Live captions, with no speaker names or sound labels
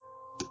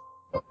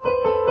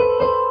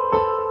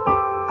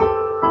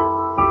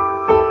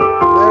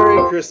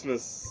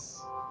Christmas.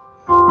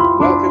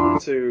 Welcome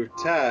to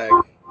Tag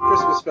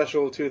Christmas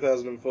Special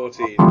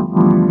 2014.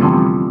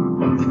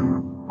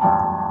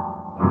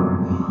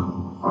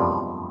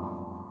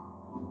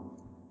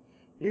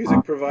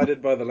 Music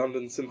provided by the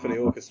London Symphony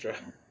Orchestra.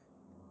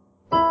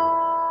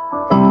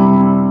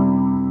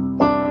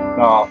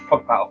 Oh,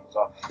 fuck that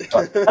off.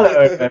 Hello,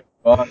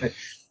 everybody.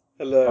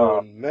 Hello,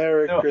 and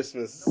Merry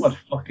Christmas. I would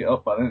fuck it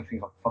up, but I didn't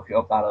think I'd fuck it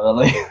up that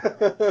early.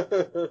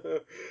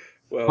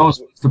 Well, I was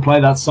supposed to play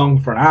that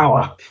song for an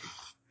hour.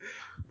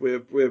 We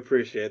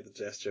appreciate the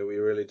gesture, we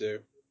really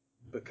do.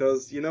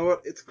 Because, you know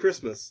what, it's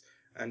Christmas,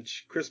 and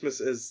Christmas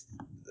is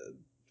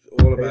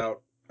all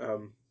about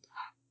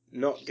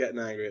not getting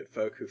angry at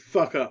folk who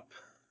fuck up.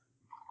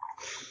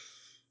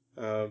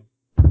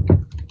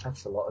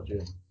 That's a lot of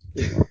gin.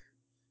 Yep.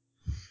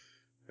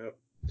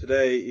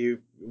 Today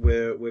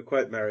we're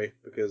quite merry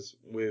because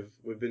we've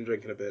been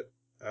drinking a bit,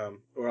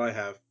 or I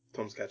have.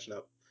 Tom's catching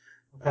up.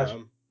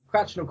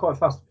 Catching up quite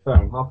fast.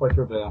 I'm halfway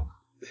through a beer,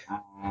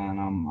 and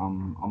I'm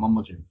on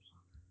my gin.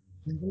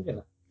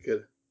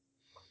 Good.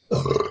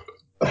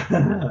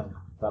 That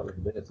was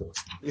a bit talk.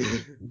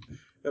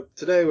 Yep.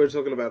 Today we're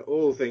talking about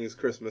all things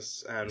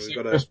Christmas, and we've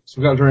got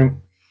a drink.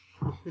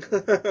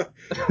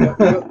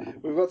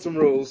 we've got some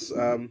rules.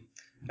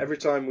 Every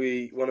time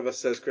one of us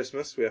says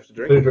Christmas, we have to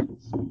drink.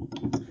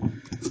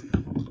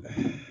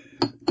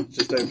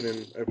 Just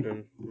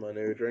opening my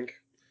new drink.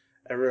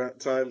 Every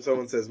time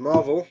someone says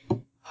Marvel,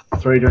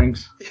 3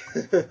 drinks.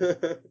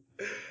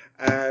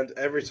 And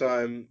every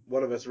time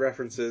one of us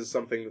references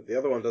something that the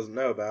other one doesn't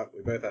know about,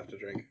 we both have to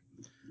drink.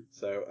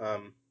 So,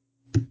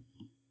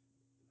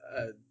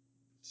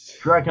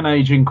 Dragon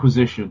Age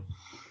Inquisition.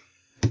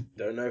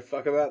 Don't know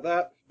fuck about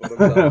that.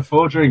 Bottoms up.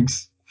 4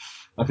 drinks.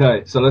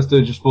 Okay, so let's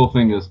do just 4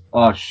 fingers.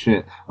 Oh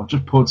shit, I've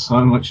just poured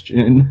so much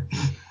gin.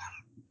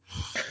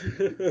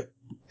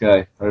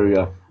 Okay, there we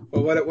go.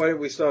 Well, why don't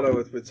we start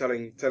off with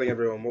telling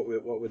everyone what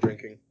we're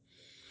drinking?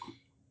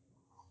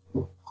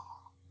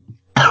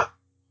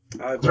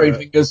 3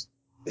 fingers.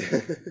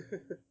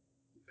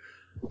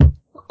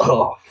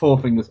 4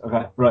 fingers.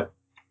 Okay, right.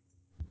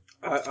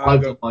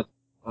 I've got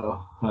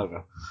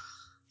okay.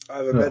 I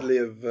have a medley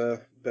of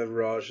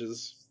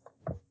beverages.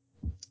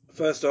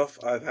 First off,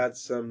 I've had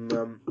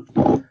some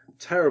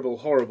terrible,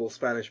 horrible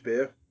Spanish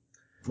beer.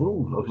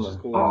 Ooh, lovely. Which is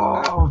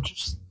called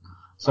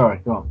Sorry,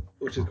 go on.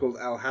 Which is called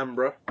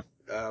Alhambra.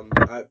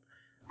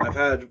 I've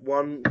had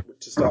one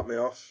to start me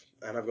off,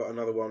 and I've got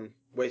another one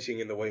waiting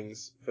in the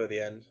wings for the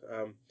end.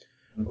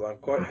 Well, I'm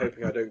quite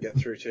hoping I don't get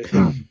through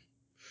to.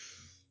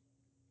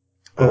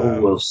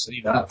 We'll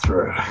see that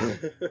through.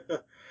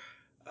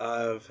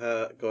 I've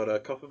got a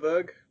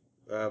Kopparberg.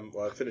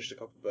 I finished a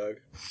Kopparberg,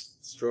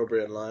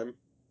 strawberry and lime.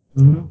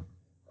 Mm-hmm.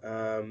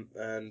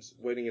 And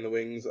waiting in the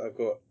wings, I've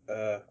got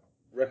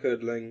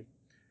Rekordling,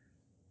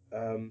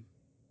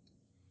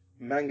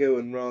 mango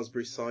and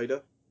raspberry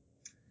cider,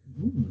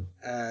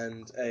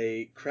 and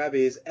a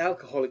Krabby's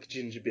alcoholic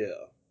ginger beer.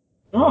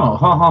 Oh,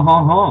 ha ha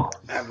ha ha.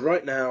 And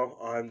right now,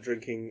 I'm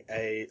drinking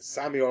a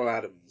Samuel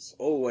Adams.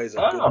 Always a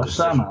good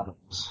decision. Sam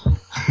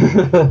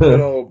Adams.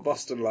 Good old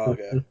Boston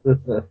Lager.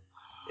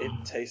 It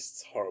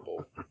tastes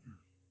horrible.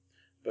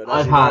 But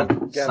I've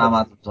had Sam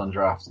Adams on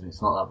draft, and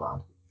it's not that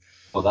bad.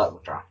 Oh, that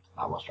was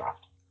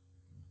draft.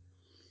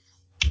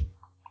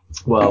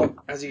 Well,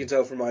 as you can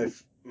tell from my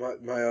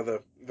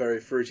other very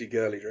fruity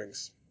girly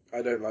drinks,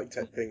 I don't like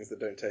things that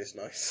don't taste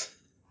nice.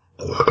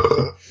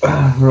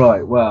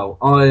 Right, well,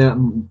 I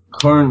am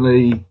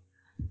currently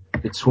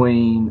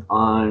between,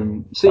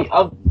 I'm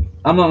not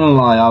gonna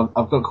lie,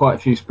 I've got quite a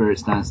few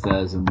spirits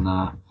downstairs, and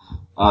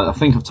I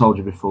think I've told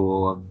you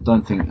before, I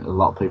don't think a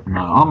lot of people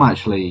know, I'm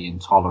actually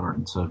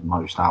intolerant to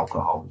most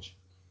alcohols.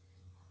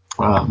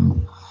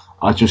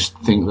 I just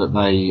think that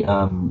they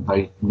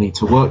need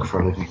to work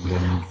for a living,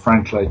 and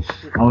frankly,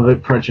 I'm a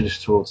bit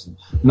prejudiced towards them.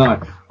 No,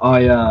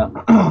 I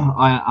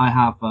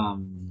have,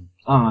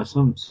 I don't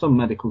know, some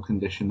medical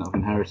condition that I've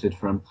inherited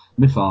from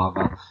my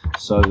father,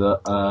 so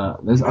that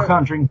I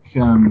can't drink.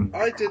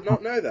 I did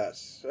not know that.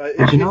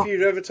 If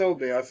you'd ever told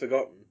me, I've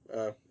forgotten.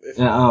 If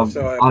so,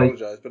 I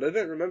apologise, but I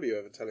don't remember you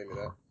ever telling me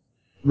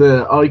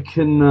that. I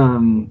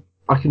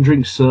can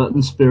drink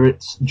certain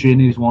spirits.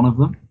 Gin is one of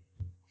them.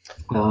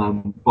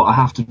 But I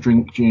have to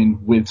drink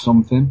gin with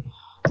something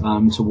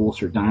to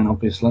water it down,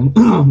 obviously.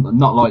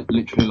 Not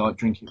literally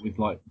drink it with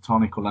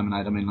tonic or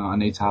lemonade. I mean, I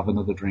need to have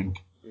another drink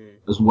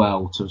as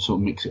well to sort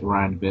of mix it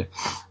around a bit.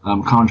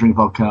 Can't drink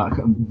vodka.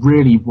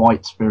 Really,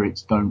 white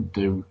spirits don't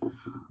do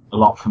a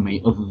lot for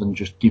me other than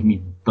just give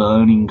me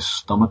burning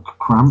stomach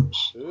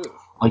cramps. Ew.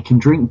 I can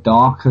drink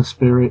darker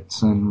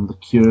spirits and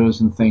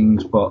liqueurs and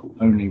things, but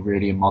only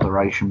really in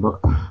moderation. But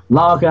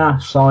lager,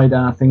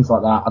 cider, things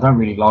like that. I don't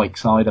really like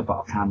cider, but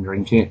I can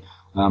drink it.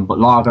 But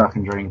lager, I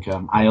can drink.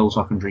 Ales,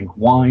 I can drink.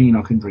 Wine,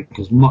 I can drink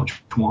as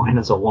much wine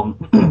as I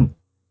want.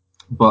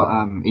 But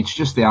it's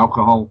just the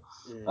alcohol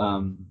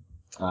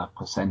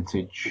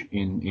percentage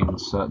in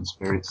certain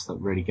spirits that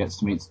really gets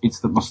to me. It's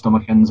that my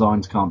stomach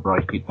enzymes can't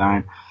break it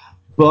down.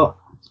 But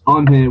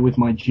I'm here with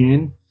my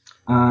gin.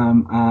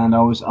 And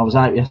I was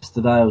out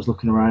yesterday. I was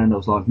looking around. I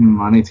was like,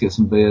 I need to get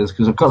some beers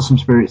because I've got some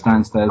spirits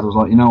downstairs. I was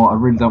like, you know what? I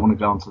really don't want to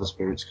go onto the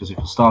spirits because if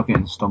I start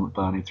getting stomach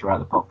burning throughout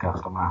the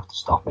podcast, I'm gonna have to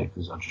stop it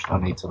because I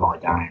need to lie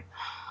down.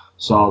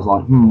 So I was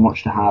like, what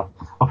should I have?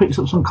 I picked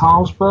up some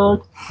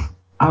Carlsberg,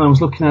 and I was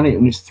looking at it,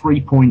 and it's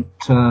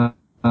 3.4%.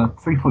 I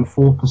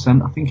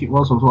think it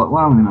was. I was like,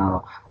 well, you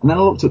know. And then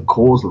I looked at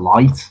Coors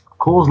Light.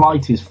 Coors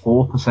Light is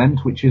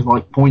 4%, which is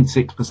like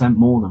 0.6%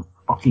 more than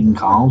fucking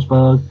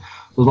Carlsberg.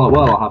 So I was like,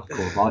 well, I'll have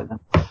Coors Light then.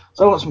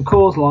 So I got some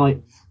Coors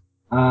Light.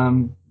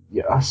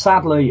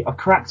 Sadly, I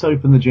cracked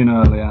open the gin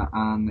earlier,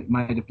 and it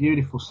made a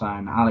beautiful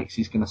sound. Alex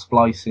is going to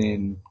splice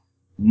in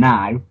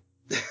now.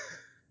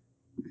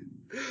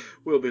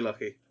 We'll be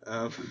lucky.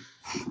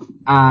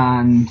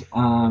 And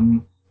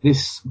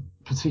this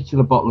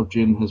particular bottle of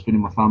gin has been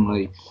in my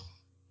family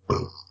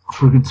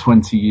for a good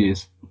 20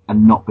 years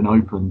and not been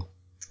opened.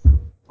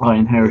 I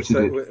inherited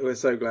it. We're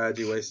so glad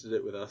you wasted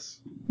it with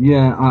us.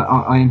 Yeah,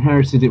 I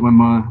inherited it when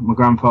my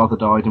grandfather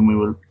died and we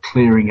were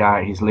clearing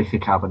out his liquor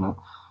cabinet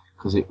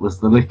because it was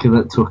the liquor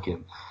that took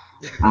him.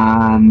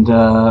 And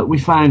we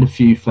found a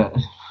few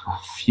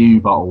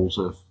bottles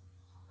of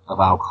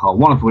alcohol,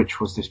 one of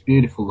which was this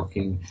beautiful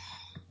looking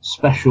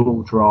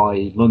special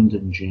dry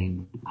London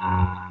gin,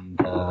 and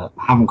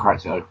haven't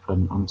cracked it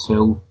open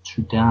until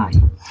today.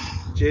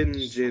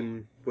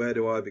 Gin, where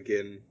do I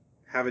begin?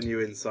 Having you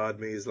inside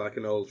me is like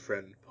an old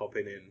friend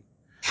popping in.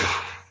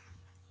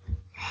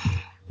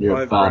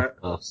 You're a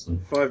bad person.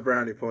 5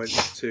 brownie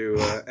points to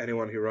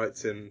anyone who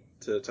writes in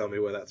to tell me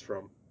where that's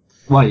from.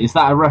 Wait, is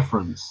that a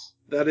reference?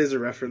 That is a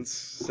reference,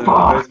 so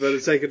I was better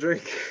take a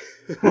drink.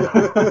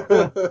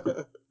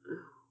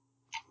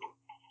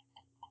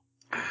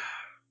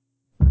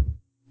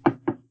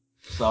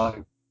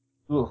 So,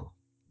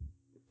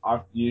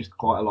 I've used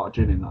quite a lot of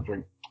gin in that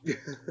drink.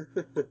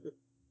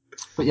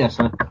 But yeah,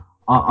 so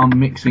I'm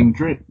mixing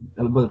gin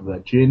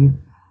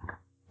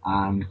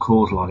and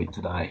Coors Light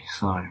today.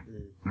 So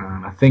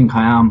I think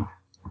I am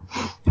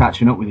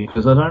catching up with you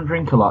because I don't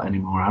drink a lot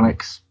anymore,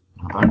 Alex.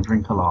 I don't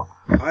drink a lot.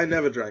 I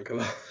never drank a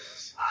lot.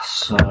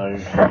 So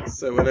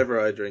whenever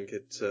I drink,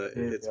 it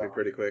hits me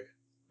pretty quick.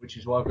 Which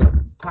is why I've got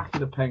a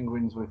packet of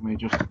Penguins with me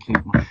just to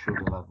keep my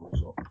sugar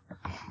levels up.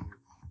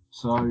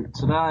 So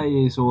today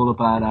is all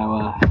about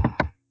our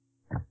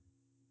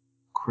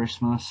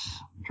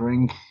Christmas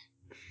drink.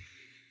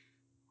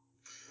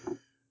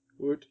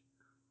 Wood.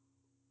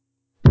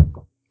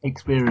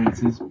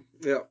 Experiences.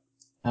 Yeah.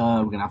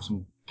 We're going to have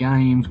some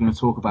games. We're going to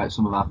talk about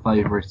some of our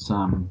favourite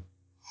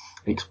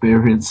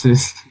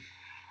experiences.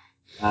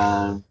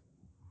 And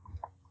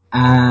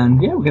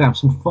yeah, we're going to have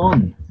some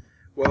fun.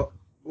 Well,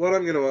 what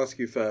I'm going to ask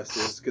you first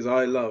is, because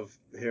I love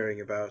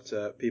hearing about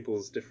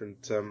people's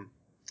different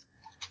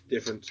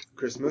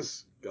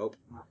Christmas. Gulp.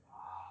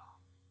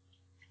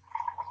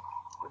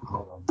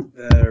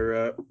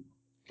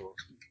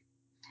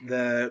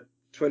 Their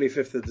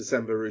 25th of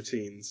December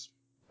routines.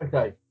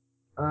 Okay.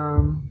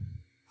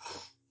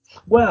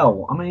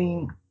 Well, I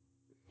mean,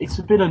 it's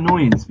a bit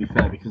annoying to be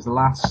fair because the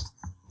last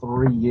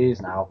 3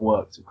 years now I've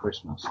worked at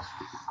Christmas,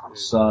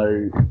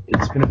 so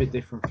it's been a bit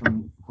different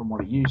from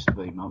what it used to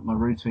be. My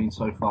routine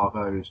so far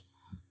goes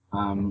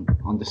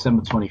on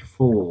December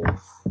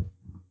 24th.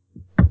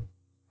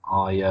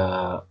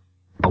 I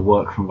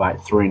work from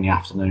about 3 in the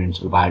afternoon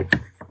to about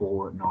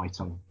 4 at night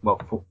 4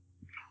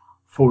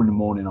 in the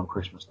morning on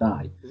Christmas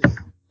Day.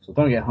 So I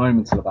don't get home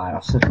until about, I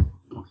said,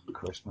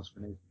 Christmas,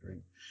 we need to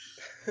drink.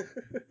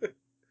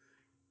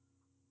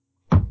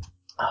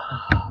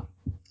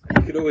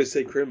 You could always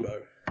say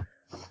Crimbo.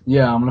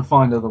 Yeah, I'm going to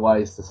find other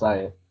ways to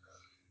say it.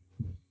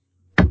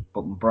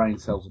 But my brain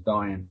cells are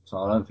dying, so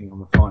I don't think I'm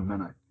going to find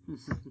many.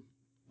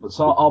 But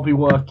so I'll be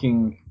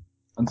working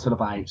until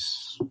about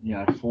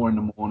 4 in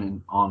the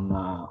morning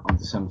on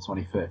December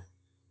 25th.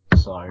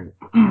 So I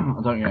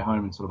don't get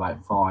home until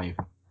about 5.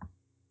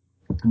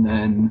 And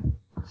then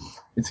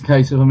it's a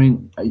case of,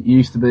 it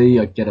used to be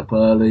I'd get up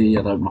early,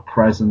 I'd open my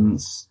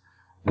presents,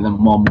 and then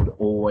Mum would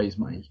always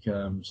make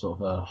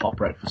sort of hot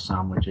breakfast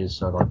sandwiches,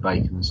 so like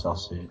bacon and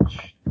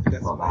sausage.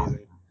 That's like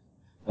amazing.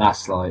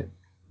 That's like,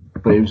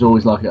 but it was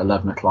always like at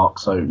 11 o'clock,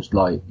 so it was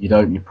like you'd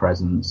open your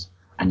presents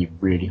and you're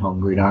really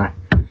hungry now.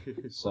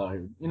 So,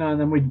 and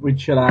then we'd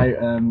chill out.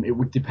 It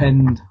would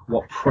depend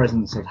what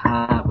presents I'd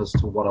have as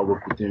to what I would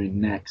be doing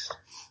next.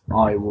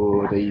 I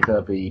would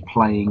either be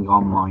playing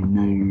on my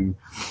new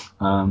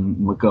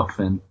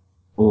MacGuffin,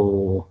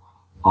 or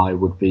I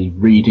would be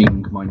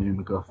reading my new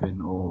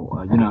MacGuffin,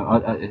 or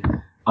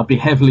I'd be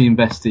heavily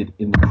invested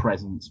in the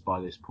presents by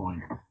this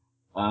point.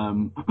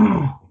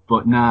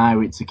 But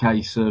now it's a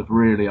case of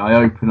really I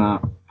open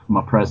up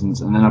my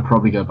presents and then I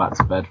probably go back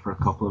to bed for a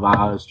couple of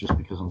hours just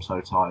because I'm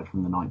so tired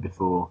from the night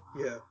before.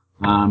 Yeah.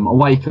 I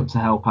wake up to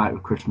help out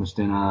with Christmas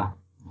dinner.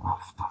 Oh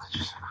fuck! I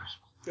just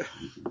said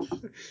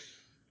Christmas.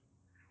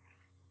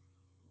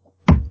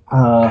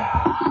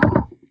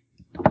 I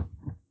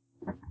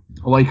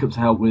wake up to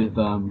help with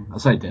I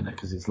say dinner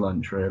because it's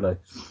lunch really.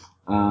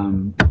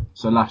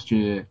 So last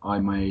year I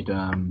made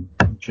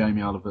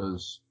Jamie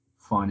Oliver's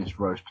finest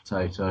roast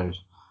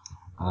potatoes.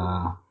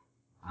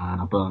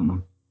 and I burnt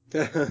them.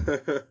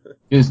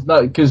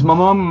 Because my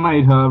mum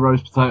made her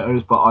roast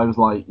potatoes, but I was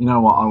like, you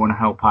know what, I want to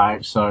help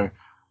out, so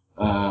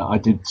I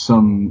did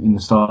some in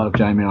the style of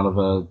Jamie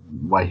Oliver,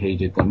 the way he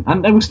did them.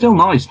 And they were still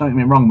nice, don't get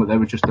me wrong, but they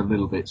were just a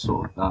little bit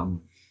sort of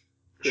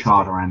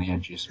charred around the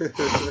edges.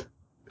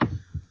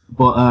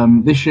 But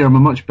this year I'm a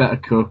much better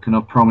cook, and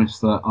I promise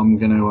that I'm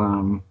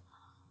gonna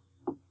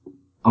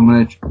I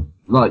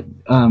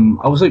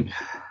was like,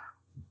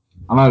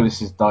 I know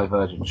this is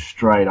divergent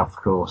straight off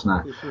the course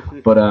now,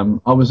 but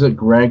I was at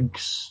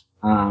Greg's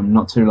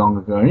not too long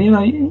ago. You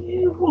know,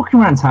 you're walking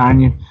around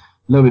town, you're a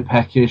little bit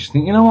peckish,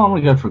 think, you know what, I'm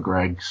gonna go for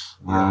Greg's,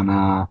 and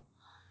I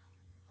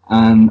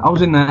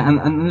was in there,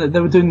 and they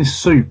were doing this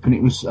soup, and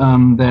it was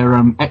their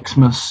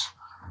Xmas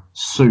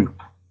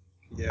soup,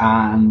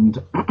 and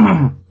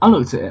I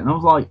looked at it and I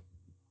was like,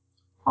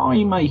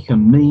 I make a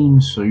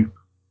mean soup,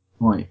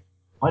 like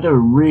I do a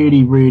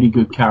really, really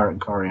good carrot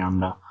and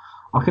coriander.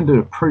 I can do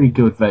a pretty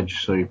good veg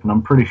soup, and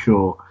I'm pretty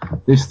sure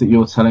this that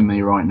you're telling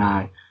me right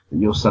now that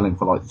you're selling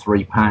for like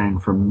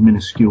 £3 for a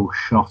minuscule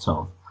shot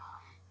of,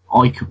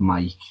 I could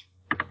make.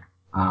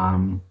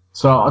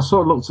 So I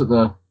sort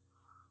of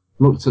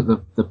looked at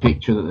the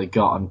picture that they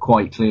got, and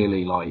quite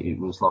clearly, like, it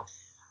was like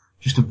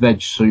just a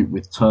veg soup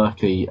with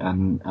turkey,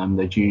 and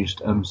they'd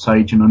used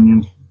sage and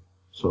onion,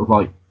 sort of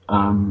like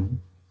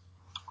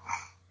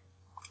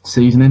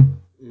seasoning.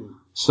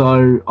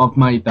 So I've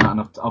made that,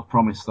 and I've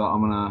promised that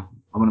I'm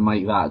gonna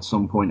make that at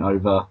some point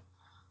over.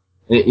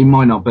 It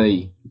might not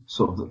be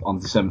sort of on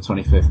December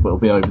 25th, but it'll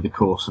be over the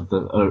course of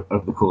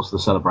the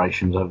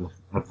celebrations over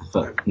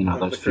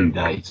those few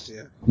days.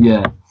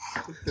 Yeah.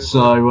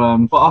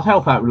 So, but I'll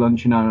help out with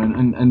lunch,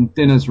 and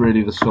dinner's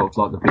really the sort of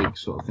like the big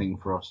sort of thing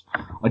for us.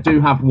 I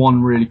do have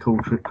one really cool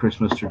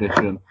Christmas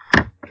tradition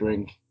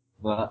drink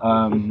that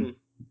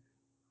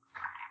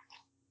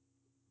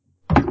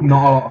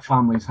not a lot of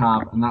families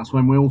have, and that's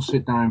when we all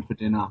sit down for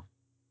dinner.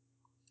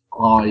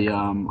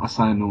 I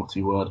say a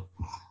naughty word,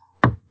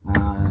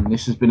 and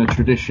this has been a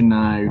tradition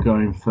now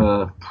going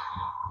for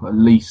at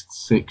least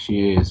 6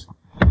 years.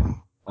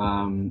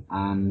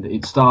 And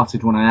it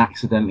started when I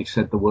accidentally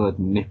said the word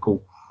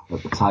nipple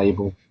at the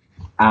table,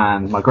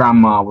 and my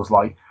grandma was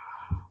like,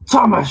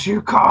 "Thomas,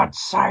 you can't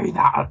say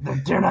that at the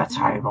dinner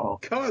table."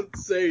 Can't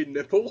say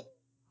nipple.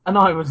 And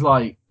I was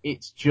like,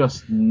 "It's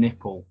just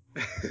nipple."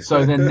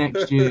 So then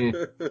next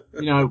year,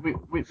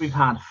 we've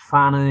had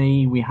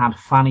Fanny, we had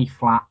Fanny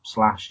Flaps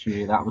last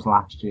year. That was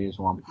last year's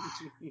one.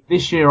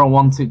 This year I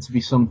want it to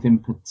be something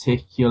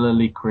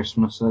particularly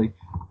Christmassy.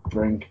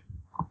 Drink.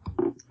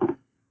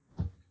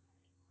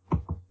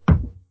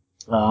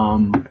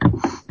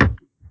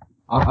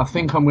 I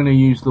think I'm going to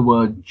use the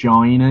word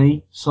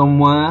Giny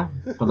somewhere,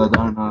 but I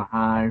don't know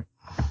how.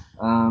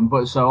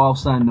 But so I'll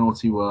say a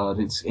naughty word.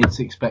 It's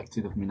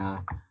expected of me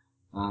now.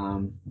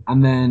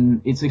 And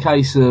then it's a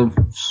case of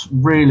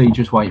really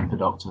just waiting for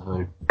Doctor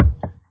Who.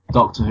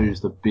 Doctor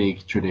Who's the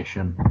big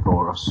tradition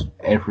for us.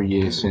 Every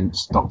year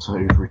since Doctor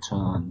Who's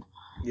returned,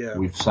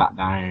 we've sat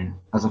down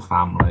as a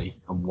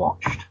family and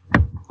watched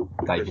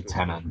David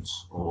Tennant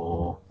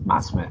or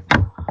Matt Smith,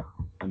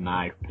 and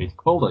now Peter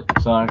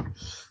Capaldi. So,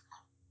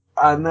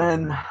 and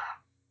then,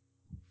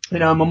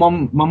 my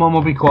mum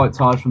will be quite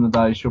tired from the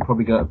day. She'll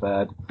probably go to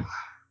bed.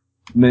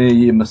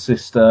 Me and my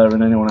sister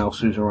and anyone else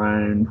who's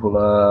around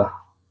will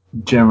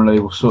generally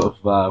we'll sort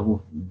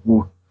of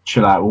we'll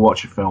chill out. We'll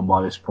watch a film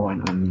by this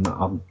point, and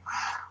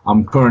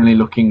I'm currently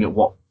looking at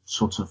what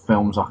sorts of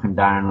films I can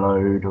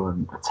download or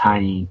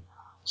attain,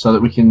 so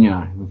that we can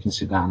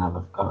sit down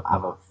and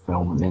have a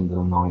film at the end of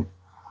the night.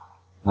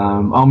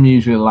 I'm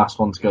usually the last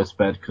one to go to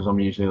bed because I'm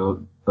usually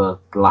the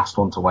last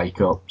one to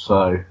wake up.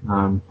 So,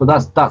 but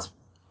that's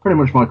pretty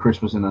much my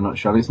Christmas in a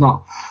nutshell. It's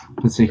not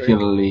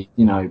particularly,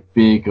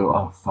 big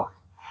or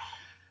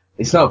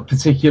it's not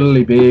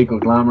particularly big or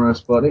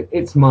glamorous, but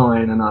it's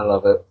mine and I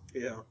love it.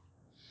 Yeah,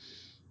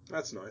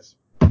 that's nice.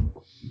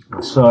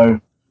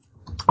 So,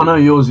 I know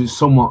yours is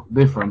somewhat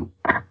different.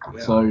 Yeah.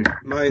 So,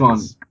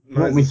 mine's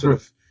walk me through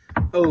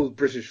old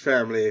British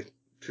family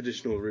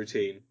traditional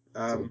routine.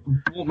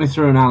 Walk me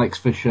through an Alex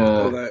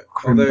Fisher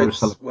Crimbo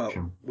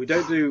celebration. Well, we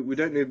don't do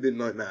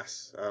midnight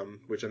mass,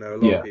 which I know a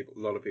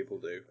lot of people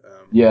do.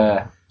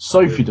 Yeah,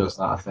 Sophie does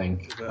that, I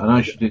think. I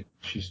know she did.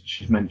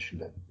 She's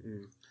mentioned it.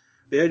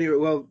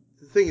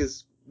 The thing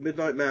is,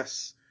 midnight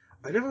mass.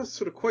 I never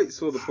sort of quite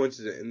saw the point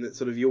of it, in that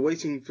sort of you're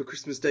waiting for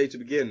Christmas Day to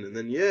begin, and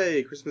then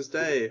yay, Christmas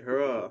Day,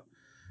 hurrah!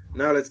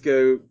 Now let's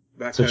go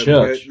back to home.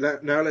 Church.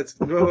 No,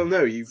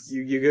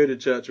 you go to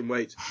church and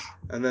wait,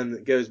 and then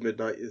it goes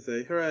midnight. You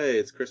say, hooray!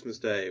 It's Christmas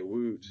Day,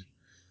 woot!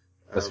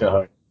 Let's go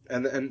home.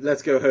 And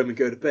let's go home and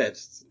go to bed.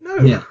 No.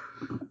 Yeah.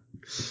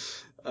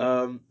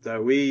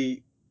 So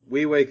we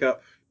wake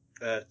up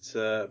at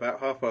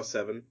about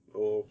 7:30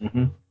 or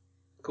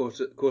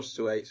quarter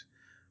to 8,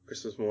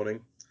 Christmas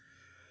morning.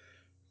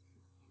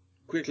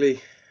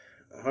 Quickly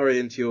hurry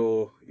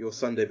into your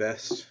Sunday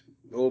best,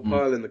 all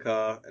pile in the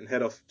car and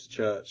head off to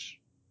church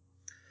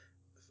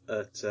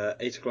at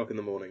 8 o'clock in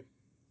the morning.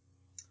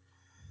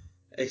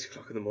 8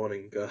 o'clock in the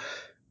morning.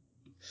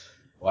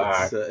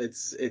 Wow.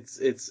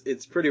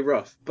 It's pretty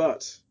rough,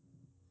 but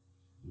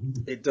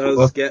it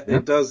does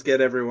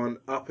get everyone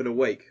up and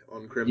awake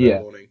on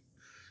Crimbo morning.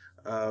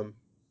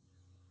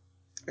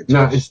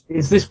 Now,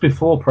 is this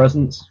before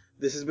presents?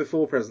 This is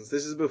before presents.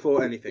 This is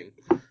before anything.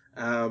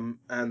 And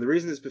the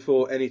reason it's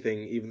before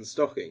anything, even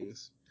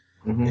stockings,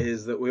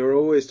 is that we were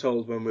always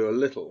told when we were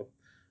little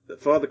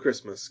that Father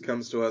Christmas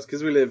comes to us,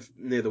 because we live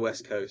near the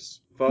West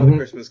Coast, Father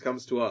Christmas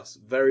comes to us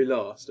very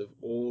last of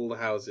all the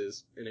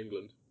houses in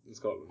England and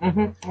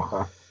Scotland.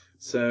 Okay.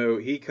 So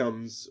he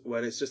comes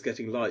when it's just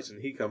getting light,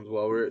 and he comes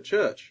while we're at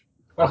church.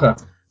 Okay.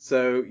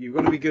 So you've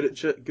got to be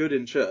good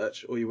in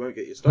church, or you won't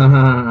get your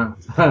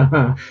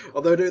stocking.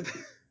 Although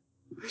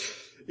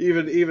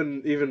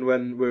even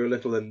when we were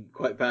little and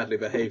quite badly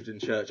behaved in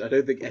church, I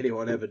don't think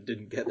anyone ever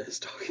didn't get their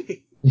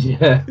stocking.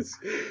 Yeah.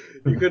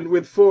 You couldn't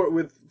with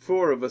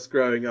four of us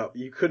growing up.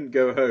 You couldn't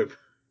go home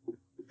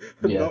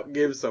and not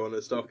give someone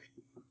a stocking.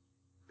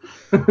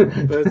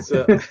 But,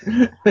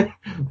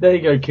 there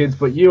you go, kids.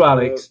 But you,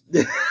 Alex,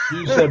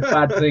 you said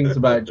bad things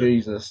about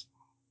Jesus.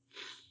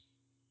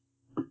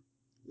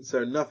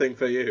 So nothing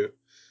for you.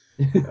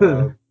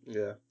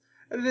 Yeah,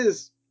 and it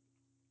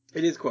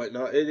is quite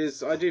nice. It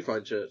is. I do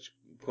find church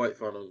quite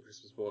fun on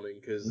Christmas morning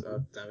because,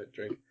 damn it,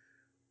 drink.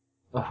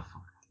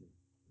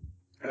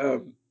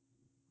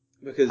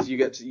 Because you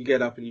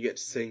get up and you get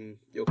to sing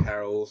your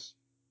carols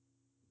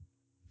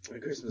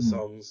and Christmas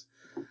songs,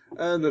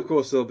 and of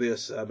course there'll be a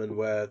sermon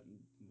where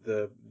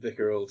the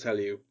vicar will tell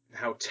you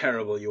how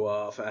terrible you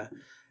are for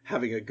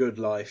having a good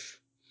life,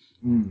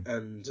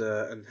 and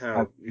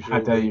how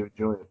dare you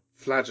enjoy it,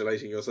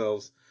 flagellating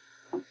yourselves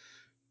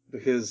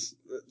because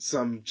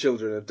some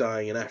children are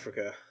dying in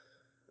Africa.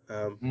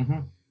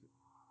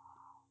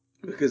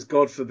 Because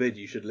God forbid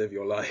you should live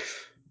your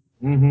life.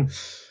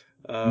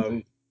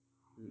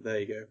 There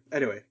you go.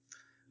 Anyway,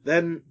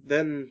 then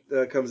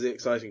comes the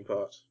exciting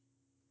part.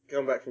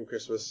 Come back from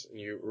Christmas and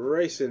you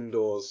race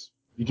indoors.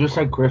 You just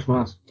said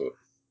Christmas.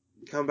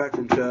 Come back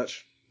from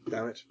church.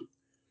 Damn it.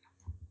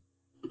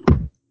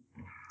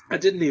 I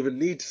didn't even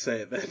need to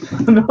say it then.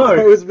 No.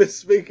 I was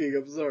misspeaking,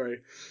 I'm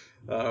sorry.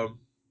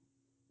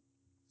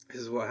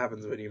 This is what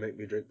happens when you make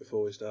me drink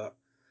before we start.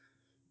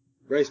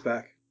 Race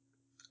back.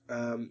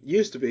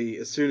 Used to be,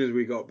 as soon as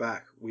we got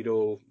back, we'd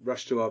all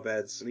rush to our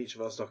beds, and each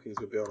of our stockings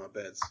would be on our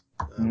beds.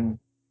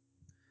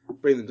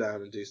 Bring them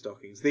down and do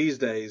stockings. These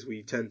days,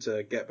 we tend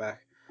to get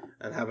back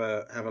and have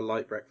a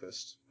light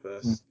breakfast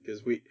first,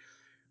 because we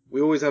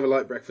always have a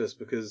light breakfast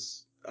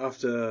because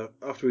after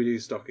we do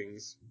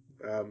stockings,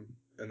 and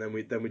then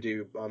we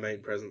do our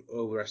main present,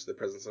 all the rest of the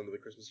presents under the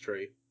Christmas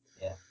tree.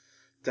 Yeah.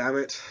 Damn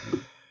it.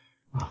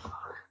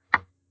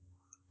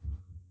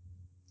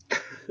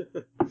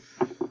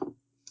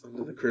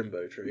 Under the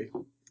Crimbo tree.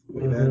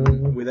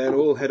 We then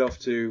all head off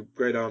to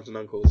great aunt and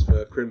uncle's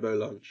for Crimbo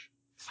lunch.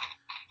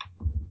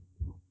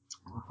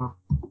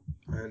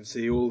 And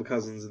see all the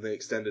cousins and the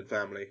extended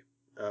family.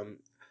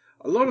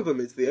 A lot of them,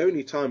 it's the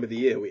only time of the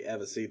year we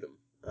ever see them.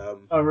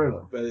 Oh,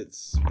 really? But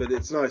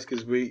it's nice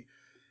because we,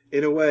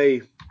 in a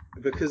way,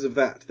 because of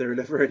that, there are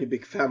never any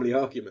big family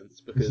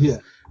arguments because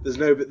there's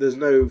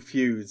no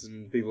feuds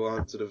and people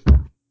aren't sort of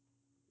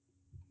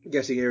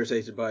getting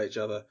irritated by each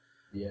other.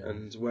 Yeah.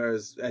 And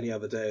whereas any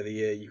other day of the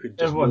year you could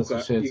just walk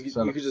out, you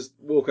could just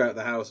walk out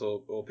the house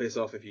or piss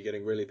off if you're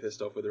getting really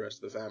pissed off with the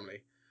rest of the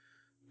family.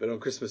 But on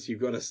Christmas you've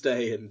got to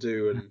stay and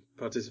do and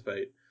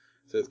participate.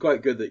 So it's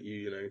quite good that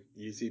you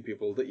see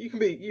people that you can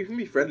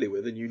be friendly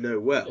with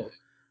and well,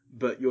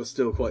 but you're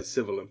still quite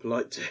civil and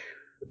polite to.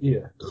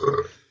 Yeah.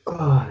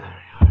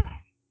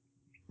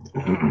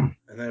 And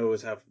they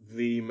always have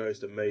the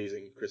most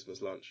amazing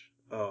Christmas lunch.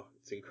 Oh,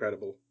 it's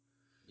incredible.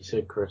 You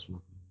said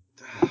Christmas.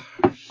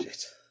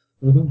 Shit.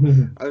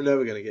 I'm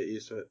never going to get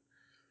used to it.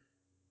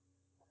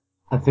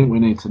 I think we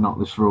need to knock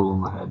this rule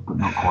on the head, but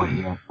not quite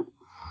yet.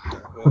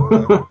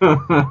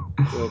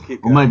 We'll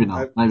keep going. Or maybe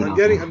not.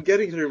 I'm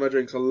getting through my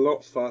drinks a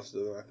lot faster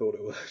than I thought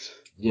it would.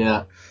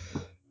 Yeah.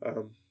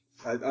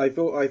 I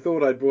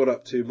thought I'd brought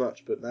up too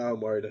much, but now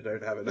I'm worried I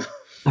don't have enough.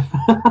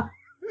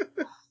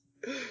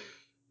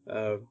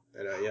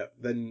 Anyway, yeah.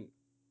 Then,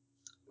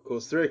 of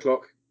course,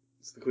 3:00.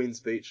 It's the Queen's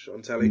speech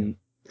on telly.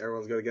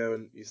 Everyone's got to go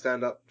and you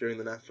stand up during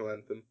the national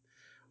anthem.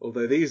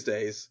 Although these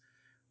days,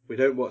 we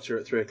don't watch her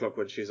at 3:00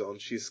 when she's on.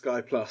 She's Sky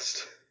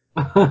Plus.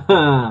 We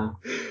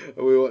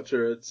watch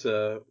her at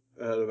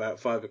about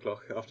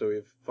 5:00 after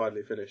we've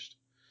finally finished.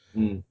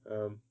 And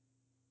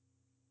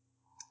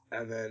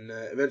then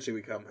eventually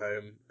we come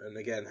home and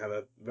again have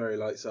a very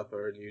light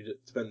supper and you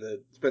spend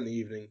the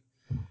evening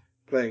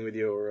playing with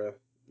your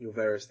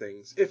various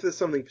things. If there's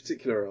something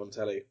particular on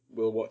telly,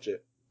 we'll watch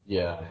it.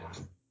 Yeah.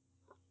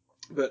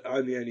 But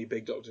I'm the only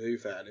big Doctor Who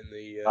fan in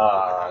the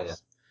house. Yeah.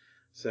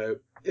 So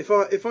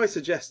if I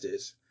suggest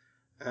it,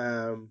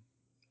 and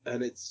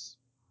it's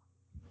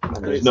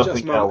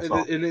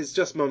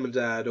just mum and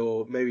dad,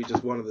 or maybe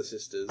just one of the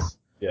sisters,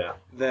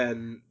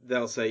 then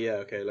they'll say, yeah,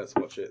 okay, let's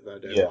watch it. I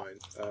don't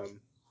mind.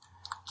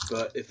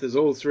 But if there's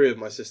all three of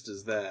my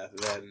sisters there,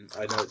 then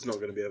I know it's not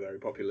going to be a very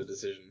popular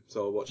decision.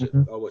 So I'll watch it.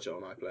 I'll watch it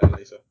on iPlayer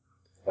later.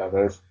 That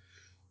is.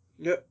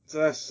 Yep, so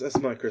that's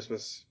my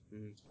Christmas.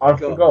 I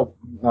forgot.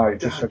 No, you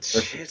just said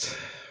Christmas. Shit.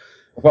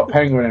 I've got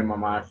penguin in my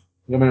mouth.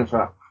 Give me a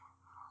sec.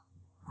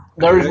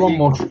 There is one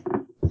more.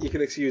 You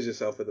can excuse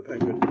yourself with the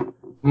penguin.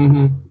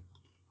 Mm-hmm.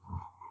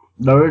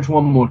 There is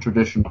one more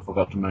tradition I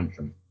forgot to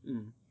mention.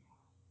 Mm.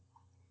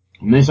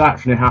 And this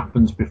actually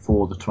happens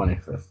before the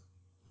 25th.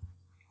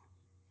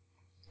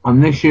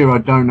 And this year I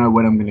don't know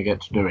when I'm going to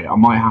get to do it. I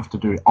might have to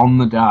do it on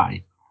the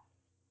day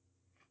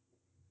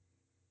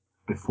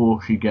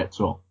before she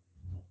gets up.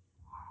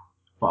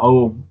 But I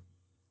will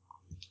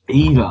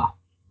either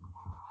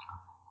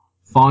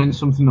find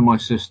something of my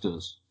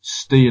sister's,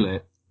 steal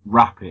it,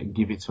 wrap it, and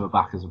give it to her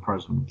back as a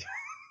present.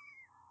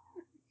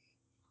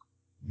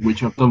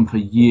 Which I've done for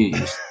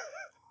years.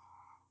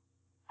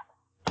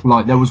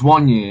 Like, there was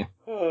one year...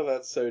 Oh,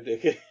 that's so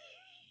dicky.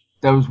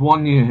 There was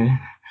one year,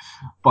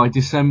 by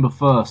December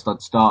 1st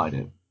I'd started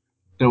it.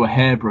 There were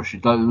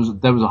hairbrushes.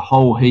 There was a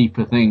whole heap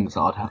of things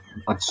that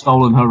I'd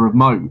stolen her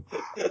remote.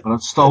 But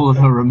I'd stolen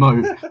her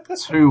remote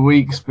 2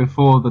 weeks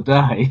before the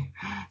day.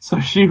 So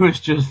she was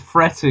just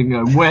fretting,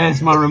 going,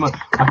 where's my remote?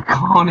 I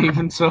can't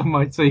even turn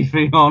my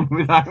TV on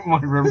without my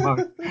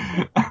remote.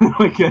 And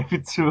I gave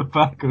it to her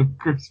back on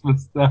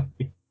Christmas Day.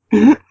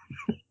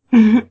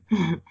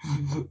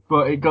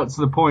 But it got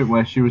to the point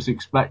where she was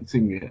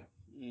expecting it.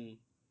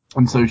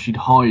 And so she'd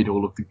hide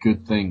all of the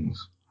good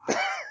things.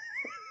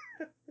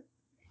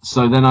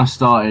 So then I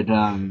started,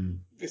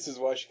 This is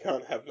why she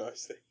can't have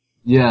nice things.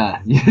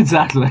 Yeah,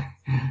 exactly.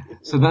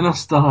 So then I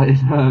started,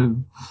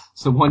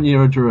 so one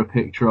year I drew a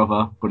picture of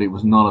her, but it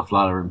was not a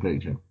flattering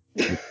picture.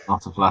 It was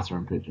not a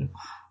flattering picture.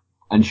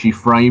 And she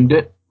framed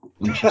it,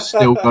 and she's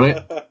still got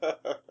it.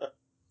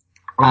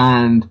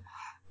 And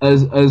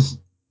as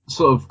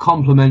sort of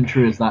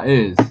complimentary as that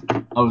is,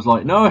 I was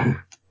like, no,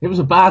 it was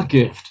a bad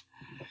gift.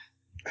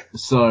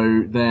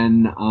 So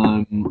then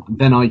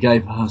I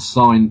gave her a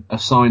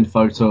signed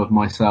photo of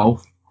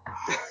myself.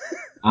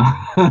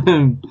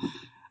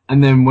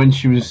 And then when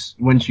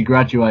she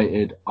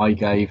graduated, I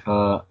gave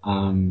her,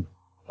 when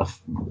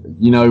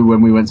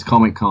we went to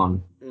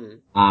Comic-Con,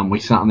 we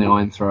sat on the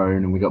Iron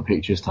Throne and we got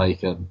pictures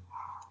taken.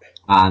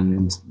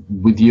 And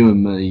with you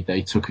and me,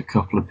 they took a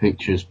couple of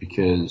pictures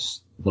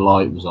because the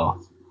light was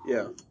off.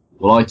 Yeah.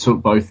 Well, I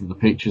took both of the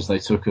pictures they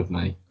took of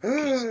me.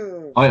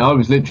 I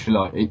was literally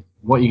like,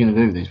 what are you going to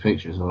do with these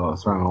pictures? I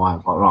was throwing them away. I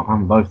was like, right, I'm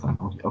having both then.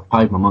 I've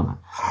paid my money.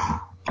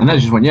 And they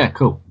just went, yeah,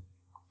 cool.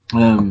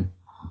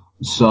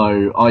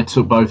 So I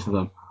took both of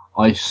them.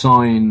 I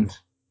signed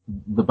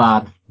the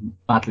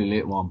badly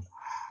lit one.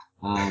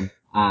 And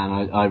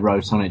I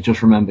wrote on it,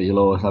 just remember you'll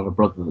always have a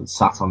brother that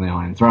sat on the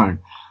Iron Throne.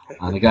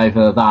 And I gave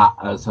her that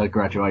as her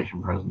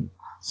graduation present.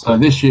 So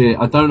this year,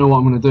 I don't know what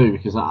I'm going to do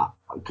because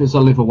I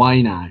live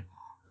away now.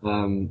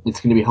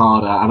 It's going to be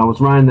harder. And I was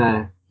round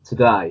there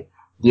today.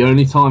 The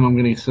only time I'm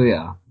going to see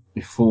her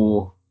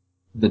before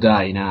the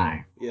day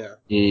now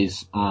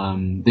is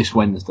this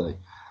Wednesday.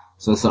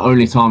 So it's the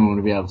only time I'm going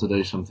to be able to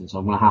do something. So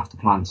I'm going to have to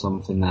plan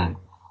something now.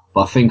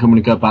 But I think I'm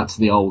going to go back to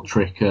the old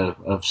trick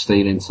of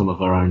stealing some of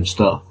her own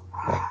stuff.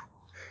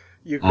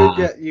 You could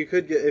get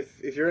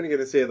if you're only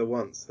going to see her the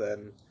once,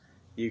 then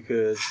you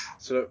could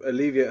sort of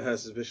alleviate her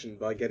suspicion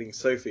by getting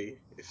Sophie,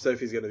 if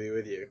Sophie's going to be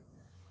with you.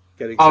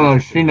 Oh no,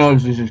 she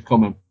knows this is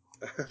coming.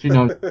 She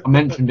knows. I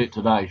mentioned it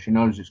today. She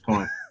knows it's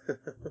coming.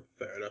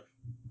 Fair enough.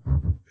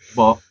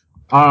 But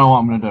I don't know what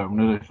I'm going to do. I'm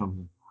going to do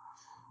something.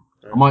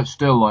 I might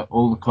steal like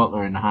all the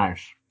cutlery in the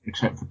house,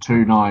 except for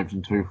 2 knives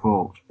and 2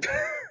 forks.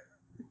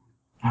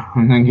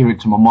 And then give it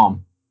to my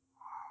mum.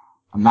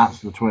 And that's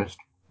the twist.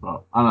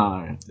 But I don't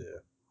know. Yeah.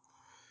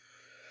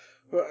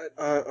 Right,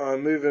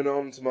 I'm moving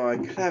on to my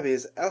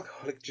Krabby's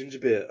alcoholic ginger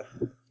beer.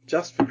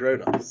 Just for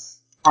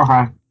grown-ups.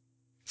 Okay.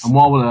 And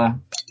while we're there,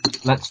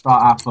 let's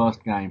start our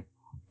first game.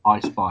 I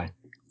Spy.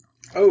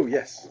 Oh,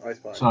 yes, I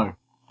Spy. So,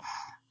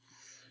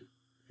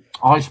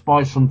 I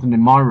spy something in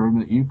my room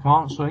that you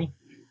can't see.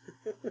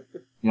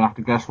 You have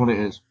to guess what it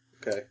is.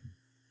 Okay.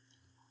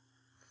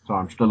 So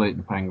I'm still eating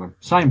the penguin.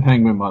 Same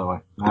penguin, by the way.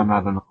 I haven't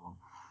had another one.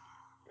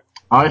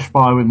 I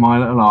spy with my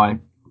little eye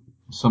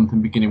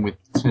something beginning with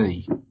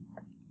T.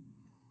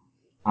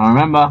 And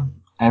remember,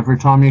 every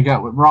time you get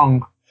it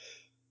wrong,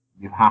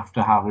 you have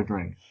to have a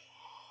drink.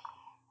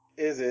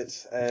 Is it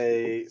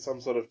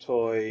some sort of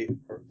toy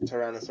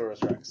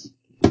Tyrannosaurus Rex?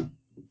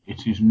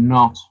 It is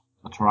not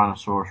a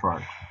Tyrannosaurus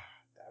Rex.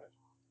 Damn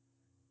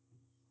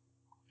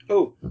it.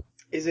 Oh,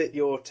 is it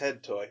your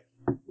Ted toy?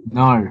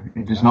 No,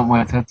 it is not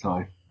my Ted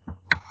toy.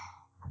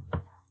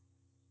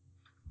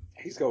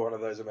 He's got one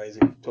of those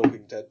amazing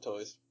talking Ted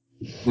toys.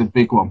 The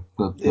big one,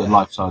 the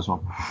life-size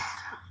one.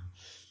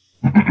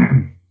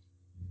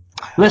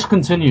 Let's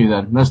continue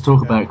then. Let's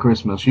talk about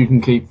Christmas. You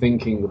can keep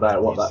thinking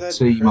about what that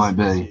tea might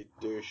be. You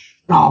douche.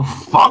 Oh,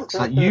 fuck's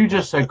sake. You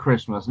just said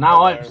Christmas.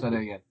 Now I've said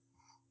it again.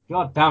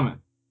 God damn it.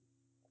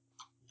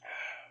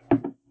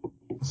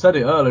 I said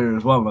it earlier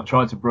as well and I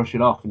tried to brush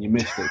it off and you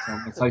missed it. So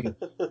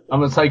I'm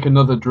going to take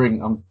another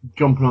drink. I'm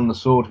jumping on the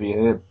sword for you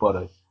here,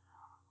 buddy.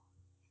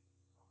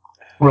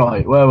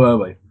 Right, where were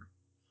we?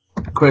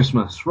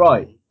 Christmas.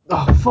 Right.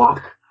 Oh,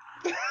 fuck!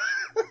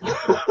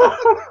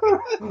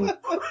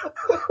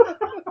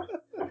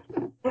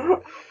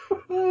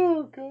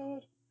 Oh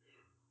God.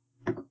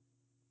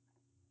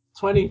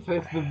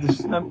 25th of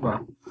December.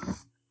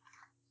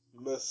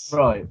 Miss.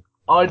 Right.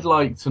 I'd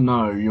like to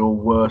know your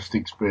worst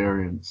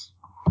experience.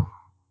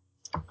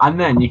 And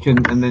then you can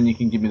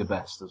give me the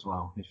best as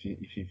well, if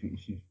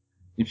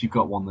you've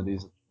got one that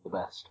is the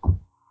best. I've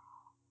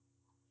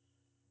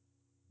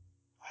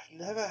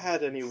never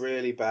had any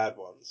really bad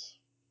ones.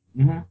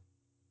 Mm-hmm.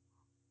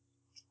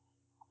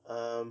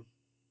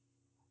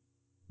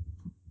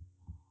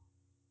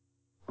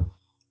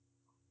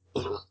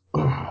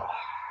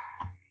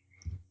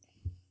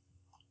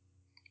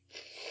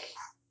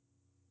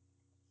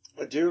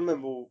 I do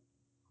remember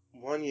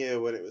one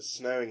year when it was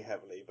snowing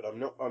heavily, but I'm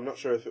not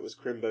sure if it was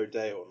Crimbo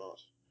Day or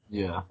not.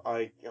 Yeah.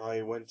 I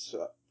went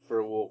for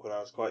a walk when I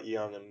was quite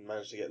young and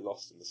managed to get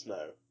lost in the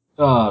snow.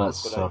 Oh,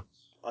 that's But so.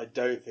 I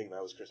don't think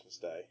that was Christmas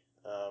Day.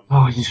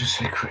 Oh, you just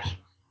said Christmas.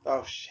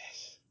 Oh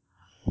shit!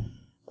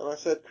 And I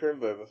said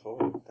Crimbo before.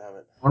 Damn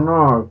it! Oh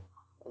no.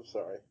 I'm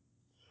sorry.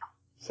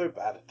 So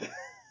bad at this.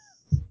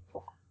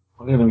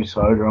 I'm gonna be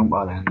so drunk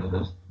by the end of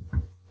this.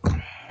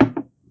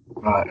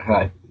 Right.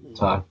 Okay.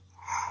 So.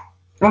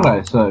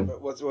 Okay. So.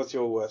 What's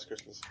your worst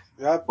Christmas?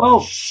 Yeah.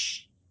 Well.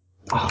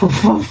 Oh,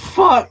 for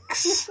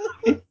fuck's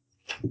sake.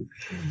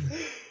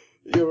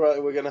 You're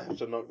right. We're gonna have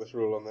to knock this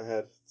rule on the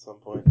head at some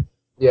point.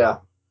 Yeah.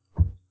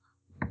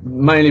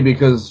 Mainly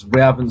because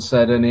we haven't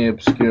said any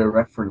obscure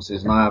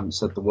references, and I haven't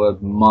said the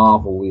word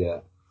Marvel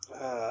yet.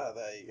 There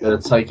you go.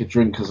 Better take a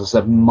drink because I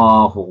said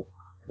Marvel.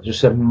 I just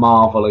said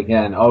Marvel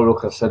again. Oh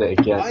look, I said it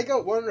again. I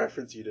got one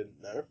reference you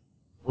didn't know.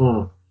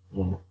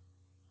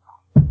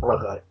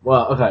 Okay.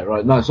 Well, okay,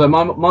 right. No, so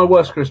my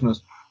worst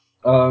Christmas.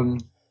 I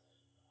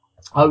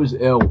was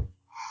ill.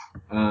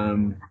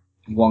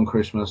 One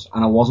Christmas,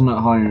 and I wasn't at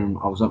home.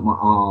 I was at my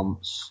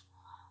aunt's.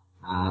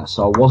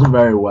 So I wasn't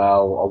very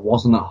well. I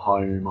wasn't at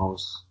home. I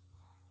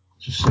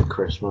just said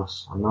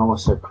Christmas. I know I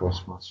said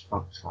Christmas.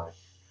 Fuck's sake.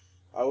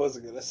 I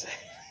wasn't gonna say.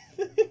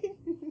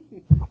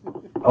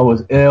 I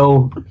was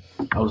ill.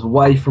 I was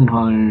away from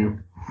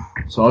home.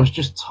 So I was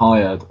just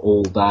tired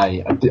all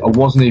day. I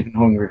wasn't even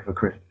hungry for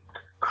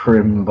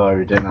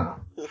Crimbo dinner.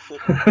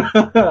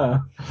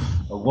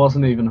 I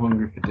wasn't even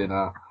hungry for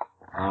dinner.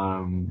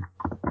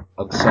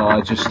 So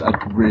I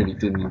really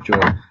didn't enjoy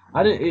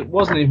it. It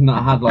wasn't even that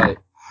I had like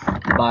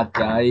a bad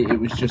day. It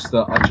was just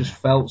that I just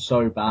felt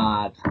so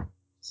bad.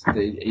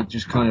 It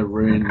just kind of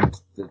ruined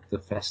the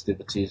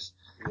festivities.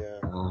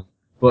 Yeah.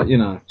 But you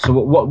know, so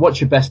what's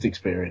your best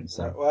experience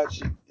then? Well,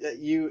 actually,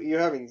 you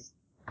having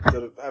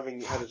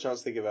had a chance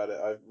to think about it,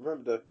 I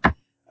remembered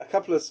a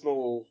couple of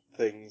small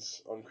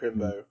things on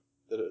Crimbo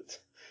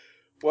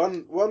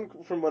one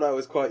from when I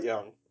was quite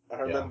young.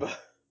 I remember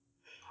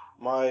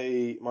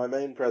my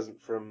main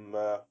present from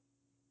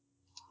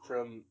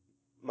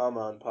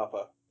Mama and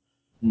Papa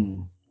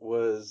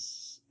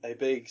was a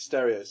big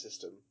stereo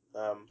system.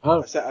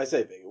 I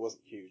say big, it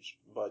wasn't huge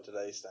by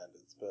today's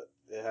standards, but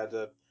it had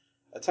a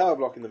tower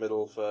block in the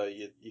middle for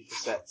your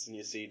cassettes and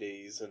your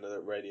CDs and a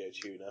radio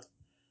tuner,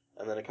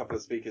 and then a couple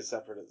of speakers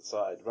separate at the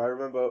side. But I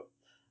remember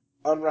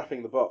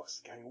unwrapping the box,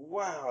 going,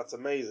 "Wow, it's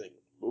amazing!"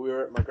 But we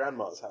were at my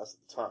grandma's house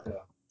at the time,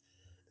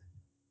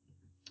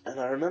 and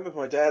I remember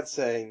my dad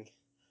saying,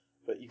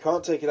 "But you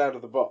can't take it out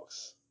of the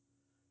box."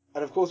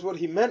 And of course, what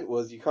he meant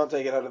was, you can't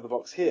take it out of the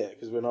box here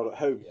because we're not at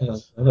home yet.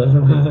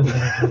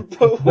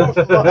 But what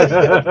my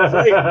young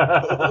brain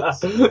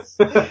thought was,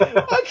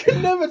 I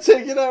can never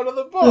take it out of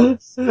the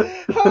box.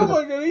 How am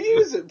I going to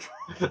use it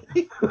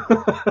properly?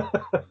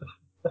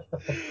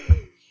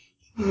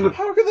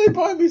 How can they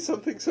buy me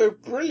something so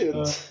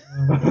brilliant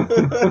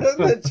and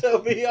then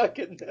tell me I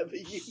can never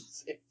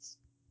use it?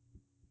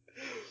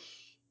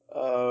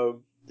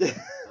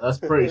 That's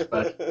pretty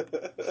special.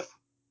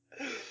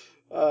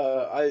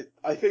 I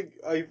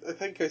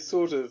think I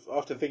sort of,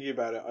 after thinking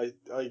about it,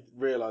 I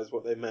realised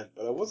what they meant,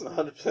 but I wasn't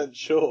 100%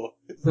 sure.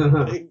 It's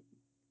the thing.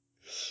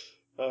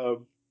 I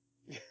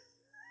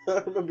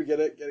remember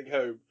getting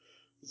home,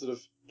 and sort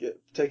of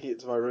taking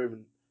it to my room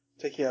and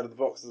taking it out of the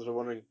box and sort of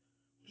wondering,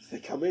 what if they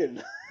come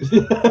in?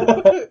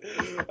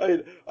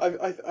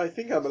 I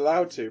think I'm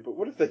allowed to, but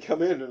what if they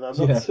come in and I'm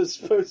not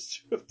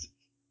supposed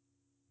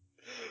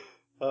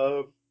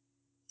to?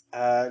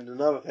 And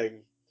another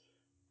thing,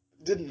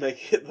 didn't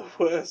make it the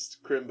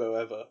worst Crimbo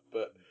ever,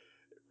 but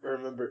I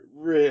remember it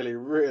really,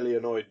 really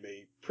annoyed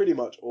me pretty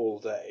much all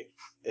day.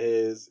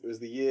 It was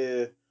the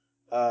year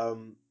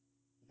the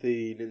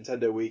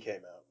Nintendo Wii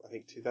came out. I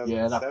think 2007.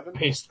 Yeah, that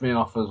pissed me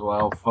off as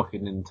well.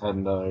 Fucking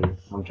Nintendo.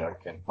 I'm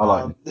joking. I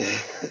like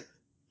it.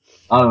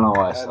 I don't know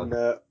why I said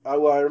that. I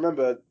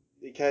remember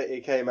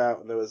it came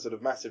out and there was sort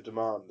of massive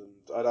demand, and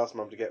I'd asked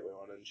Mum to get me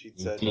one, and she'd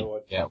said, "No,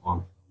 get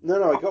one."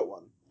 No, I got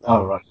one.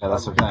 Oh right, yeah,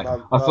 that's okay.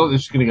 I thought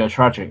this was going to go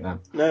tragic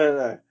then.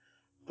 No.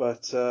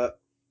 But she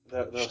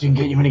didn't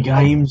get you any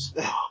games.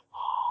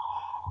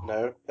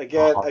 No.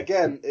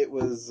 Again, it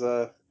was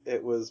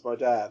my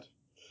dad.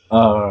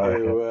 Oh, right,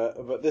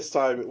 who, but this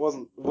time it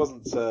wasn't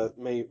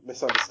me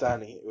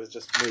misunderstanding. It was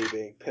just me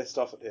being pissed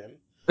off at him,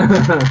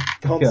 okay.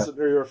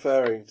 constantly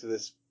referring to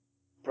this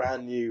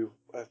brand new,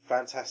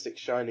 fantastic,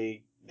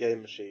 shiny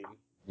game machine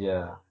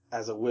Yeah.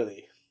 as a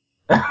willy.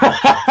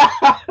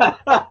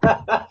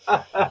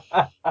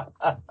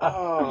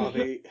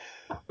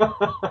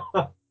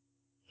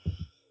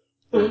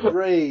 The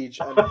rage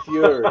and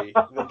fury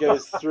that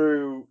goes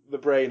through the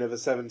brain of a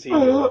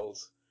 17-year-old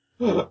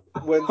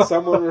when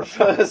someone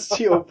refers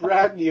to your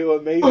brand new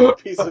amazing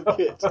piece of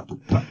kit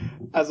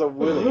as a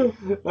willy.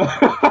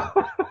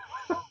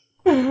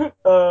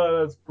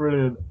 Oh, that's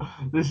brilliant.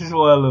 This is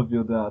why I love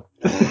your dad.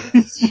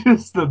 He's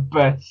just the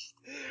best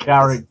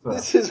character.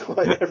 This is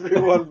why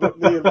everyone but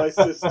me and my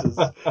sisters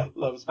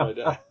loves my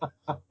dad.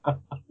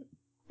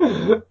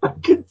 I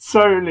can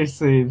totally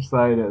see him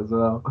saying it as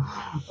well.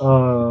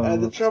 Oh.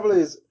 And the trouble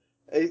is,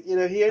 he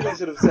only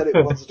sort of said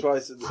it once or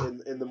twice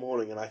in the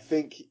morning, and I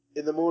think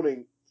in the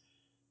morning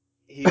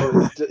he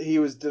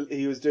was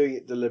doing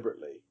it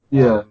deliberately.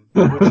 Yeah.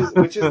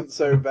 Which isn't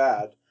so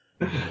bad,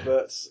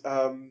 but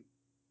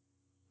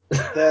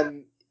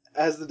then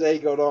as the day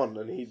got on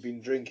and he'd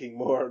been drinking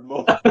more and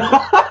more,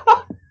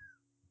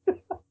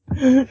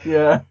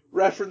 yeah.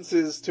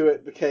 references to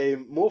it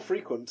became more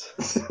frequent.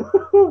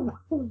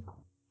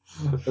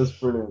 That's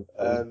brilliant.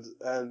 And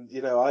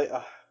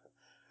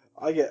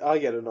I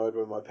get annoyed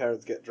when my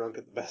parents get drunk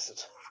at the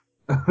best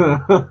of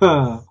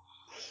times.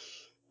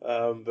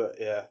 But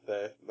yeah,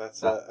 that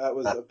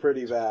was a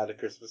pretty bad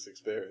Christmas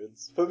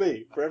experience for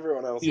me. For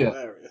everyone else,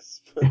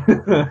 hilarious.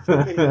 But for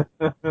me,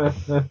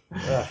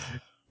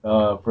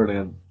 oh,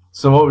 brilliant.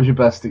 So, what was your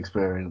best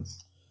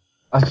experience?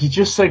 You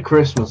just said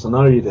Christmas. I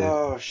know you did.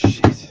 Oh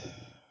shit!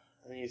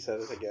 And you said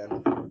it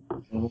again.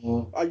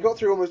 I got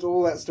through almost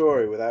all that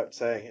story without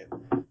saying it.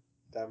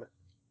 Damn it.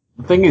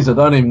 The thing is, I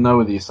don't even know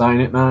whether you're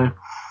saying it now.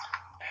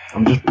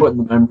 I'm just putting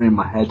the memory in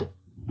my head.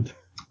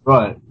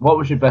 Right, what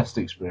was your best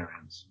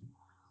experience?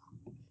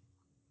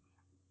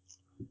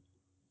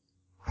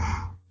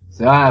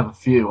 See, I have a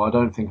few. I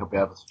don't think I'll be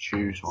able to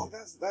choose one.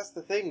 That's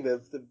the thing.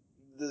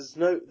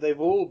 They've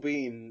all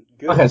been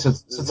good. Okay, so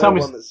There's tell no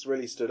me one that's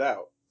really stood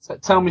out. So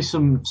tell me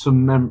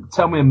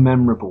tell me a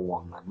memorable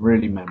one then,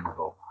 really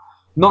memorable.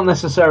 Not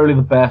necessarily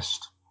the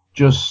best,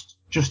 just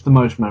the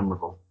most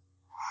memorable.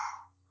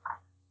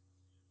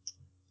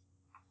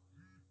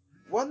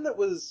 One that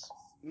was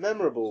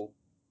memorable,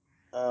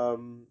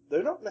 though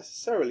not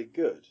necessarily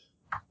good.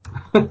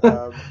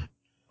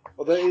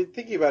 Although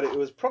thinking about it, it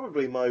was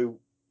probably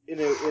in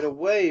a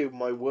way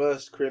my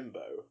worst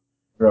Crimbo.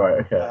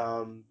 Right.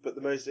 Okay. But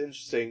the most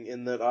interesting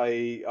in that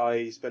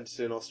I spent it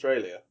in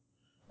Australia.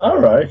 Oh,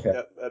 right.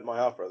 Okay. At my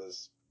half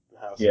brother's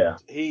house. Yeah.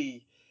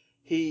 He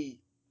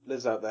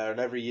lives out there, and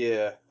every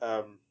year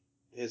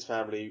his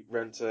family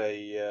rent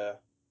a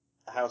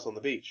house on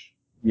the beach.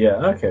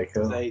 Yeah. Okay.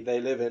 Cool. They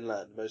live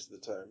inland most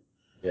of the time.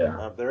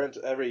 Yeah. They rent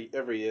every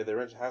year. They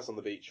rent a house on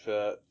the beach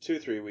for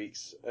 2-3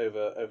 weeks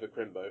over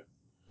Crimbo.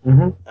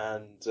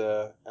 And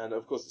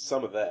of course it's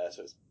summer there,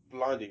 so it's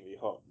blindingly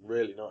hot,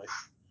 really nice.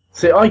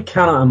 See, I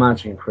cannot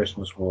imagine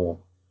Christmas warm.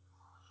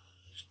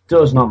 It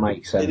does not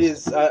make sense. It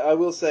is. I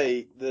will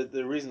say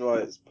the reason why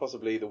it's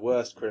possibly the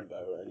worst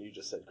Crimbo, and you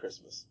just said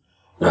Christmas.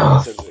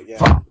 I'll send it again.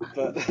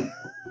 But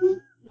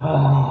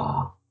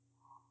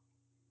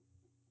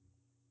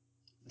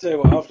tell you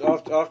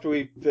what, after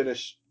we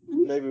finish,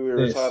 maybe we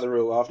retire the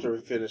rule after we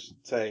finish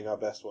saying our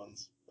best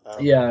ones.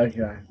 Yeah.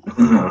 Okay.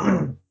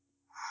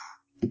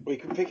 We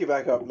can pick it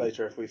back up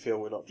later if we feel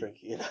we're not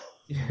drinking enough.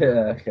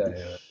 Yeah. Okay.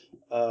 Yeah.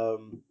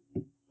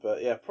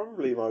 But yeah,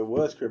 probably my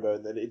worst Crimbo,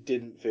 and then it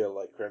didn't feel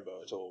like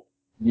Crimbo at all.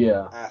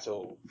 Yeah. At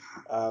all.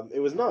 It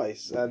was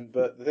nice,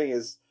 but the thing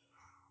is,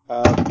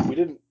 we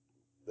didn't.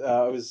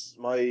 It was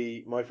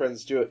my friend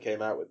Stuart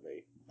came out with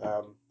me,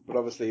 but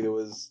obviously there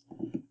was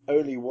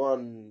only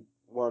one.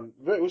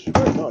 It was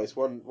very nice.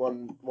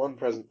 One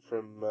present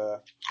from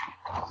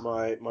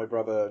my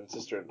brother and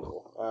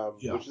sister-in-law,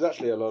 which was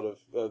actually a lot of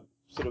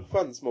sort of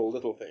fun, small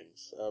little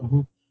things.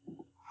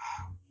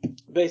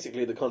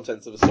 Basically, the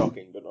contents of a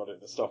stocking, but not in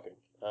a stocking,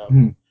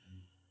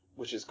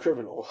 which is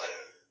criminal.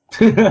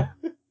 to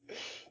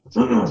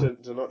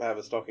not have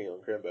a stocking on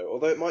Crimbo.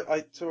 Although it might,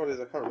 I can't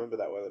remember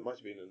that well. It might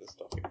have been in a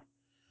stocking.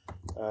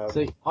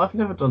 See, I've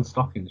never done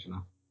stockings, you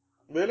know.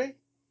 Really?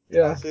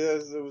 Yeah. See,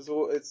 it's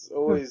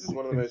always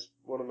one of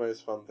the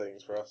most fun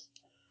things for us.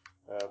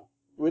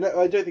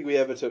 I don't think we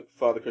ever took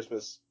Father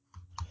Christmas.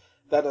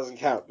 That doesn't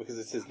count because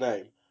it's his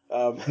name.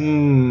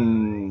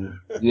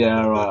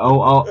 Yeah, right.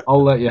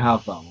 I'll let you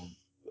have that one.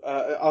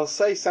 I'll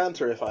say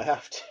Santa if I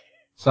have to.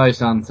 Say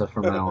Santa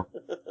from now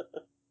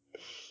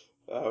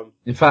on.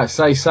 In fact,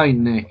 say Saint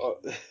Nick.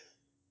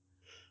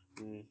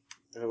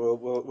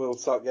 We'll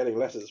start getting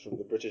letters from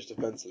the British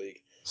Defence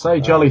League.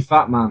 Say Jolly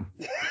Fat Man.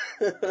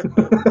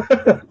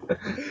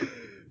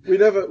 We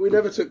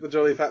never took the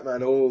Jolly Fat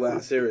Man all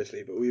that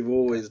seriously, but we've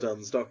always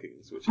done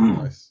stockings, which is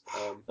nice.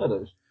 That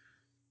is.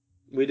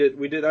 We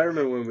did. I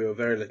remember when we were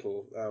very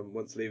little,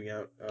 once leaving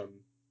out a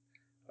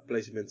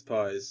plate of mince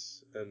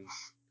pies, and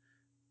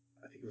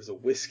I think think it was a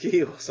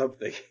whiskey or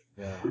something,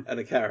 Yeah. and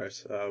a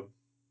carrot. Yeah.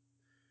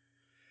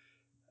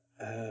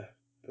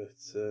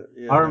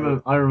 I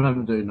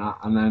remember doing that,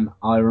 and then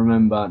I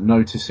remember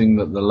noticing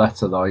that the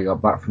letter that I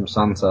got back from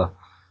Santa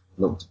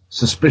looked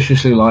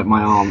suspiciously like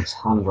my aunt's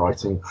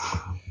handwriting.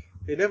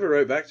 He never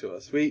wrote back to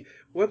us.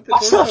 What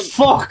the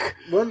fuck?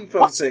 One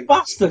fun What's thing. a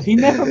bastard? He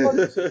never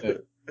wrote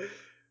to.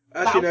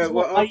 Actually, That no. was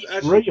what Well, made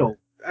it real.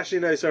 actually,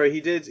 no. Sorry, he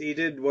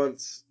did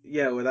once.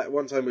 Yeah, well, that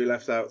one time we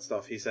left out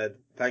stuff. He said,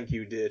 "Thank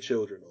you, dear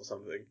children," or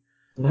something.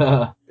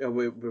 Yeah. Yeah,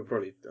 we're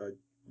probably. It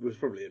was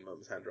probably in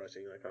Mum's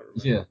handwriting. I can't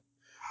remember. Yeah.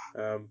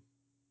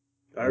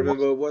 I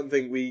remember one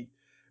thing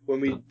when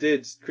we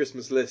did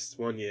Christmas lists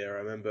one year. I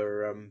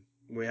remember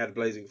we had a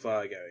blazing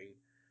fire going.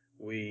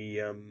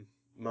 We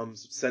Mum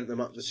sent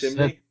them up the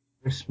chimney.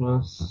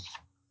 Christmas.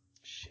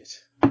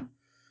 Shit.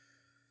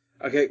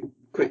 Okay,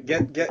 quick,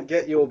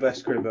 get your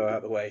best Crimbo out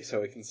of the way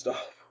so we can stop.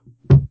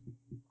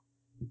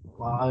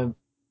 Well, I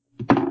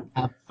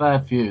had a fair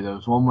few. There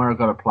was one where I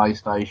got a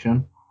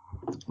PlayStation.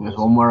 There was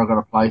one where I got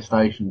a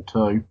PlayStation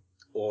 2.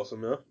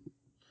 Awesome, yeah.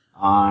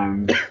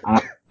 And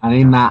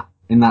in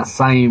that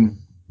same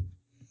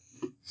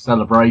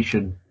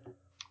celebration,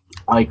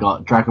 I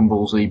got Dragon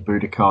Ball Z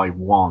Budokai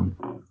 1,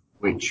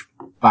 which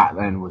back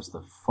then was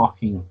the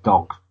fucking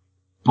dog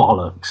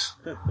bollocks.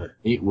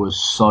 It was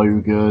so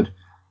good.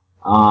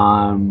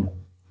 And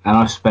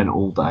I spent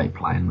all day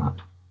playing that.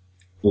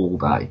 All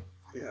day.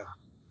 Yeah.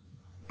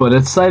 But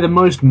I'd say the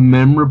most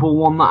memorable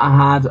one that I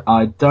had,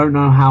 I don't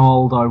know how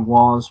old I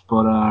was,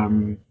 but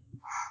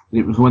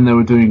it was when they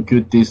were doing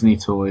Good Disney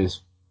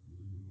Toys.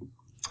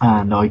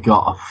 And I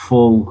got a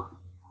full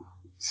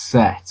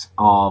set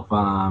of,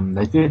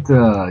 they did,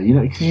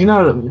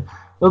 cause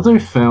they'll do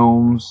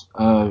films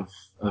of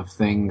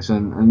things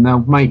and they'll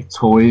make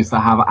toys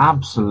that have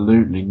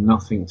absolutely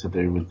nothing to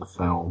do with the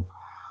film.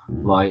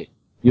 Like,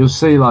 you'll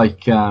see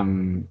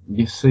fucking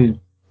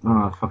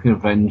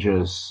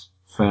Avengers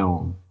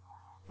film.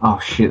 Oh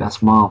shit,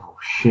 that's Marvel.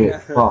 Shit,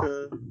 fuck.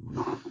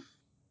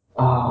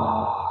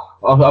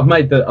 I've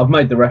made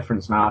the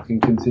reference now. I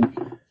can continue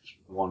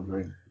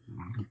wandering.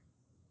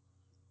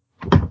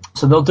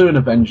 So they'll do an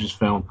Avengers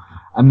film,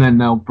 and then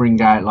they'll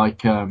bring out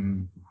like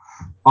Iron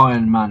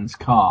Man's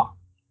car,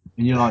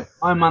 and you're like,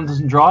 Iron Man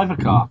doesn't drive a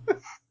car,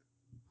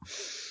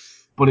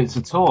 but it's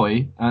a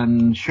toy,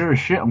 and sure as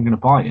shit, I'm gonna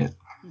buy it.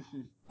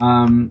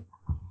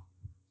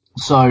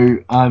 So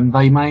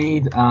they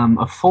made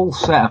a full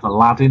set of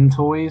Aladdin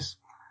toys,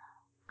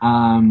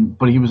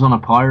 but he was on a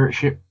pirate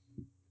ship,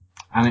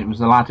 and it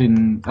was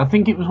Aladdin. I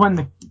think it was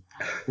when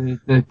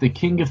the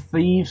King of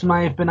Thieves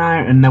may have been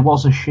out, and there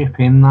was a ship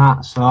in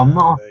that. So I'm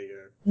not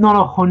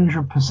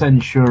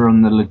 100% sure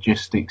on the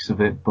logistics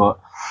of it, but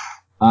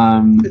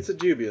it's a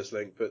dubious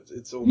link, but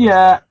it's almost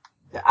yeah.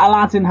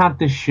 Aladdin had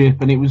this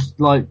ship, and it was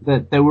like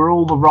that. They were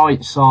all the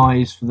right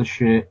size for the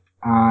ship,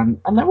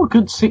 and they were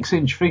good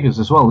 6-inch figures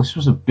as well. This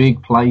was a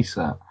big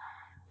playset.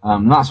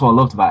 That's what I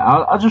loved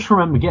about it. I just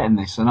remember getting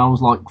this, and I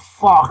was like,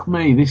 "Fuck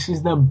me, this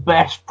is the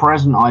best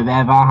present I've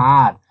ever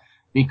had,"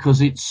 because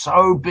it's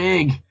so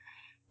big,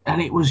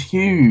 and it was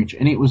huge,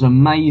 and it was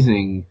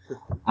amazing,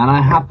 and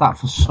I had that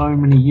for so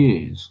many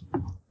years.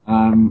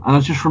 And I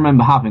just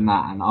remember having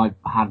that, and I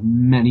had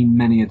many,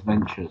 many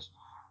adventures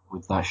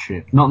with that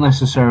ship. Not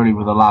necessarily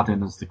with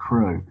Aladdin as the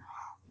crew,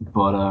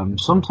 but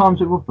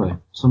sometimes it would be.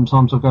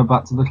 Sometimes I'll go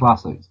back to the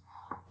classics.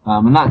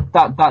 And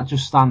that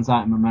just stands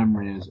out in my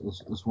memory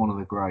as one of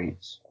the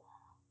greats.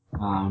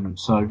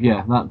 So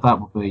yeah, that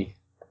would be.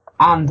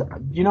 And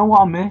you know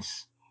what I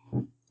miss?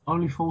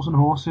 Only Fools and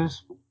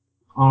Horses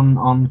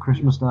on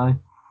Christmas Day.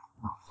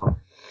 Oh, fuck.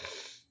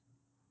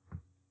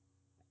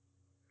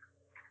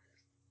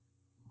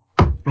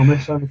 I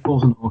miss Only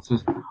Fools and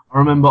Horses. I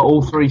remember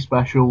all 3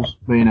 specials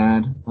being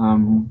aired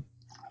in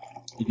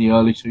the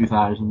early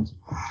 2000s.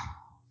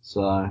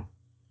 So,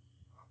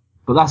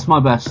 but that's my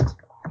best.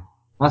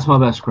 That's my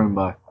best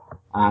Crimbo.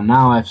 And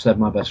now I've said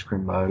my best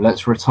Crimbo,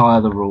 let's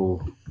retire the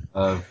rule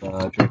of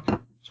drinking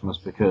Christmas,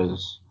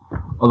 because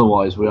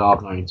otherwise we are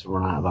going to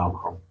run out of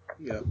alcohol.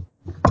 Yeah.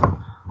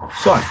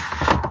 So,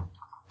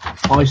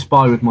 I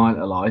spy with my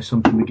little eye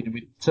something beginning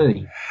with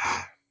T.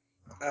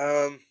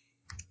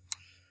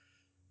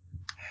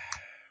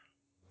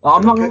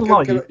 I'm not going to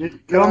lie.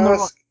 You're on the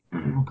right.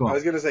 Oh, I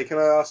was going to say, can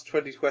I ask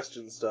 20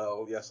 questions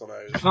style, yes or no?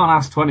 You can't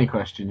ask 20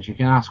 questions, you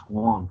can ask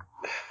 1.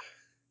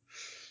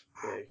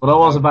 Okay. But I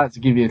was about to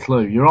give you a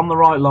clue. You're on the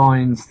right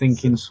lines,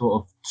 thinking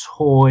sort of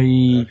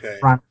toy,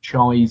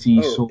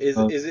 franchisey sort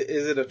of. Is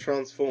it a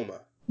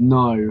Transformer?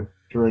 No,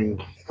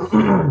 drink.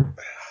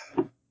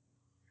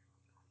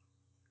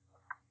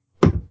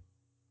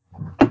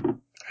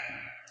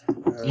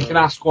 You can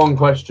ask 1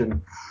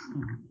 question.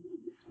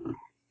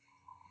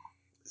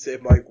 See,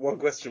 my one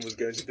question was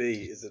going to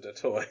be, is it a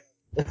toy?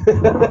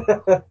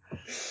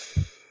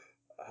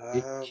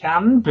 It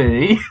can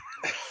be,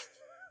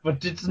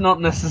 but it's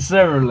not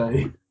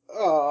necessarily.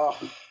 Oh.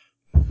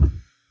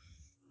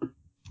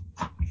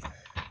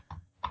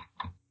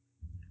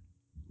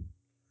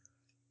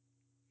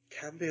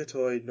 Can be a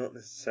toy, not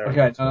necessarily.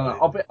 Okay, a toy.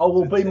 no. I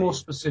will be more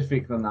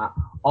specific than that.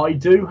 I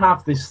do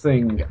have this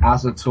thing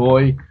as a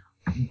toy,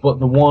 but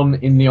the one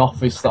in the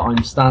office that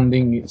I'm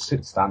sitting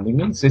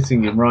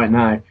in right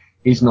now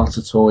is not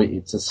a toy.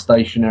 It's a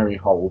stationary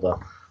holder.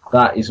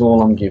 That is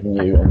all I'm giving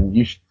you, and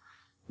you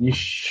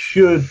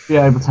should be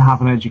able to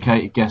have an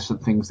educated guess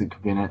at things that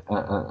could be in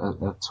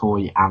a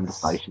toy and a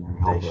stationary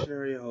holder.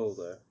 Stationary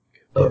holder.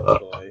 Could be a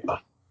toy.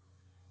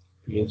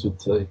 Begins with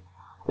T.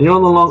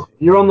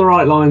 You're on the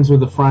right lines with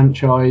the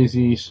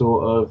franchisey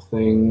sort of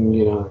thing,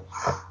 you know.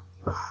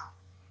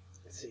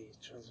 Let's see,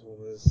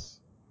 Transformers.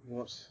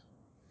 What?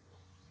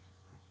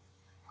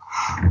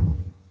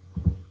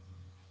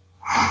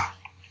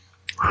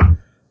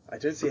 I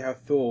don't see how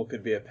Thor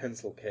could be a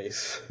pencil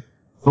case.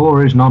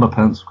 Thor is not a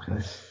pencil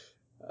case.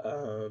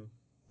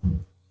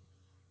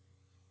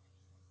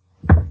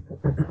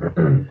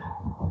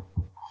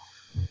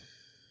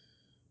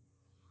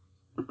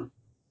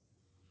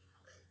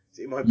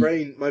 See, my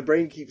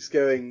brain keeps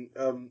going.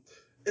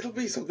 It'll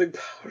be something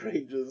Power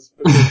Rangers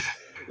because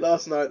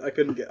last night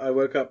I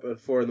woke up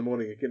at 4 a.m.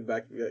 I couldn't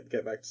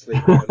get back to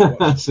sleep.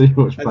 And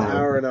watched an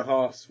hour and a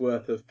half's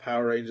worth of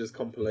Power Rangers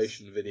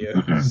compilation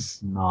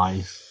videos.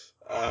 Nice.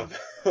 On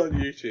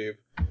YouTube.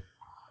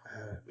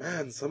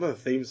 Man, some of the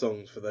theme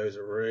songs for those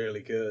are really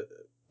good.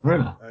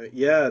 Really?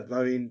 Yeah,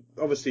 I mean,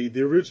 obviously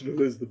the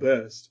original is the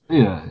best.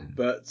 Yeah.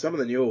 But some of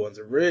the newer ones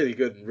are really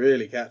good and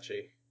really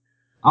catchy.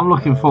 I'm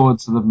looking forward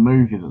to the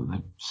movie that they're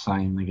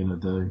saying they're going to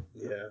do.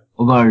 Yeah.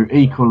 Although,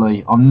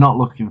 equally, I'm not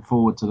looking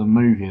forward to the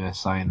movie they're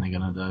saying they're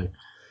going to do.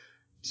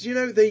 Did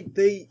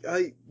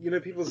you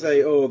know, people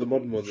say, oh, the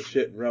modern ones are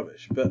shit and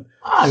rubbish, but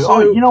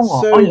you know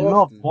what? I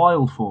love often,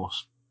 Wild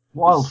Force.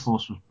 Wild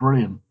Force was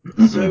brilliant.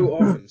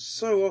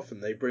 so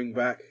often they bring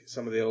back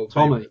some of the old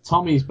Tommy. favorites.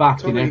 Tommy's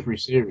back in every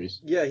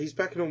series. Yeah, he's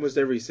back in almost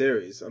every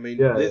series. I mean,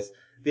 Yeah.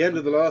 the end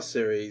of the last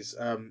series,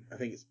 I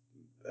think it's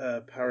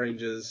Power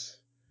Rangers.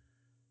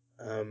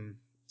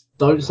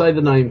 Don't say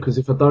the name, because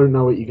if I don't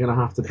know it, you're going to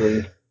have to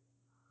drink.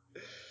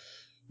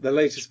 The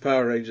latest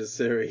Power Rangers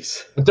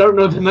series. I don't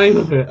know the name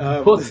of it.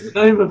 What's the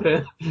name of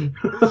it?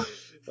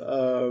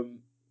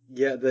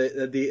 Yeah,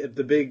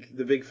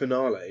 the big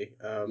finale.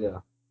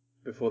 Yeah.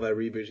 Before they're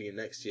rebooting it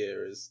next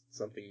year as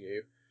something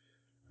new.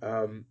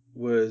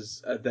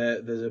 Was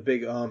there's a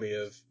big army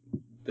of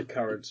the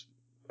current,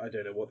 I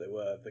don't know what they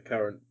were, the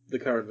current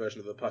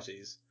version of the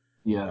putties.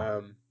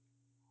 Yeah.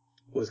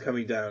 Was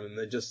coming down, and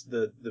the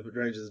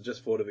Rangers had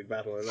just fought a big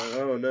battle, and like,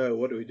 oh no,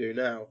 what do we do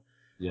now?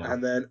 Yeah.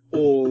 And then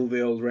all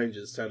the old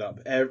Rangers turned up.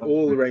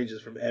 All the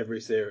Rangers from every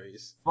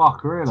series.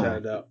 Fuck, really?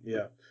 Turned up,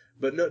 yeah.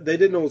 But no, they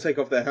didn't all take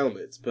off their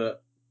helmets,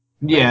 but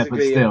yeah,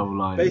 but still,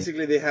 like,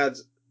 basically they had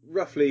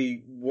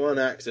roughly one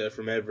actor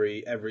from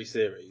every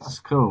series. That's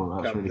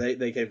cool. That's really...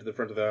 They came to the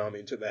front of their army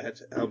and took their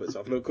helmets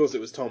off, and of course it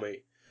was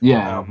Tommy.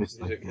 Yeah,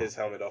 obviously. He took his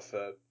helmet off.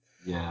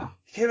 Yeah.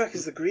 He came back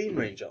as the Green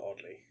Ranger,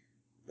 oddly.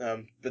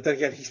 But then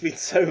again, he's been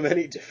so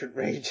many different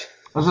Rangers.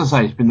 I was going to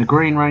say, it's been the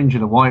Green Ranger,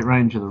 the White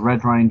Ranger, the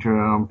Red Ranger,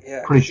 I'm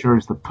Yeah, pretty sure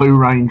it's the Pooh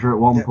Ranger at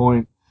one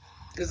point.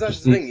 Because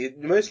that's the thing,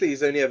 mostly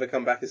he's only ever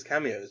come back as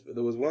cameos, but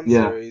there was one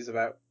series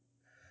about...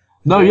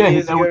 No, yeah,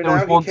 there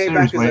was one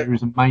series where he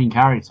was a main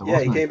character,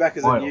 wasn't he? Yeah, he came back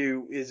as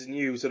his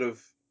new sort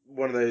of,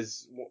 one of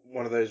those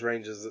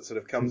Rangers that sort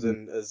of comes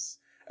in as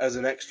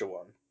an extra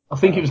one. I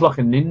think it was like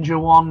a ninja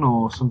one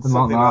or something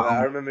like that.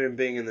 I remember him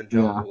being in the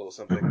jungle or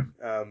something.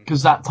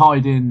 Because that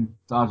tied in,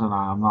 I don't know,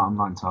 I'm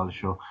not entirely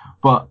sure.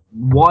 But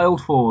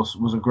Wild Force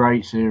was a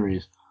great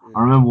series.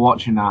 I remember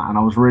watching that, and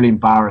I was really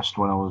embarrassed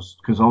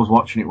because I was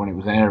watching it when it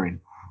was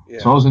airing. Yeah.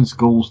 So I was in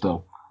school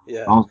still.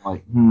 Yeah. I was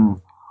like,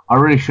 I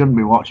really shouldn't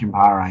be watching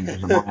Power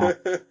Rangers.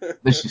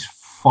 This is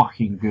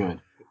fucking good.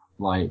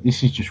 Like,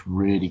 this is just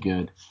really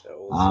good.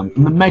 And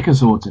the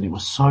Megazords in it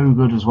was so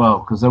good as well,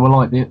 because they were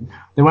like,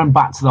 they went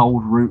back to the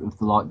old root of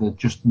the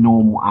just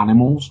normal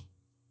animals.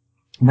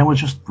 And they were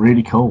just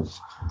really cool.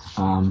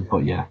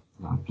 But yeah.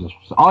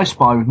 I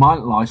Spy with my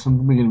little eye,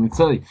 something beginning with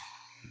T.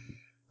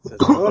 So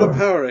it's not a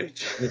Power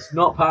Ranger. It's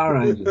not Power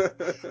Rangers.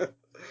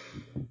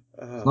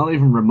 It's not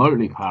even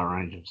remotely Power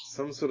Rangers.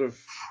 Some sort of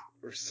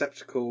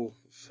receptacle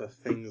for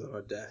things on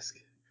a desk.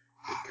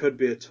 It could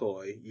be a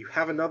toy. You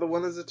have another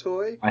one as a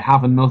toy? I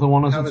have another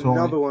one as a toy.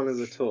 Another one as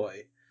a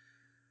toy.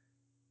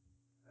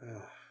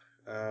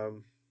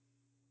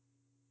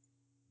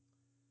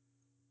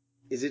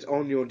 Is it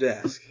on your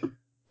desk?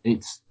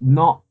 It's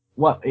not.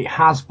 Well, it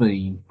has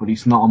been, but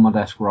it's not on my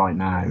desk right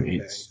now. Okay,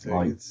 it's so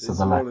like it's to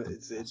the left.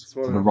 It's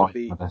to the right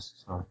of my desk.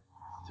 Sorry.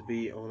 To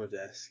be on a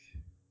desk.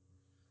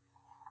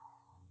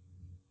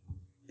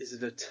 Is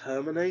it a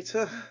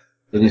Terminator?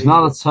 It is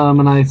not a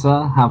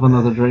Terminator. Have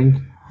another drink.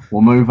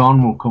 We'll move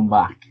on. We'll come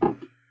back. No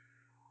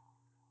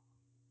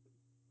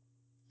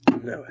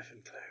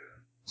effing clue.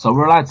 So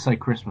we're allowed to say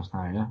Christmas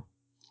now, yeah?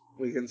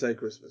 We can say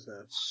Christmas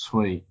now.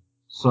 Sweet.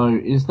 So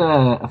is there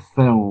a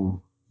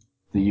film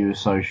that you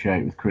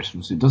associate with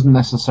Christmas? It doesn't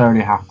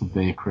necessarily have to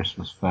be a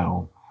Christmas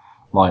film.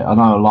 Like, I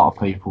know a lot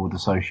of people would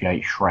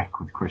associate Shrek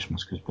with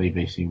Christmas because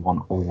BBC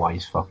One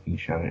always fucking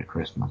show it at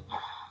Christmas.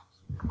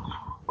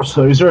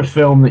 So is there a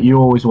film that you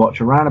always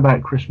watch around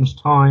about Christmas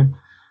time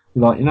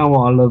You're like, you know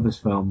what? I love this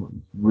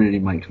film. It really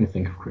makes me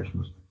think of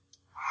Christmas.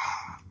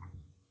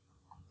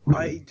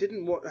 I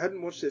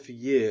hadn't watched it for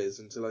years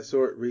until I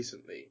saw it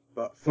recently.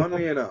 But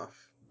funnily enough,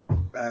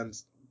 and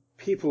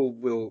people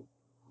will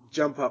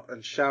jump up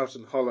and shout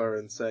and holler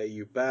and say,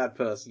 "You bad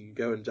person,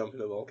 go and jump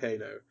in a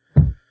volcano."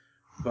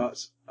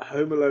 But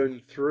Home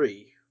Alone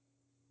 3.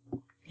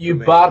 You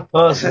bad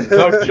person,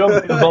 don't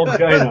jump in a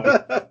volcano.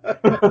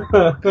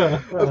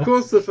 Of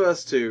course, the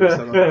first two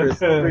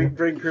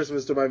bring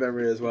Christmas to my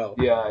memory as well.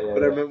 Yeah.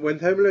 But I remember when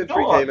Home Alone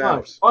 3 came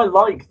out. I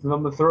liked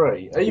number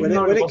 3, even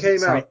though when it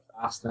wasn't came out,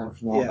 fast and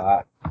everything like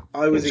that.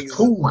 I was It was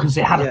cool because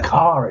it had a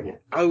car in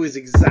it. I was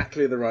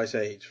exactly the right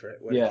age for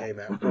it when it came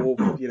out, or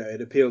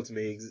it appealed to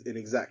me in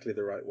exactly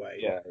the right way.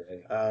 Yeah.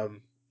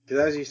 Because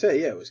as you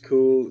say, it was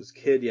cool. It was a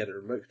kid. He had a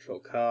remote control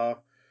car.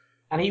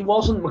 And he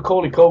wasn't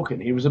Macaulay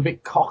Culkin. He was a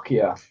bit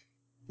cockier.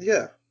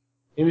 Yeah.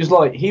 He was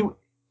like, he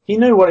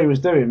knew what he was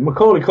doing.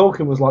 Macaulay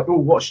Culkin was like, oh,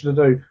 what should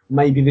I do?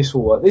 Maybe this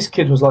will work. This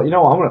kid was like, you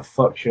know what, I'm going to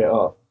fuck shit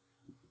up.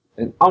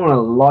 And I'm going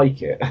to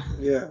like it.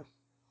 Yeah.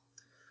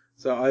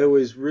 So I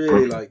always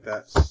really liked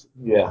that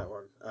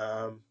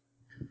one.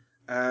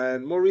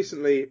 And more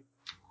recently,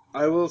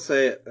 I will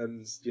say it,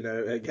 and,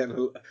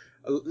 again,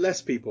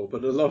 less people,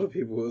 but a lot of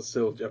people will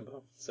still jump up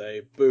and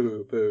say,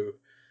 boo, boo.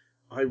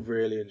 I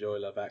really enjoy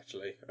Love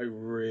Actually. I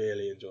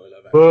really enjoy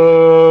Love Actually.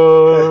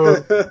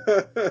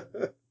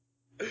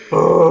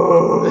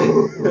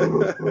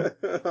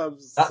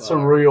 That's a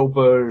real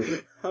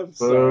boo. I'm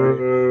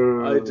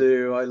sorry. I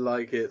do. I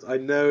like it. I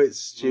know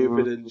it's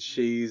stupid and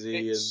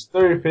cheesy. It's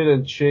stupid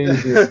and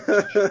cheesy.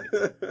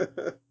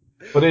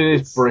 But it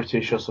is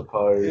British, I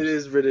suppose. It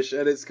is British,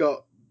 and it's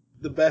got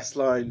the best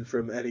line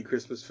from any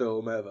Christmas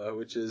film ever,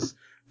 which is,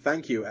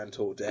 "Thank you,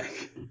 Antor Deck."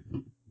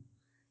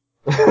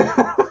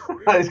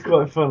 That is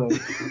quite funny.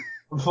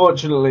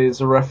 Unfortunately, it's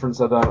a reference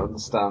I don't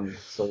understand.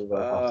 So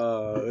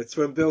it's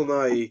when Bill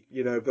Nye,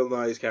 Bill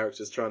Nye's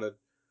character's trying to.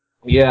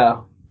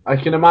 Yeah, I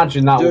can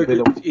imagine that will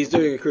be he's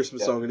doing a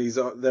Christmas song,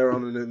 and they're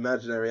on an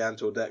imaginary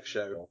Antor Deck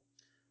show,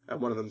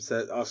 and one of them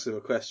asks him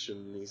a question,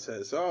 and he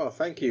says, "Oh,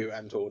 thank you,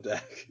 Antor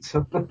Deck."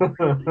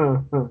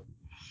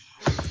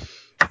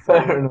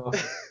 Fair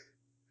enough.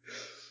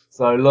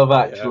 So, Love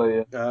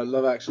Actually. Yeah.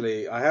 Love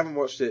Actually. I haven't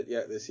watched it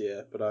yet this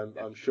year, but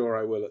I'm sure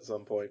I will at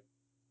some point.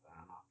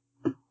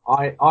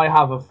 I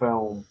have a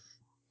film,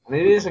 and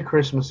it is a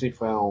Christmassy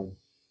film,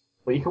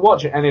 but you can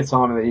watch it any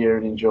time of the year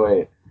and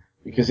enjoy it,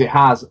 because it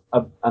has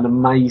an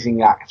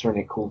amazing actor in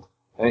it called,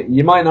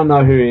 you might not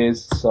know who he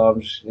is, so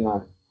I'm just,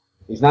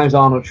 his name's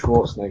Arnold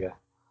Schwarzenegger.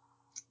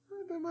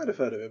 I might have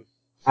heard of him.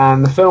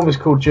 And the film is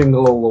called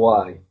Jingle All the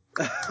Way.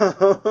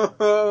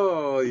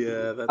 Oh,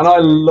 yeah. And I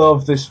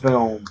love this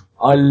film.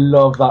 I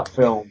love that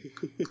film.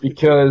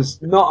 Because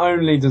not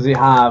only does it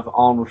have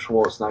Arnold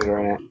Schwarzenegger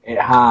in it,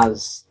 it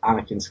has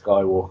Anakin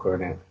Skywalker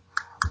in it.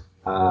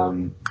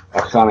 I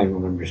can't even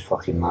remember his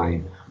fucking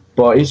name.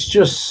 But it's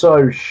just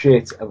so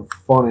shit and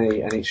funny,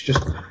 and it's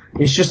just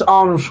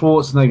Arnold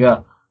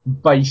Schwarzenegger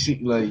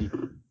basically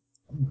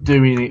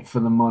doing it for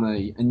the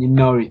money, and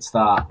it's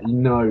that.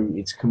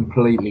 It's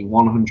completely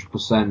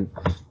 100%.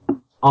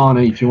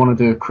 Arnie, if you want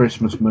to do a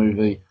Christmas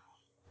movie,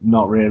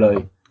 not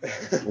really.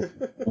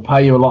 We'll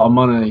pay you a lot of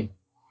money.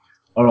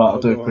 Alright,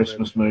 I'll do a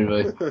Christmas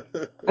movie.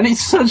 And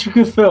it's such a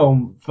good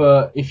film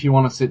for if you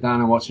want to sit down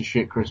and watch a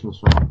shit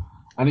Christmas film.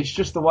 And it's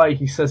just the way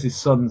he says his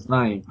son's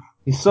name.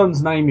 His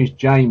son's name is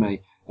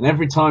Jamie, and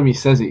every time he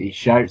says it, he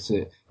shouts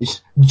it.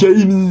 It's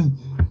Jamie!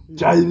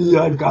 Jamie,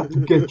 I've got to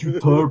get you,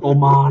 Turbo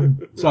Man!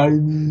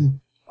 Jamie!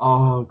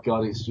 Oh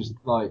god, it's just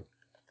like,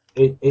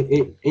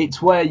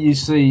 it's where you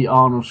see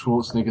Arnold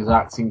Schwarzenegger's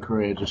acting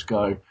career just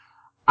go,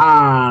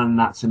 and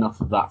that's enough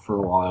of that for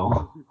a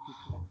while.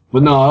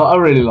 But no, I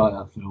really like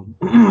that film.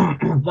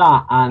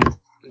 That, and...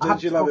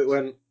 Did you love it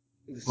when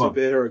the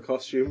superhero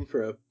costume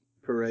for a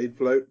parade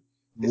float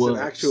is an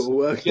actual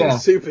working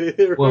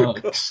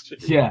superhero costume?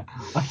 Yeah,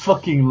 I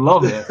fucking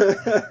love it.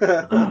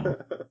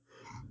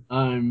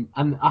 And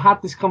I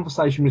had this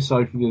conversation with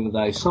Sophie the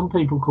other day. Some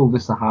people call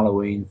this a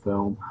Halloween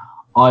film.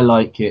 I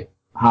like it.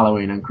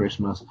 Halloween and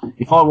Christmas.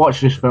 If I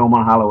watch this film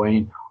on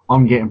Halloween,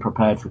 I'm getting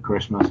prepared for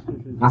Christmas.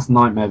 That's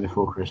Nightmare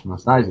Before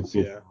Christmas. That is a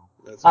good film.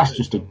 That's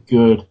just a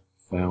good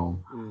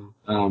film.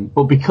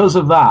 But because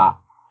of that,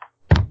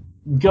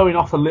 going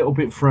off a little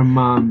bit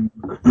from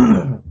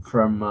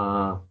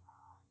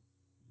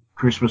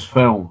Christmas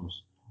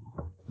films,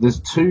 there's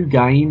two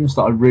games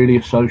that I really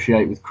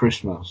associate with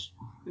Christmas.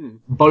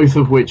 Both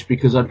of which,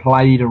 because I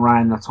played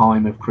around the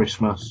time of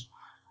Christmas,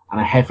 and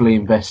I heavily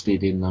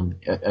invested in them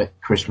at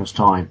Christmas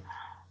time.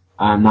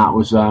 And that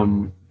was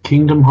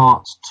Kingdom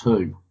Hearts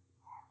 2.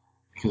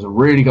 Because I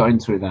really got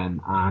into it then,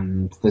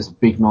 and there's a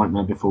big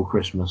Nightmare Before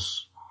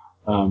Christmas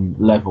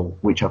level,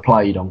 which I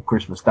played on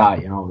Christmas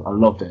Day, and I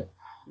loved it.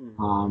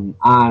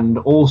 And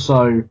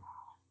also,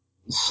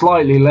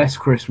 slightly less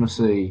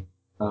Christmassy,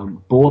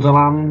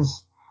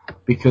 Borderlands,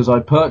 because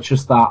I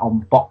purchased that on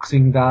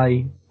Boxing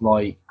Day,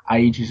 like,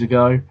 ages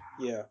ago.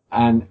 Yeah.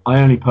 And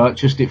I only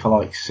purchased it for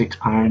like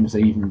 £6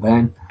 even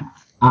then,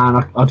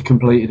 and I'd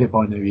completed it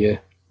by New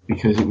Year.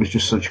 because it was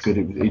just such good.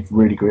 It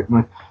really gripped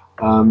me.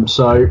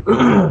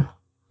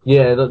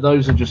 Yeah,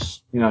 those are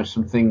just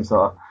some things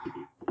that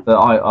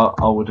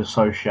I would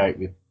associate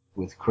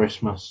with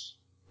Christmas.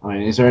 I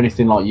mean, is there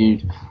anything like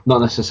you, not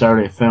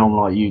necessarily a film,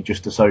 like you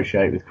just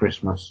associate with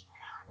Christmas,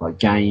 like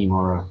game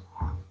or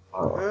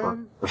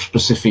a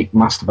specific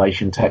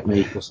masturbation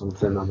technique or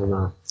something? I don't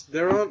know.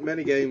 There aren't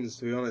many games,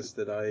 to be honest,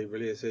 that I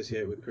really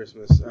associate with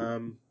Christmas.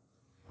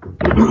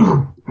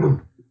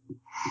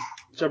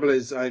 Trouble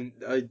is,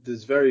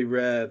 it's very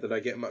rare that I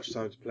get much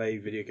time to play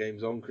video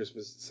games on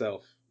Christmas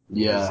itself.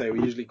 Yeah. As I say,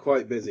 we're usually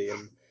quite busy,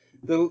 and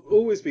there'll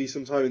always be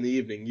some time in the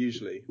evening,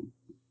 usually.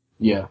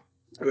 Yeah.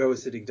 We're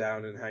always sitting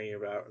down and hanging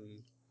about,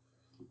 and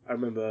I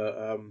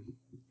remember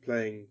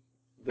playing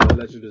The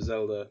Legend of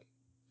Zelda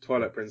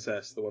Twilight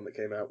Princess, the one that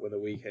came out when the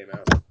Wii came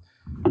out,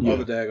 on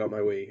the day I got my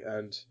Wii,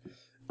 and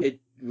it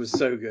was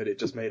so good, it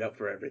just made up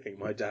for everything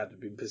my dad had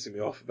been pissing me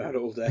off about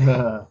all day.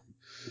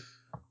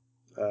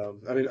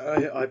 I mean,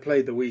 I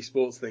played the Wii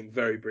Sports thing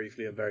very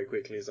briefly and very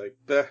quickly. It's like,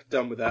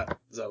 done with that,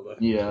 Zelda.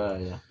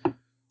 Yeah.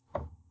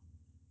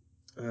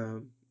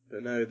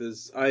 But no,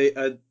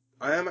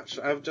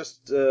 I've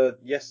just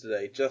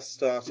yesterday just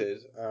started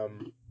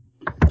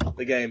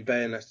the game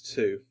Bayonetta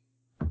 2,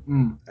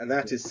 and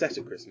that is set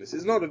at Christmas.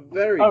 It's not a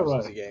very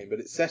Christmassy game, but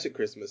it's set at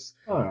Christmas,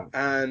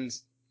 and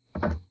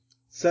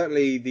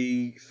certainly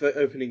the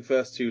opening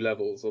first two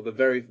levels, or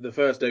the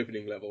first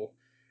opening level,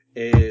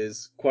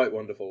 is quite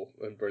wonderful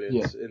and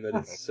brilliant in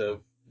that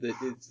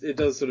it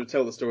does sort of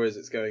tell the story as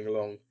it's going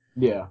along.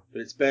 Yeah.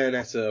 But it's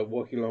Bayonetta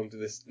walking along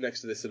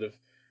next to this sort of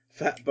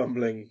fat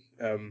bumbling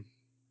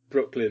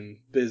Brooklyn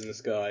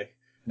business guy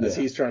as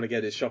he's trying to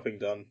get his shopping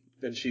done,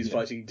 and she's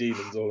fighting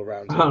demons all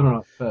around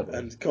him,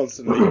 and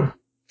constantly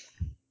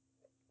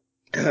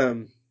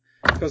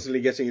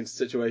getting into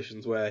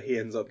situations where he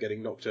ends up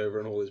getting knocked over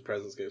and all his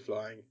presents go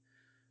flying.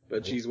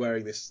 But she's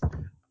wearing this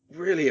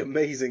really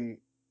amazing.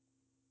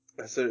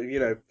 So,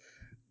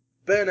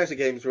 Bayonetta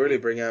games really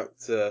bring out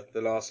the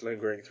last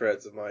lingering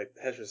threads of my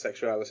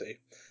heterosexuality.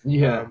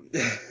 Yeah.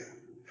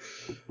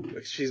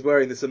 She's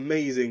wearing this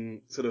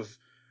amazing sort of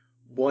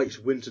white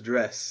winter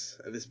dress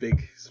and this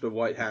big sort of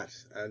white hat,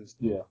 and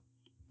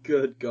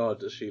good God,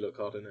 does she look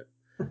hot in it.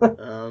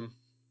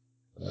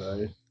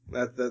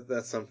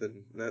 That's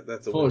something.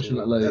 That's a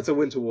Fortunately, that's a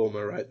winter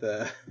warmer right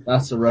there.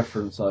 That's a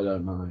reference I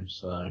don't know,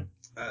 so.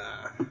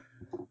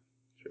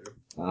 True.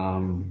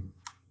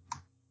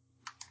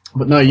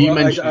 But no, you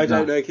mentioned I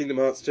don't know Kingdom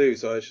Hearts 2,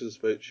 so I should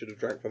have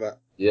drank for that.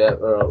 Yeah,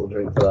 alright, we'll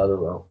drink for that as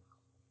well.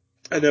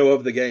 I know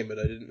of the game, but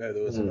I didn't know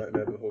there was a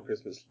Nightmare Before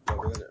Christmas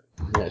level in it.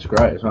 Yeah, it's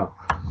great as well.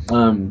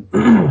 Saying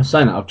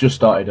that, I've just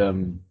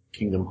started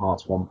Kingdom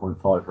Hearts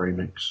 1.5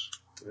 Remix,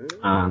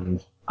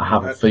 and I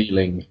have a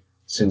feeling,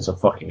 since I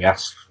fucking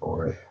asked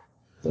for it,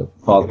 that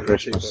Father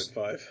Christmas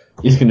 2.5.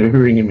 is going to be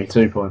ringing me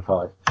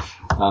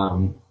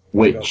 2.5,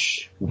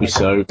 which will be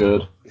so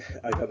good.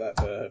 I got that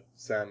for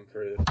Sam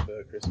for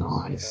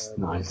Christmas.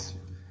 Nice.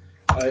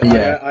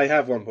 I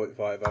have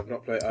 1.5. I've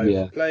not played.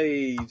 I've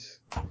played.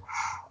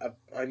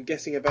 I'm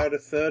guessing about a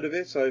third of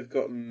it. I've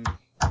gotten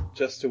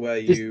just to where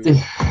you.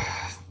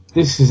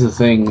 This is the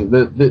thing.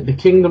 The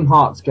Kingdom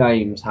Hearts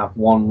games have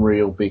one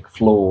real big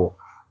flaw,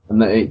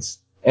 and that it's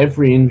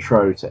every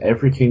intro to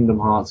every Kingdom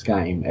Hearts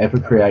game ever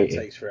created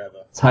takes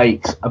forever.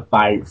 Takes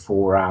about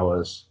 4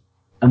 hours.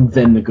 And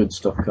then the good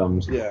stuff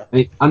comes. Yeah.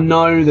 I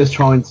know they're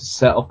trying to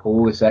set up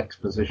all this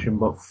exposition,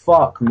 but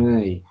fuck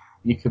me,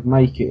 you could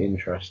make it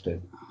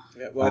interesting.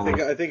 Yeah. Well,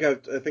 I think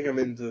I'm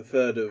into the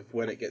third of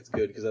when it gets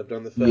good, because I've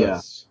done the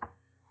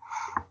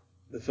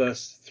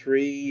first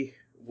 3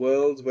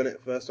 worlds when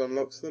it first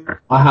unlocks them.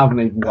 I haven't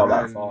even got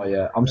that far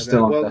yet. I'm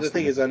still on. Well, the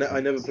thing is, I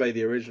never played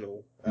the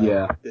original.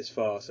 This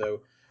far,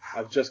 so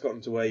I've just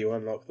gotten to where you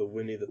unlock the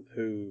Winnie the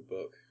Pooh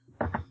book.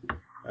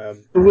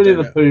 The Winnie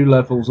the Pooh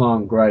levels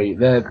aren't great.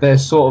 They're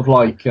sort of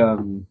like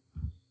you've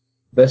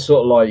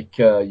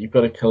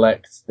got to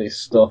collect this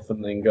stuff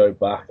and then go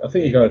back. I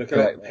think you got to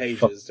collect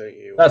pages, don't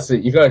you? That's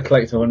it. You got to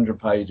collect 100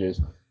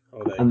 pages,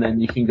 and then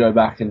you can go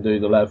back and do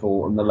the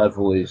level, and the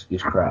level is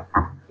crap.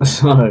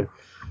 So.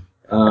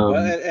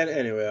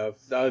 Anyway,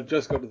 I've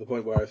just got to the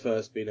point where I've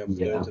first been able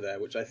to go into there,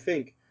 which I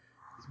think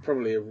is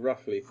probably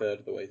roughly a third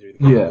of the way through the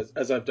game,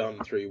 as I've done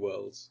 3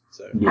 worlds.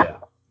 So. Yeah.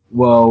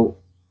 Well.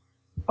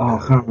 Oh, I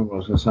can't remember what I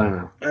was going to say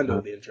now. And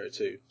all the intro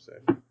too, so.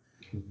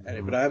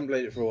 Anyway, but I haven't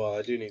played it for a while,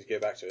 I do need to go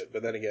back to it,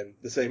 but then again,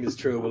 the same is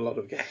true of a lot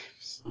of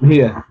games.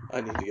 Yeah.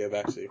 I need to go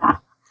back to.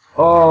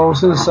 Oh, I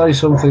was going to say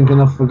something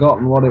and I've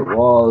forgotten what it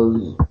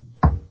was.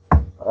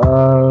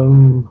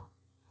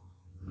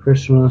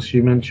 Christmas,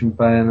 you mentioned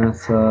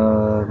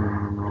Bayonetta,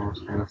 I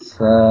was going to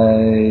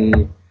say...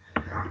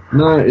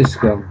 No, it's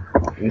gone.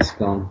 It's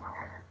gone.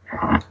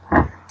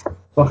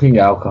 Fucking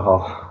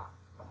alcohol.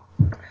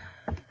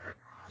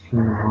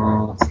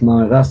 No,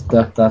 that's.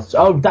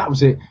 Oh, that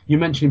was it. You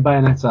mentioned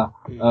Bayonetta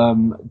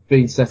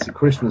being set at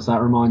Christmas. That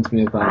reminds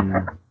me of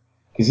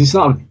because it's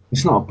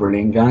not a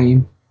brilliant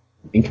game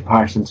in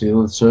comparison to the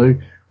other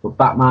two. But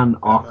Batman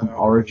Arkham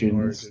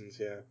Origins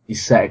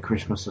is set at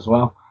Christmas as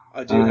well,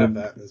 I do have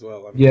that as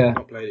well. I've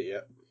not played it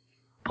yet.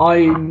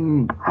 I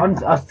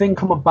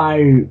think I'm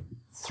about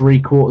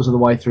 3/4 of the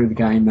way through the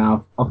game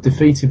now. I've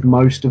defeated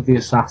most of the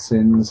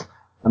assassins,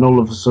 and all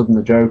of a sudden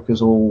the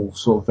Joker's all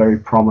sort of very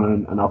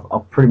prominent, and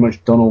I've pretty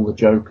much done all the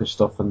Joker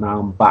stuff, and now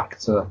I'm back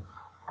to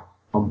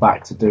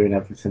doing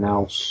everything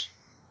else.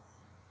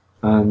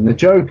 And the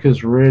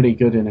Joker's really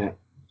good in it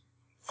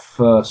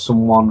for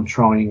someone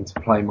trying to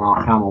play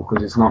Mark Hamill,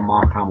 because it's not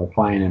Mark Hamill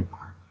playing him.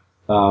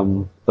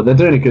 But they're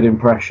doing a good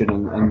impression,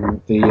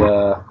 and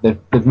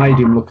they've made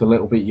him look a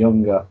little bit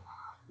younger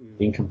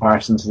in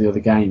comparison to the other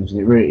games, and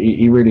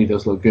he really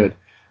does look good.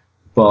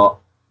 But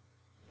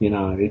you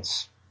know,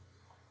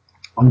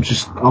 I'm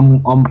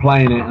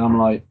playing it, and I'm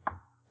like,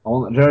 I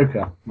want the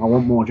Joker. I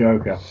want more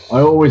Joker.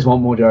 I always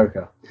want more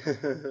Joker.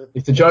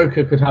 If the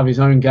Joker could have his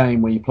own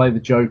game where you play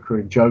the Joker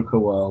in Joker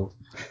World,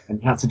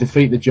 and you had to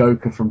defeat the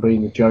Joker from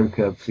being the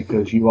Joker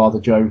because you are the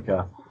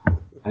Joker,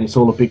 and it's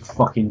all a big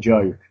fucking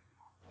joke.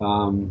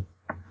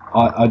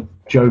 I'd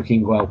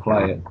joking well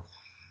play it.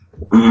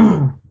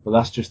 But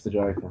that's just the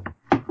Joker.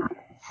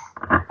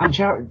 And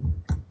Jared,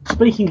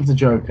 speaking of the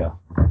Joker,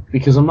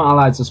 because I'm not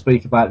allowed to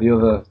speak about the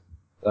other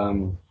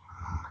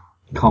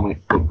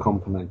comic book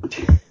company,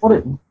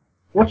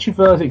 what's your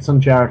verdict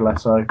on Jared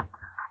Leto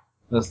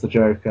as the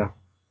Joker?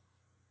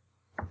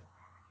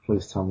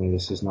 Please tell me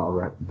this isn't a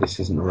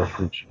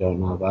reference you don't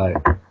know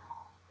about.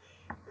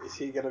 Is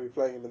he going to be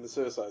playing him in the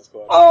Suicide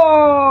Squad?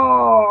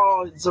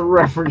 Oh, it's a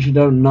reference you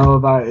don't know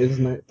about,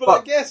 isn't it? But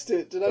I guessed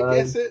it. Did I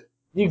guess it?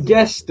 You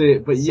guessed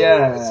it, but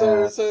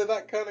yeah. So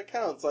that kind of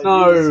counts.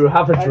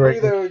 Have a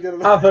drink.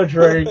 Have a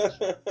drink.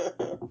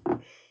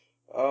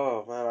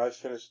 Oh man, I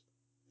finished.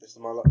 This is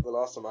the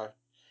last time I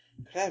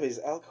could have his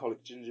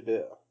alcoholic ginger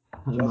beer.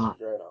 Just for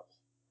grown-ups.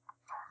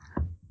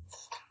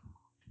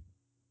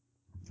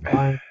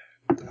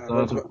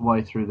 I'm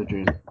way through the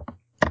gin.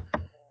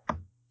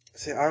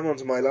 See, I'm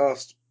onto my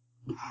last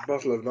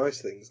bottle of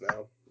nice things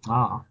now.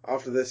 Ah.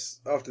 After this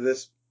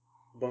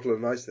bottle of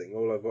nice thing,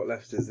 all I've got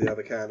left is the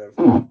other can of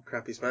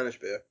crappy Spanish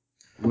beer.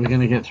 We're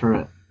gonna get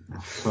through it.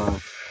 So,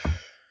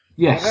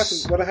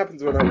 yes. What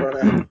happens when I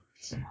run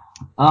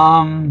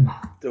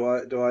out?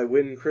 Do I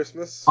win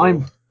Christmas?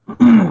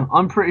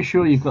 I'm pretty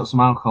sure you've got some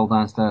alcohol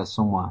downstairs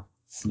somewhere.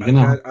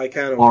 I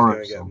can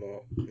always go and get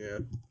more. Yeah.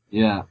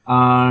 Yeah.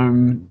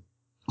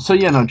 So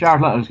yeah, no,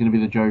 Jared Leto is going to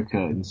be the Joker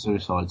in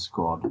Suicide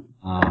Squad.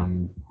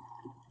 And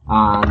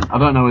I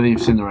don't know whether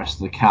you've seen the rest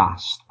of the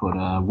cast, but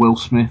Will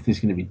Smith is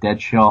going to be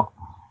Deadshot.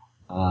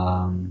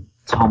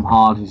 Tom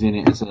Hardy's in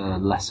it as a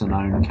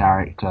lesser-known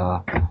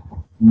character.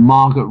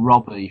 Margot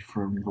Robbie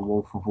from The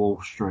Wolf of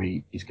Wall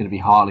Street is going to be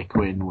Harley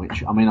Quinn,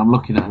 which, I mean, I'm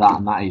looking at that,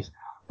 and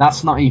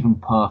that's not even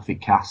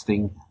perfect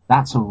casting.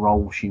 That's a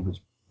role she was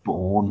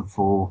born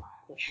for.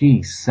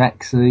 She's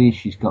sexy,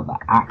 she's got the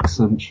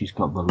accent, she's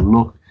got the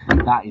look.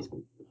 That is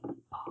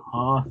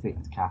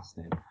perfect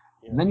casting.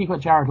 Yeah. And then you've got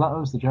Jared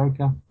Leto as the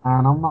Joker,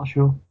 and I'm not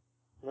sure.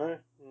 No?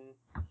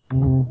 I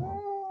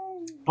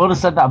would have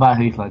said that about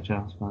Heath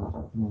Ledger, I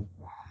suppose.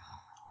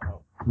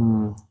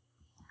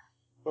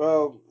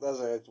 Well,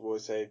 as I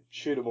always say,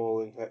 shoot them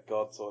all and let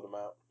God sort them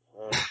out.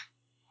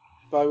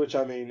 By which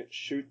I mean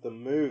shoot the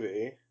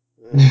movie.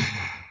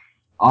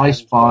 I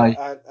Spy.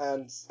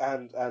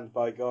 And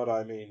by God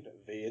I mean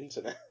the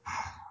internet.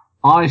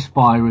 I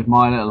Spy with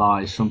My Little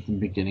Eyes, something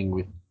beginning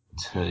with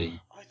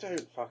T. I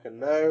don't fucking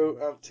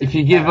know. If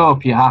you give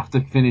up, you have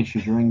to finish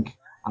your drink.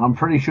 And I'm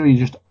pretty sure you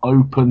just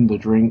opened the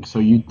drink, so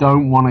you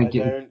don't want to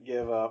get... Don't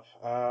give up.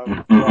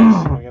 Right,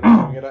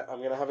 I'm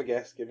gonna have a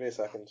guess. Give me a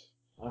second.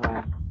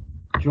 Alright.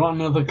 Do you want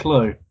another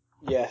clue?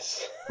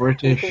 Yes.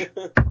 British.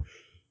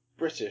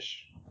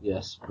 British.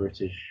 Yes,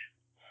 British.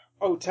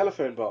 Oh,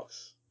 telephone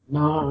box.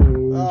 No,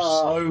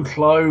 so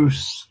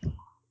close.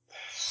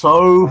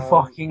 So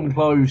fucking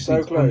close. So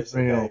it's close,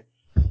 unreal. okay.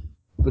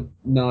 But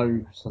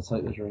no, so I'll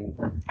take the drink.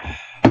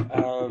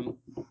 Oh,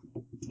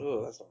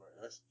 that's not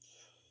very nice.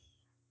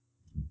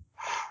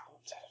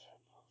 Telephone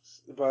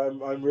box. But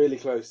I'm really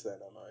close then,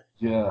 am I?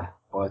 Yeah,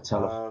 by a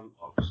telephone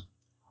box.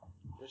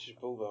 British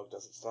Bulldog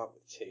doesn't start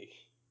with T.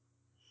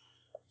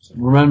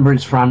 Remember,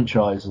 it's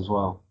franchise as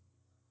well.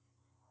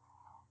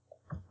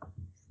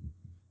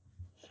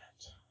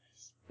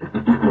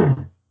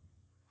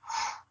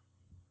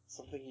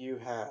 Something you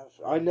have.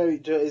 I know.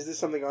 Is this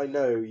something I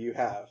know you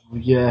have?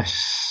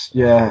 Yes.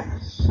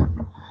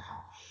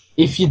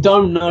 If you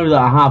don't know that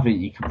I have it,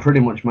 you can pretty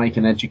much make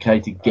an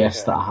educated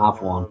guess that I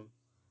have one.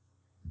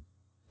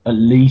 At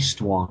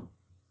least one.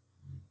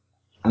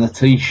 And a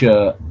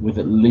t-shirt with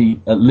at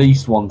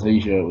least one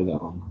t-shirt with it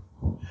on.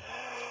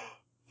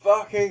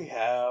 Fucking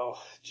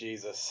hell.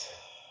 Jesus.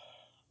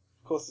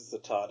 Of course it's the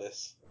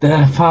TARDIS.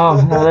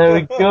 There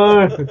we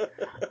go.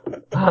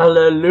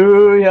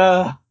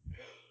 Hallelujah.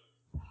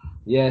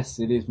 Yes,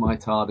 it is my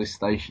TARDIS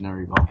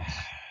stationery box.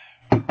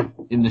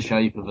 In the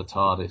shape of a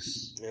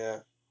TARDIS. Yeah.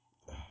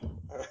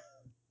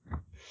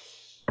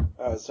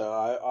 So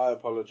I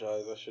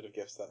apologise. I should have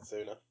guessed that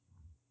sooner.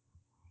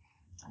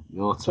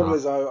 Your The trouble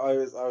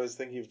turn. is, I was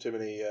thinking of too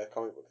many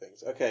comic book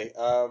things. Okay.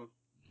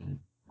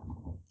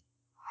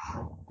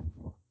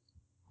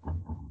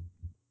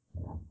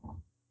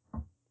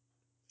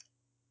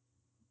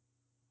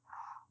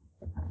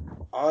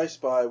 I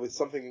Spy with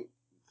something.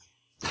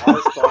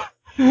 I Spy.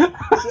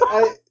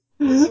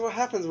 This is what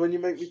happens when you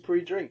make me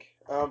pre-drink.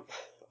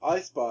 I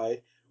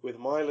Spy with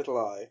my little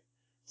eye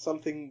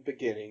something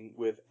beginning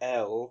with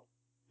LB.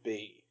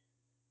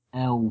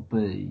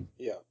 LB.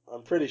 Yeah,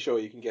 I'm pretty sure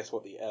you can guess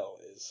what the L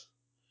is.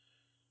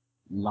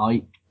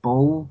 Light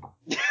bulb?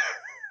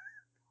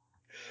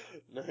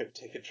 No,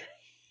 take a drink.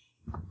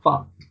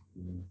 Fuck.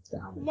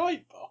 Damn it.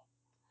 Light bulb.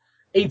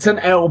 It's an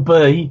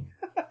LB.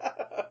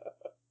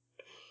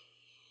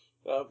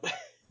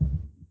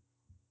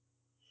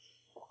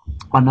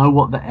 I know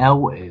what the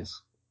L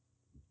is.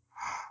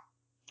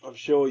 I'm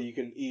sure you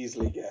can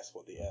easily guess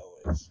what the L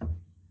is.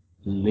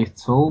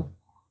 Little.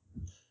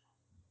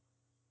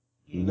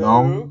 No.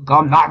 Long.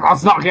 God, no,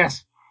 that's not a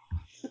guess.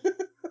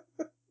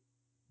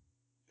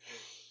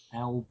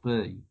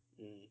 LB.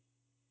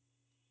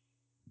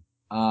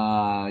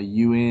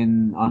 You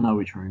in? I know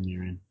which room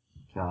you're in.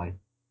 Okay.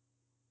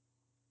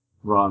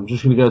 Right, I'm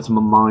just gonna go to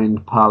my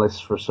mind palace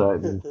for a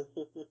second.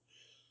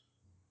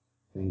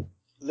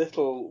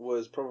 Little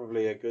was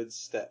probably a good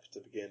step to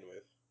begin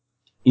with.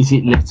 Is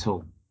it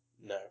little?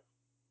 No.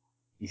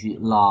 Is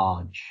it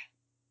large?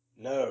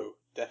 No,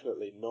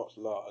 definitely not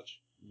large.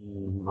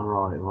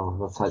 Alright, well,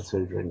 let's take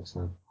 2 drinks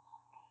then.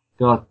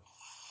 God.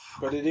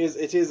 But it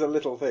is a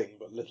little thing,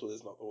 but little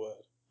is not the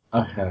word.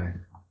 Okay.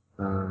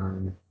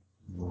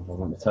 Well,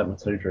 let me take my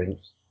 2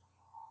 drinks.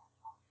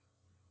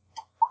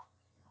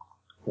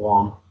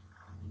 1.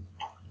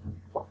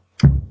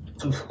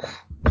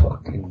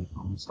 Fucking,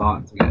 I'm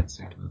starting to get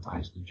sick of the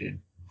taste of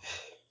gin.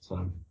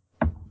 So,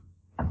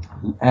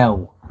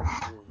 L.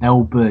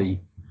 LB.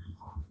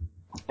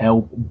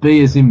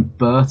 B as in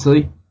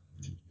Bertie.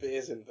 B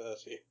as in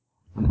Bertie.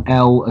 And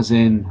L as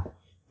in...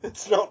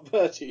 It's not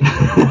Bertie.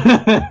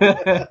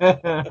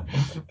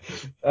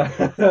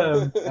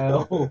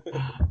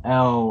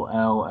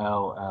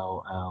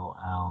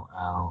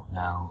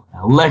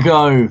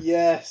 Lego.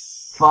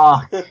 Yes.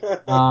 Fuck.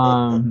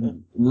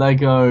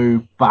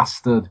 Lego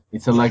bastard.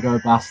 It's a Lego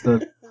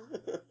bastard.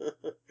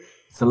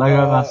 It's a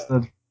Lego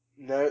bastard.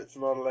 No, it's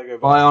not a Lego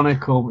bastard.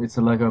 Bionicle. It's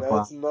a Lego No,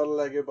 it's not a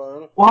Lego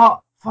Bionicle.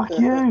 What? Fuck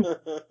you.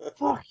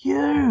 Fuck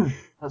you.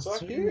 That's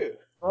Fuck you.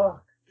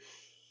 Fuck.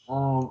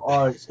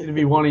 Oh, it's gonna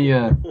be one of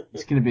your.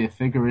 It's gonna be a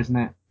figure, isn't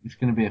it? It's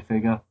gonna be a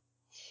figure.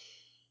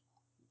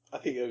 I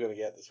think you're gonna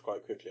get this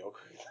quite quickly. I'll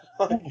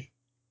quickly.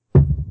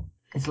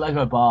 It's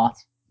Lego Bart.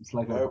 It's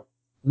Lego. Nope.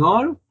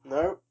 No.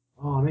 No.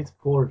 Oh, I need to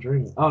pour a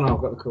drink. Oh no,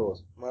 I've got the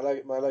cause. My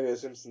Lego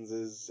Simpsons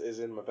is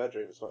in my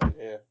bedroom. It's not in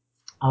here.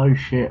 Oh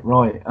shit!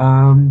 Right.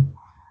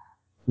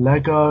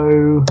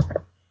 Lego.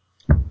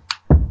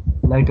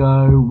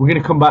 We're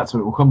gonna come back to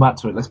it. We'll come back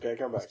to it. Let's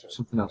come back to it.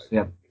 Something else.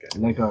 Yeah. Okay.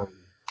 Lego.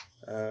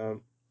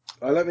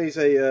 Let me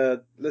say.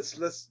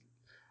 Let's.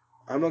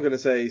 I'm not going to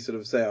say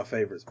our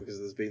favourites because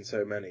there's been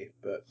so many,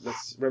 but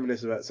let's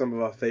reminisce about some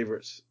of our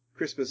favourite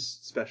Christmas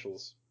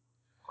specials.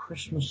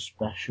 Christmas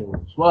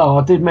specials. Well,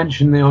 I did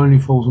mention the Only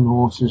Fools and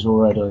Horses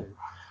already.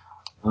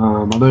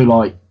 I do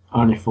like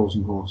Only Fools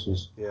and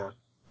Horses. Yeah.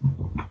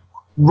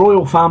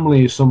 Royal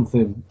Family is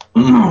something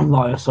that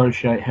I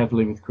associate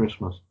heavily with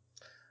Christmas.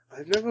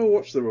 I've never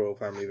watched the Royal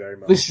Family very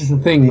much. This is the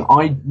thing.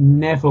 I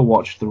never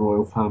watched the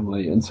Royal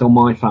Family until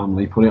my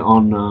family put it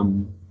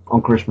on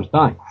Christmas Day.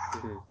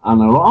 Mm-hmm. And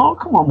they were like, oh,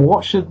 come on, we'll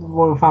watch the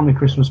Royal Family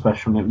Christmas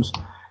special. And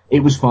it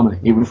was funny.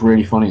 It was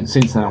really funny. And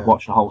since then, I've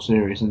watched the whole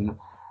series. And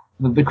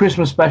the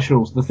Christmas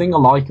specials, the thing I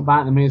like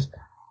about them is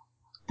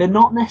they're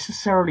not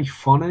necessarily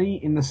funny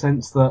in the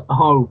sense that,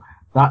 oh,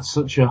 that's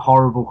such a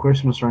horrible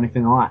Christmas or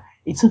anything like that.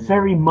 It's a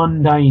very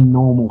mundane,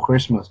 normal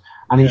Christmas.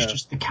 And it's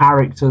just the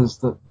characters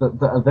that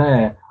are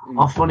there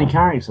are funny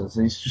characters.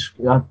 It's just,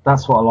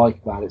 that's what I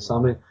like about it. So,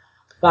 I mean,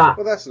 well,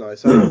 that's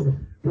nice.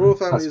 Royal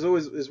Family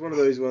is one of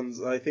those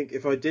ones I think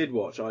if I did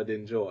watch, I'd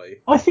enjoy.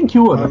 I think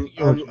you would.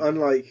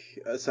 Unlike,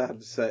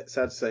 sad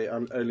to say,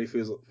 Only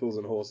Fools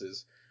and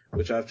Horses,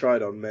 which I've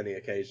tried on many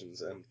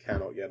occasions and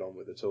cannot get on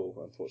with at all,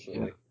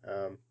 unfortunately.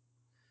 Yeah.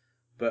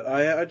 But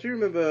I do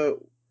remember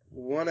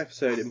one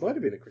episode, it might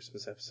have been a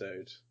Christmas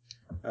episode,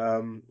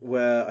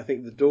 where I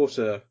think the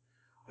daughter,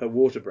 her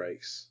water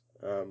breaks.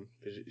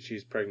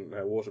 She's pregnant and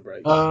her water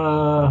breaks.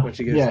 When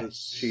she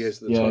goes to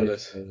the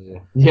toilet.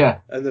 Yeah.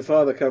 And the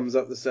father comes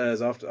up the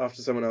stairs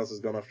after someone else has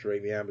gone off to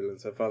ring the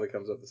ambulance. Her father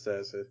comes up the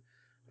stairs and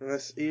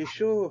says, are you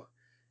sure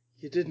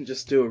you didn't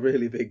just do a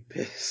really big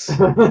piss?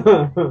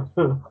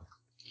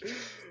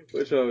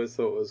 Which I always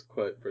thought was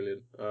quite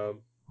brilliant. No,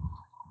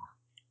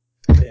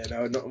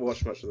 I've not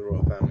watched much of the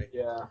Royal Family.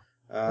 Yeah.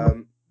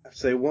 I'd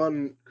say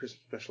one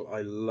Christmas special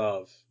I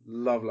love,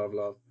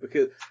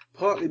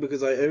 partly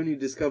because I only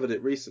discovered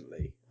it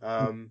recently,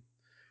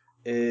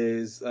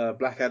 is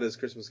Blackadder's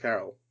Christmas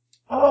Carol.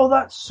 Oh,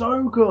 that's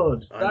so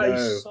good. That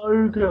is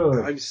so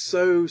good. I'm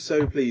so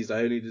pleased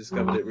I only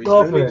discovered it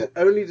recently.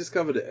 Only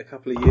discovered it a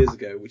couple of years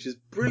ago, which is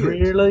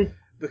brilliant. Really?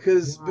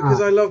 Because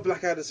I love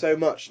Blackadder so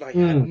much, and I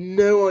had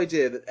no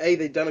idea that A,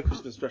 they'd done a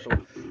Christmas special,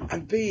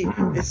 and B,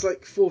 it's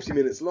like 40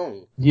 minutes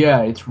long.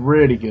 Yeah, it's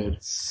really good.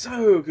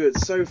 So good,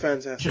 so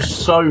fantastic. Just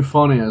so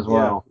funny as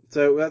well.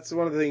 So that's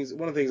one of the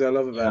things I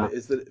love about it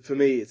is that for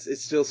me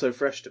it's still so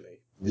fresh to me.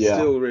 It's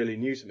still really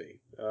new to me.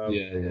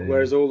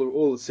 Whereas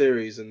all the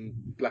series and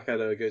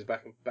Blackadder goes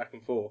back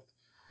and forth.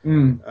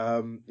 Mm.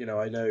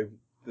 I know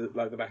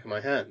like the back of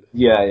my hand.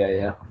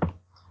 Yeah.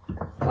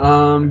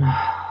 And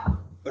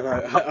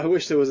I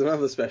wish there was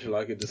another special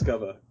I could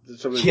discover.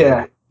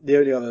 The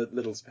only other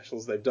little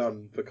specials they've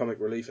done for comic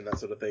relief and that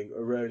sort of thing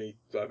are only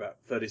about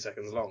 30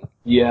 seconds long.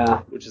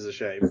 Yeah. Which is a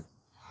shame.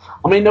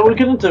 I mean, they were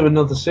going to do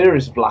another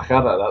series of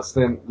Blackadder. That's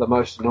the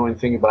most annoying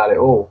thing about it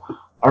all.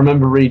 I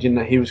remember reading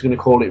that he was going to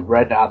call it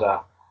Red Adder,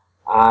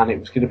 and it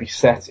was going to be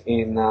set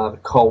in the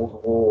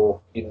Cold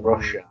War in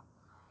Russia.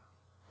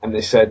 And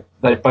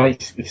they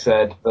basically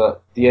said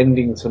that the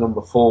ending to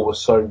number 4 was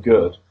so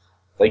good,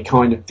 they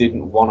kind of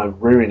didn't want to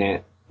ruin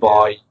it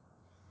by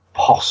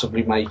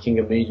possibly making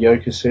a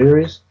mediocre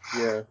series.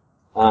 Yeah.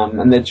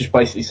 And they just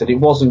basically said it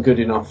wasn't good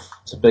enough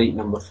to beat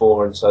number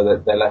 4, and so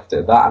they left it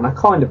at that. And I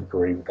kind of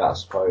agree with that, I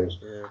suppose.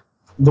 Yeah.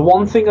 The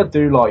one thing I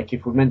do like,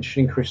 if we're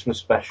mentioning Christmas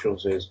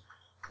specials, is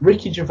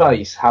Ricky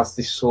Gervais has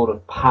this sort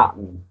of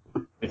pattern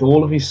with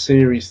all of his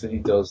series that he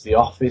does, The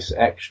Office,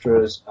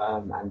 Extras,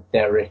 and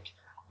Derek,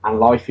 and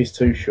Life is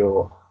Too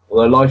Short.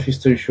 Although Life is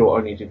Too Short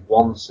only did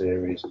 1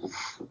 series,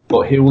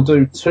 but he will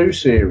do 2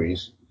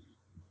 series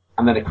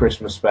and then a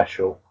Christmas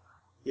special.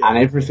 Yeah. And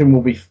everything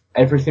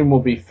will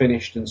be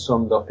finished and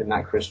summed up in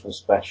that Christmas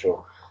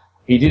special.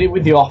 He did it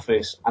with The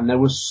Office, and there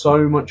was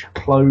so much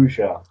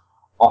closure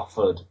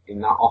offered in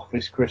that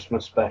Office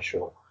Christmas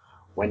special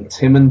when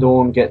Tim and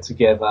Dawn get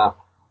together,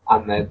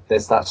 and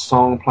there's that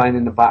song playing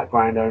in the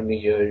background, Only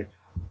You.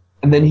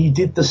 And then he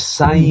did the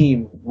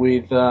same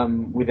with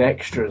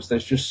Extras.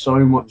 There's just so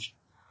much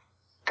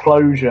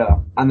closure,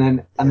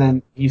 and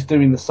then he's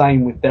doing the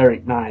same with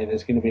Derek now.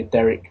 There's going to be a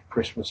Derek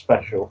Christmas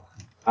special.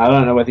 I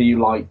don't know whether you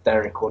like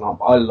Derek or not,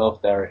 but I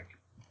love Derek.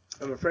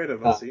 I'm afraid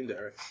I've not seen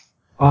Derek.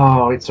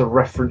 Oh, it's a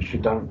reference you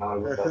don't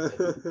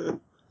know.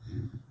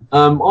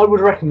 I would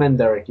recommend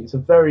Derek. It's a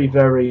very,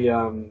 very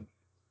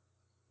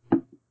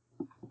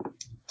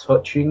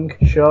touching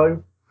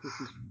show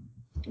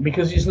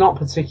because it's not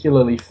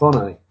particularly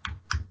funny,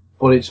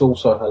 but it's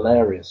also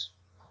hilarious.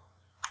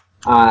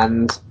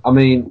 And I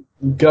mean,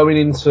 going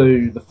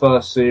into the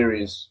first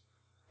series,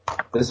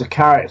 there's a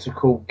character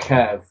called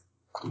Kev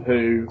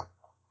who,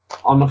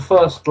 on the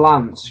first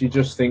glance, you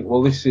just think,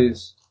 well, this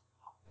is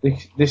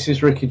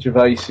Ricky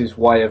Gervais's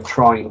way of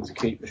trying to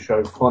keep the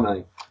show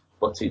funny,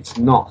 but it's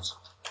not.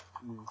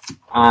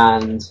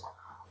 And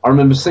I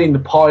remember seeing the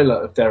pilot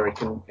of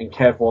Derek, and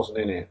Kev wasn't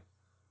in it,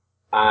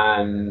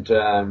 and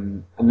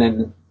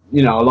then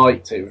I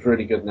liked it. It was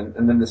really good,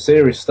 and then the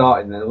series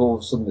started, and then all of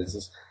a sudden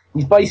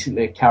he's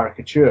basically a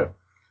caricature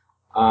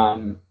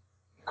called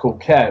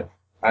Kev.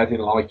 I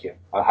didn't like him.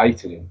 I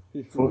hated him.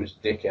 I thought he was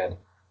a dickhead.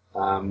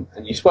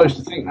 And you're supposed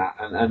to think that,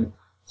 and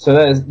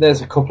so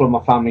there's a couple of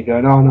my family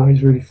going, oh no,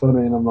 he's really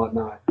funny, and I'm like,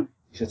 no,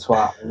 he's a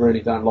twat. I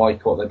really don't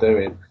like what they're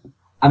doing.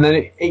 And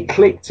then it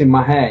clicked in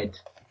my head.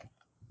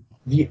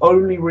 The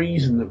only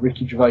reason that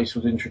Ricky Gervais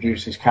would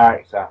introduce his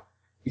character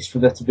is for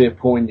there to be a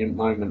poignant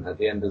moment at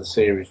the end of the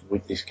series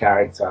with this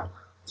character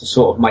to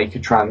sort of make a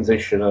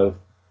transition of,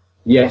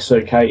 yes,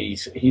 okay,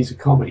 he's a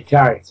comedy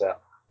character,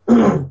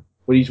 but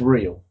he's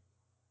real.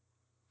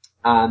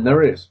 And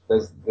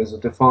there's a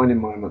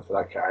defining moment for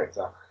that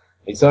character.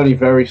 It's only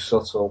very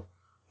subtle,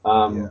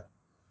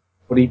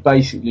 but he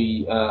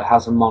basically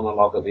has a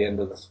monologue at the end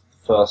of the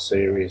first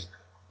series,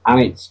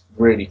 and it's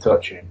really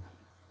touching.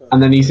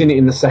 And then he's in it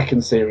in the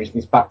second series, and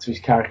he's back to his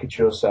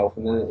caricature self,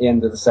 and then at the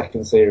end of the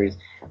second series,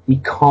 he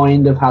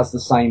kind of has the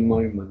same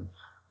moment,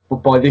 but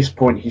by this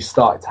point he's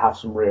started to have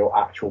some real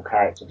actual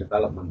character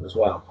development as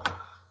well.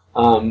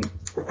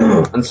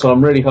 And so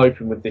I'm really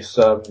hoping with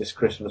this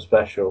Christmas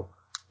special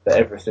that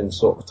everything's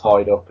sort of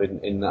tied up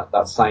in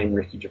that same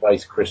Ricky Gervais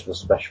Christmas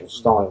special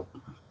style.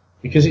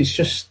 Because it's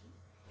just,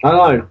 I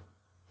don't know,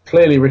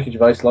 clearly Ricky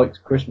Gervais likes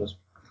Christmas.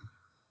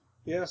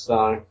 Yeah.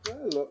 So.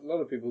 Well, a lot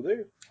of people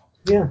do.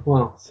 Yeah,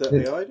 well.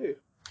 Certainly I do.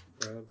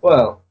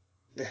 Well,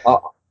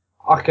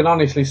 I can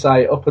honestly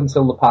say up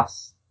until the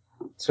past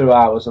 2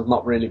 hours I've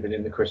not really been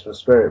in the Christmas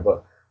spirit,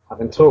 but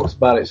having talked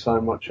about it so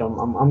much,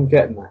 I'm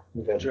getting there.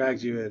 We've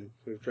dragged you in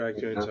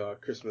into our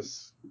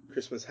Christmas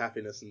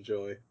happiness and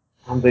joy.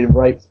 I'm being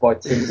raped by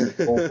Tim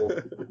Ball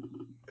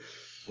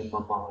in my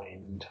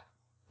mind.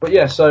 But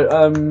yeah,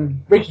 so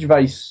Ricky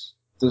Gervais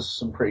does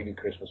some pretty good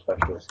Christmas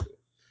specials.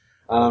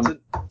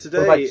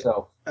 Today,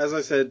 as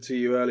I said to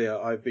you earlier,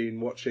 I've been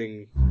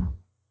watching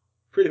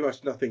pretty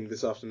much nothing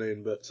this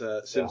afternoon but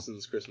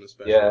Simpsons Christmas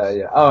specials.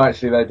 Yeah. Oh,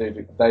 actually,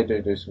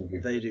 they do some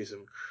good. They do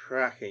some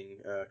cracking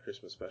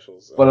Christmas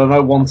specials. But I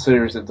know one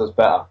series that does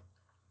better.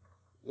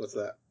 What's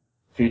that?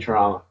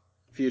 Futurama.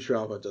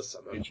 Futurama does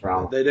some.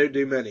 Futurama. They don't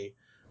do many.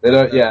 They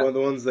don't. The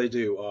ones they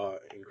do are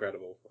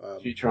incredible.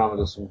 Futurama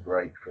does some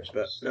great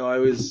Christmas. But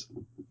no,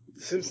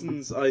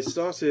 Simpsons. I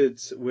started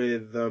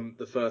with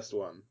the first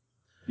one.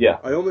 Yeah.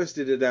 I almost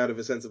did it out of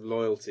a sense of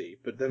loyalty,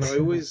 but then I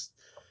always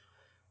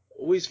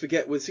always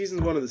forget with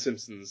season 1 of The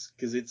Simpsons,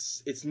 because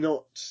it's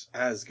not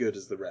as good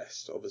as the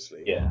rest,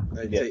 obviously. Yeah.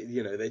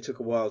 They took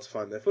a while to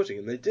find their footing,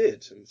 and they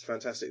did, and it's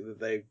fantastic that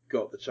they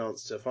got the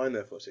chance to find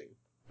their footing.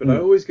 But I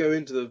always go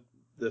into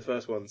the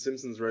first one,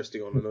 Simpsons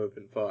roasting on an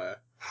open fire,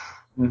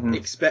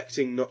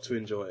 expecting not to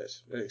enjoy it,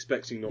 and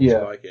expecting not to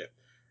like it.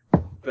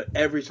 But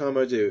every time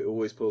I do, it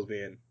always pulls me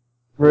in.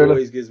 Really?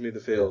 Always gives me the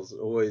feels.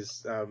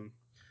 Always,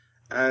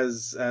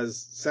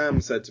 as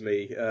Sam said to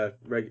me,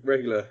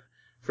 regular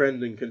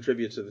friend and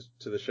contributor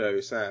to the show,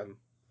 Sam,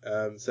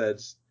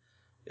 said,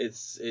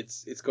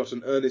 it's got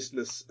an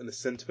earnestness and a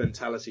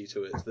sentimentality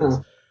to it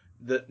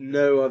that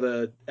no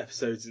other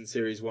episodes in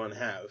series 1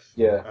 have.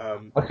 Yeah.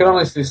 I can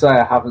honestly say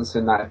I haven't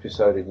seen that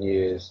episode in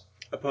years.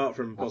 Apart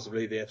from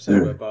possibly the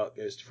episode where Bart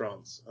goes to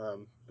France.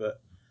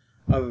 But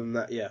other than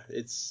that, yeah,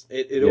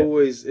 it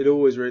always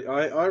really,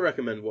 I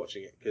recommend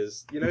watching it,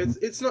 because,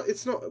 it's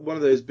not one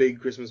of those big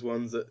Christmas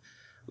ones that,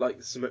 like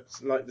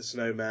the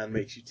Snowman,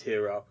 makes you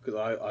tear up, because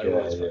I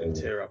always fucking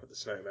tear up at the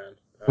Snowman.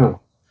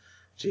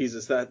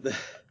 Jesus, I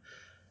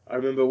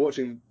remember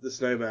watching the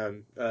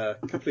Snowman a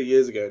couple of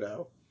years ago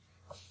now,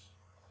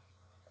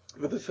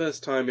 for the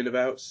first time in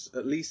about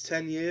at least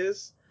 10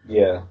 years.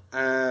 Yeah.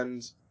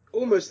 And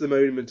almost the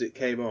moment it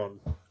came on,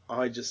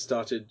 I just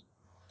started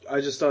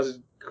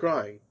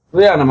crying.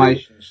 The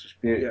animation's just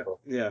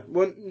beautiful. Yeah.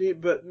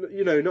 But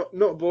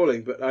not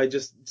bawling, but I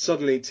just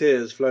suddenly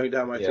tears flowing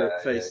down my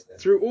face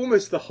through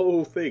almost the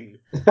whole thing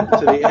to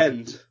the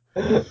end.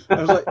 I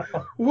was like,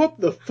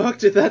 what the fuck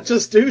did that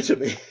just do to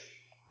me?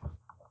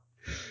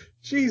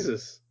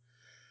 Jesus.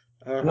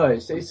 No,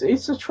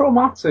 it's a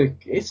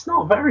traumatic. It's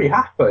not very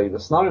happy,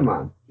 the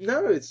Snowman.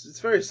 No, it's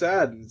very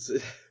sad. It's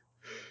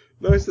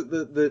nice that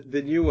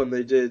the new one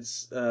they did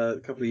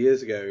a couple of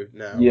years ago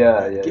now.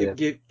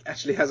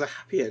 Actually has a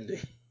happy ending.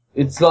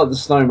 It's like the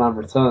Snowman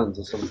Returns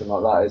or something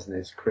like that, isn't it?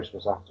 It's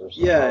Christmas after or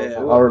something.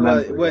 I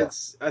remember.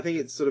 I think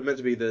it's sort of meant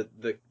to be the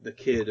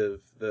kid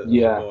of the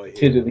boy.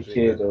 Kid of the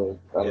kid, or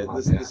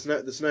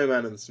the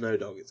Snowman and the Snow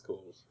Dog. It's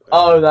called.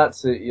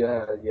 That's it.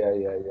 Yeah.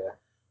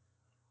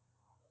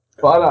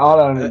 But I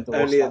don't endorse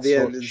only that at the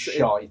sort end, of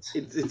shite.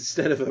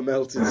 Instead of a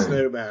melted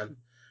snowman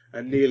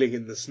and kneeling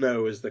in the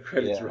snow as the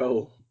credits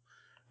roll,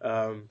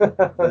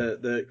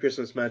 the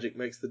Christmas magic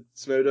makes the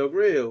Snow Dog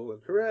real,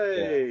 and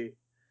hooray! Yeah.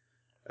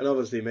 And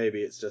obviously,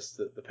 maybe it's just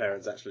that the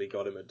parents actually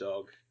got him a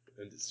dog,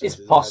 and it's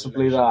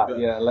possibly that.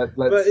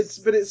 But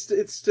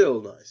it's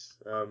still nice.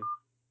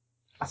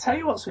 I tell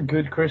you what's a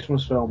good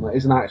Christmas film that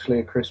isn't actually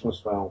a Christmas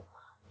film.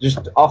 Just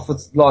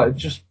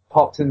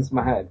popped into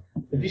my head.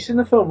 Have you seen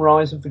the film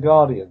Rise of the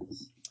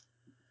Guardians?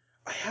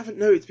 I haven't.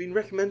 No, it's been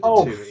recommended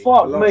to me.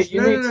 Oh fuck me!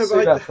 You need to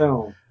see that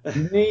film.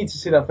 You need to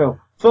see that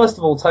film. First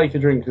of all, take a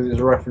drink because it's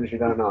a reference you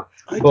don't know.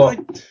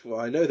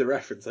 I know the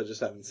reference. I just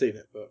haven't seen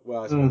it. But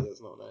I suppose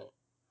that's not no.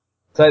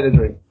 Take the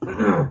drink.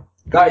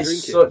 That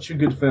is such a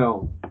good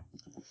film.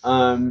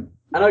 And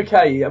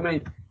okay, I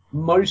mean,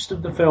 most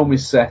of the film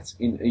is set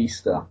in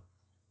Easter.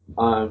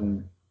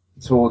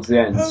 Towards the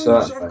end,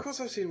 certainly. Of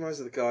course I've seen Rise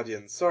of the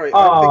Guardians. Sorry,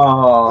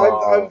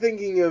 I'm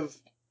thinking of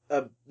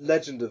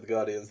Legend of the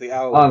Guardians, the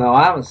owl. Oh no,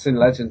 I haven't seen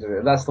Legend of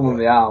it. That's the one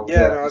with the owl.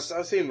 Yeah, no,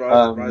 I've seen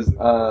Rise of the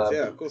Guardians.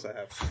 Yeah, of course I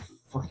have.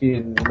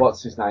 Fucking,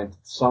 what's his name?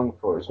 Song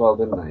for it as well,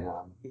 didn't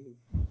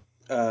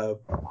they?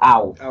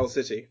 Owl. Owl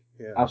City.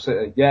 Yeah. Owl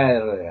City.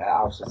 Yeah,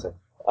 Owl City.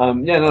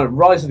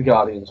 Rise of the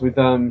Guardians with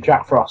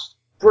Jack Frost.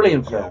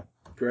 Brilliant film. Yeah,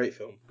 great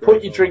film.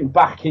 Put your drink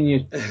back in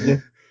your...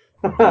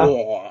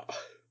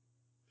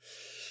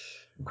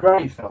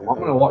 Great film. I'm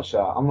going to watch that.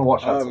 I'm going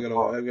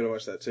to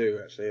watch that too,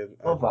 actually.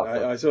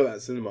 I saw that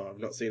at cinema. I've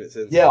not seen it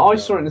since. Yeah, I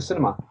saw it in the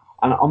cinema.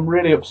 And I'm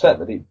really upset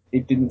that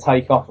it didn't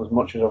take off as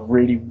much as I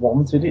really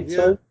wanted it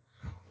to.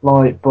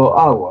 But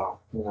oh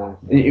well.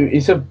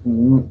 It's a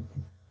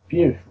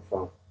beautiful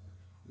film.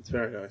 It's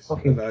very nice.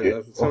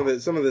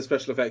 Some of the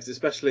special effects,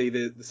 especially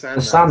the Sandman.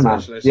 The Sandman.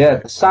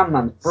 The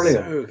Sandman's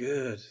brilliant. So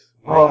good.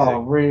 Amazing. Oh, I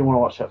really want to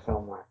watch that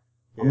film now.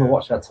 I'm going to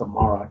watch that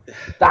tomorrow.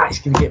 That's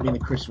going to get me in the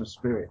Christmas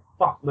spirit.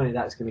 Fuck me,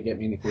 that's going to get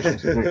me in the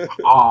Christmas spirit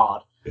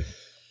hard.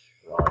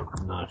 Right,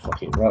 no,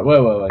 fuck it. Right,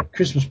 wait.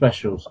 Christmas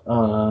specials.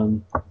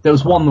 There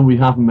was one that we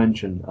haven't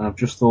mentioned, and I've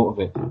just thought of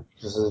it,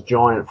 because there's a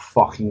giant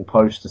fucking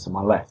poster to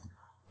my left.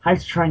 How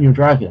to Train Your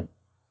Dragon.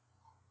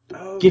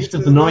 Gift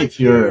of the Night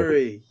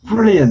Fury.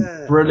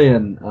 Brilliant. What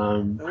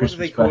do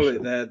they call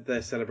it?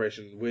 Their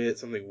celebration?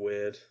 Something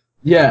weird.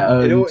 Yeah,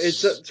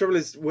 the trouble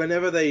is,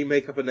 whenever they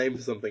make up a name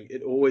for something,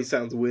 it always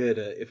sounds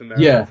weirder if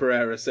America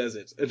Ferrera says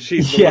it, and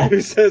she's the one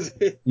who says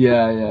it.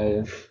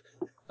 Yeah.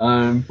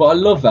 But I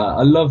love that.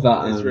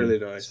 It's really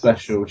nice.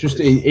 Special.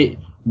 It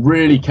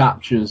really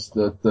captures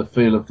the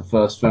feel of the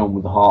first film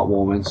with the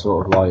heartwarming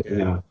sort of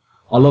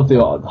I love the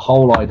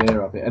whole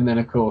idea of it, and then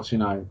of course he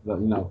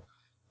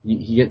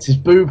gets his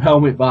boob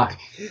helmet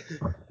back.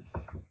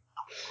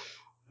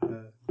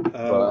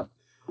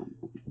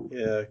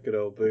 Yeah, good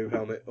old boob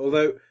helmet.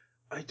 Although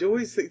I'd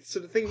always think,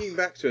 sort of thinking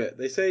back to it,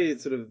 they say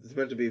it's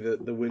meant to be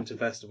the Winter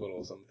Festival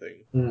or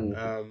something.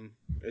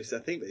 At least I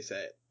think they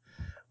say it.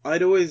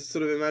 I'd always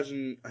sort of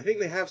imagine, I think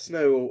they have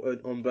snow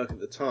on Burke at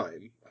the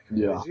time. I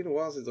Yeah. It's been a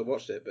while since I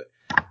watched it, but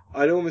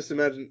I'd almost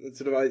imagine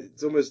it's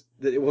almost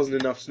that it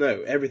wasn't enough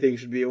snow. Everything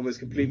should be almost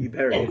completely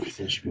buried.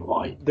 Everything should be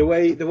white. The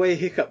way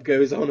Hiccup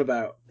goes on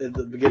about at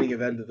the beginning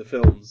of end of the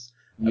films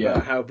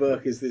about how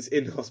Burke is this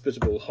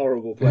inhospitable,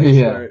 horrible place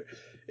where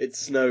it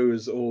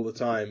snows all the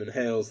time and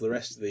hails the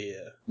rest of the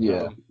year.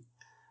 Yeah.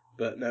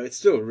 But no, it's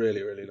still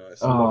really, really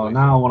nice. Oh,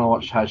 now I want to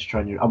watch How to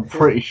Train Your... I'm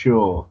pretty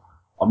sure,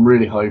 I'm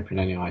really hoping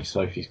anyway,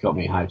 Sophie's got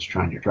me How to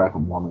Train Your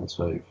Dragon 1 and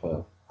 2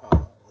 for...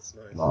 Oh, that's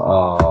nice.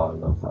 Oh, I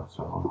love that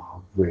song. I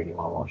really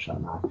want to watch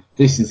that now.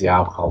 This is the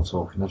alcohol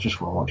talking. I just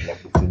want to watch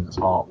everything that's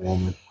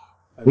heartwarming.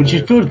 Which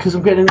is good, because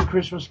I'm getting in the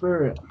Christmas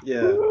spirit.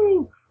 Yeah.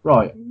 Woo!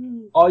 Right.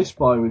 I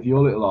Spy with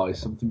Your Little Eyes,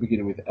 something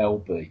beginning with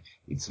LB.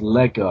 It's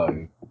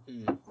Lego.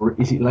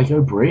 Is it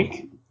Lego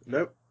Brick?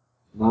 Nope.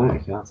 No,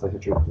 okay, I'll take a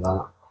drink of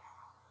that.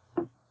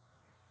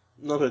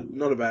 Not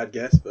a bad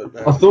guess, but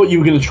no. I thought you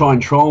were going to try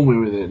and troll me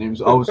with it,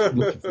 and I was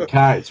looking for a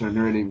character, and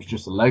really it was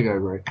just a Lego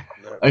brick.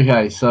 No.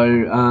 Okay, so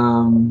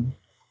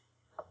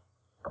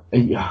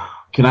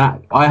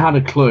I had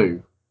a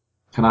clue.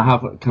 Can I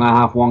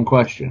have one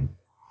question?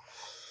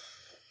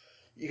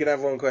 You can have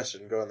one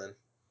question. Go on then.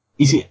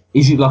 Is it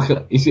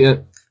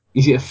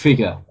a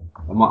figure?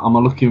 Am I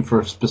looking for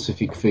a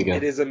specific figure?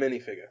 It is a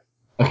minifigure.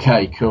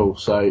 Okay, cool.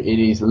 So it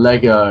is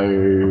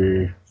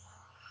Lego.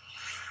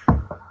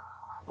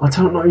 I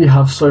don't know. You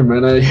have so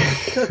many.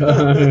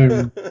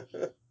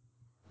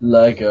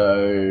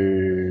 Lego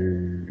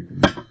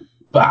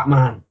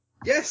Batman.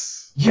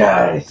 Yes.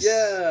 Yes.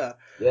 Yeah.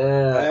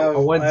 Yeah. I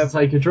went to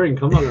take a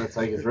drink. I'm not going to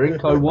take a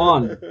drink. I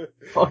won.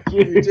 Fuck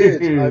you. You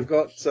did. I've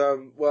got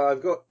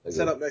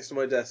set up next to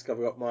my desk. I've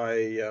got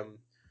my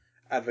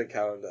advent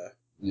calendar.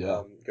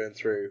 Yeah. Going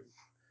through.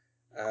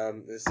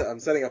 I'm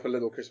setting up a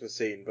little Christmas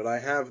scene, but I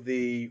have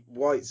the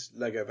white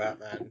Lego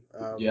Batman.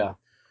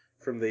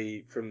 From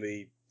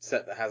the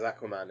set that has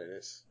Aquaman in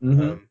it.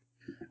 Mm-hmm.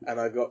 And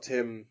I've got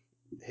him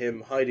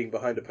hiding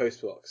behind a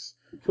post box,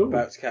 Cool.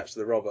 about to catch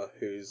the robber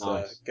who's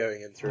Nice.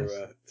 going in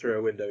through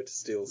a window to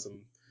steal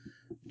some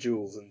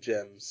jewels and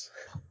gems.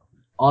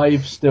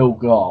 I've still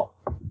got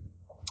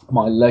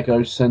my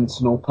Lego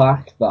Sentinel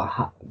pack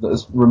that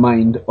has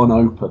remained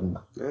unopened.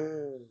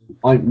 No.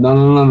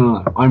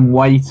 I'm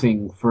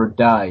waiting for a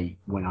day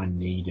when I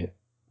need it.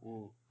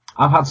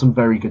 I've had some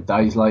very good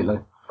days lately.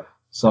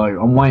 So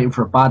I'm waiting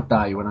for a bad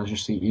day when I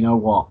just think, you know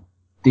what?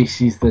 This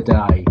is the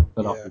day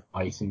that I've been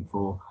waiting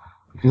for.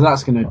 Because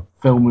that's going to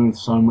fill me with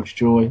so much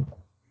joy.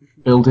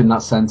 Building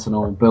that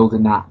Sentinel,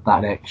 building that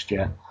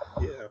X-Jet.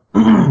 Yeah.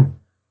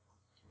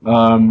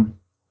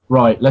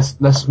 Right,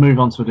 let's move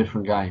on to a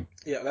different game.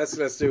 Yeah, let's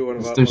do one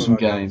of our Let's do some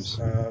games.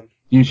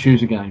 You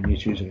choose a game.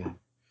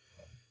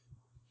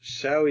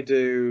 Shall we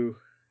do...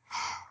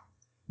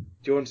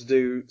 Do you want to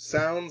do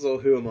sounds or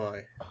who am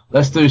I?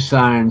 Let's do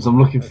sounds. I'm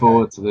looking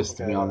forward to this,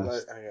 to be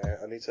honest. Okay,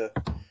 I need to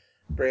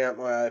bring out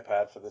my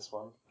iPad for this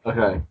one.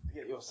 Okay.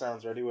 Get your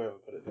sounds ready. Where have I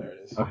put it? There it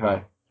is.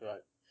 Okay.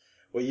 Right.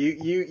 Well,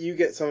 you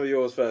get some of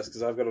yours first,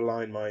 because I've got to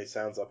line my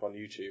sounds up on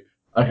YouTube.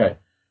 Okay.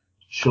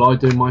 Shall I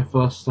do my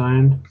first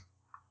sound?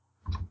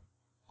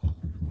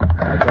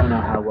 I don't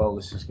know how well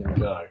this is going to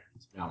go,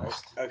 to be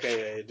honest.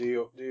 Okay, yeah,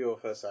 do your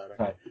first sound.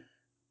 Okay.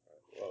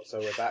 Well, so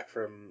we're back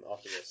from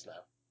after this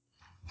now.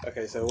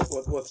 Okay, so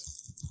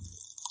what's...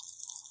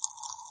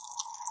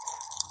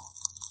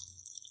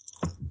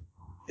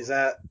 Is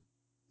that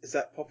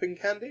popping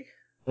candy?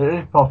 It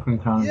is popping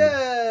candy.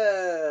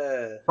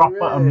 Yeah! Proper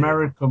Hooray.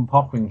 American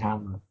popping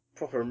candy.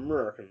 Proper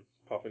American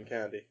popping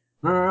candy.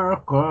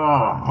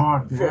 America,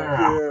 Fuck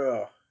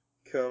yeah!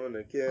 Coming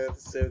again to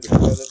save the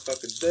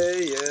motherfucking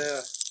day,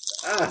 yeah!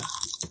 Ah!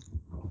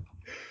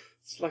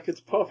 It's like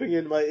it's popping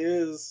in my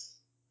ears.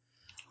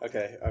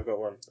 Okay, I've got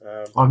one.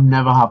 I've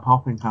never had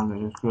popping candy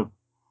this good.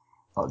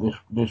 Like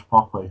this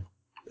poppy.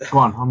 Go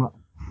on, I'm not...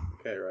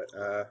 Okay,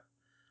 right.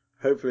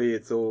 Hopefully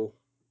it's all...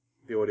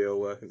 The audio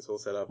will work and it's all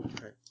set up.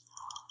 Okay.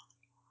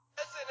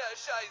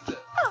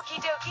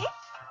 Okie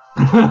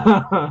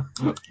dokie.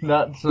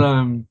 That's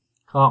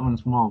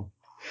Cartman's mom.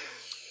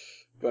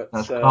 But,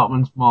 That's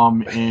Cartman's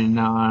mom in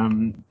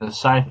the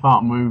South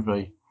Park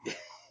movie.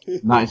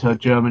 And that is her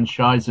German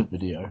Scheiße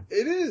video.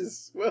 It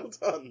is! Well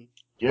done!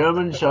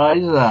 German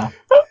Scheiße.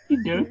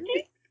 Okie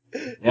dokie.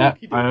 Yeah,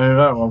 I know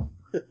that one.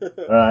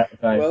 Right,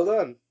 okay. Well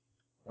done.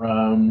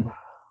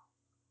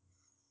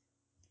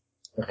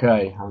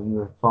 Okay, I'm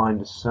gonna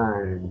find a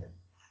sound.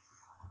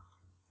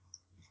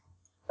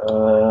 I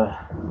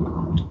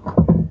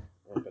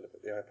better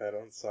put the iPad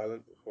on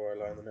silent before I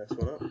line the next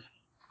one up.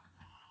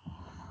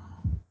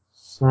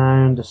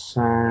 Sound.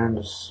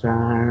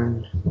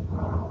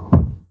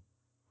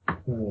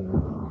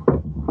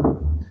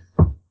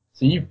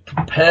 So you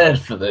prepared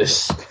for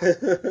this?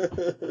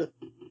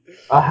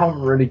 I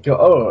haven't really got...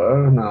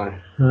 Oh, no.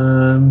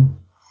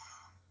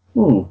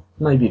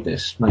 Maybe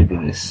this.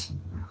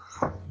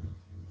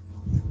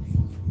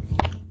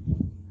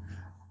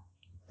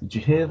 Did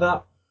you hear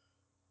that?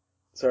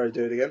 Sorry,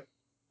 do it again.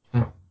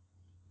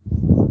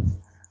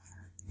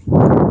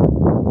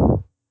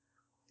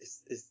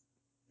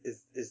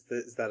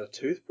 Is that a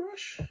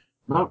toothbrush?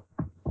 No.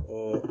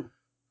 Or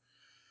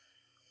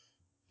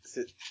is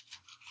it?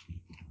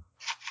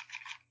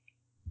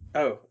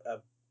 Oh, a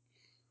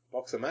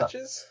box of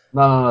matches?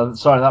 No.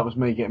 Sorry, that was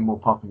me getting more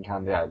popping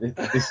candy out.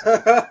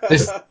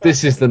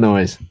 This is the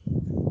noise.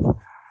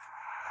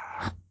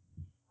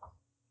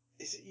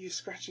 Is it you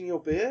scratching your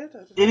beard?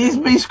 It is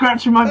me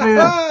scratching my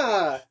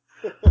beard.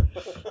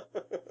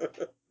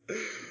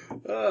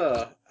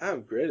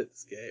 I'm great at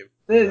this game.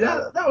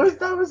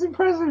 That was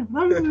impressive.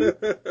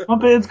 My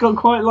beard's got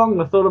quite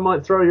long. I thought I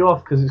might throw you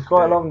off because it's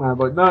quite long now,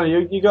 but no,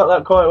 you got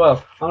that quite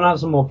well. I'm gonna have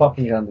some more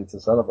popping candy to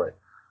celebrate.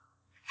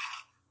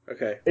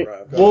 Okay,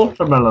 right.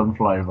 Watermelon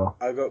flavour.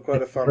 I've got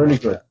quite a fun really one.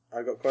 good.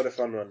 I've got quite a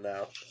fun one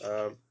now.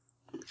 Okay.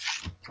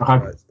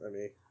 Right, let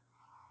me.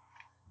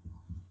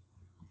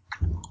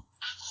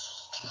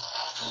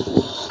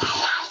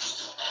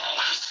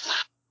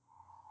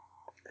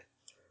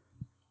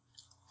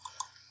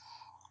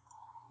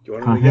 Do you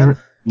want Can it I hear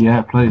again? it?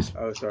 Yeah, please.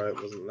 Oh, sorry,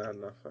 it wasn't loud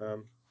enough.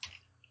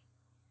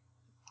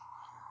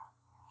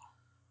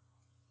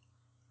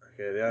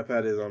 Okay, the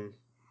iPad is on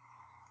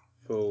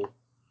full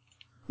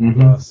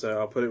blast, so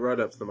I'll put it right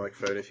up to the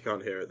microphone. If you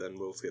can't hear it, then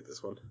we'll skip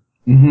this one.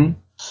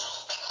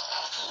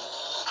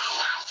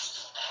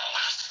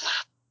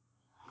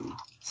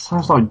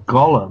 Sounds like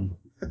Gollum.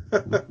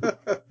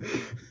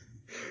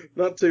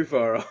 Not too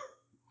far off.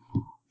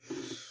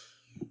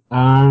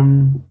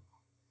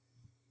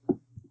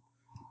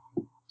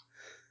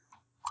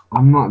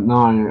 I'm not.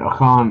 No, I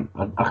can't.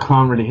 I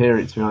can't really hear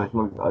it. To be honest,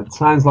 look, it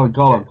sounds like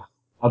Gollum.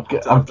 I'll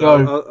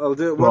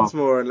do it once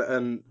more,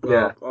 and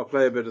I'll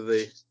play a bit of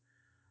the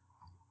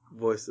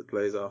voice that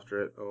plays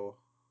after it, or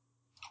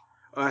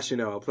actually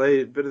no, I'll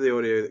play a bit of the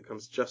audio that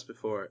comes just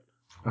before it.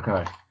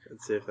 Okay. And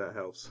see if that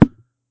helps.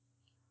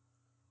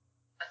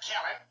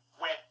 Killing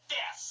with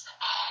this.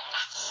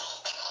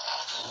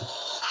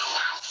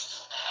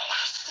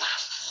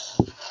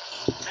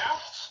 No?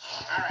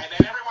 Alright,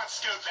 then everyone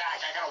scoot back.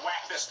 I gotta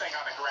whack this thing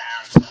on the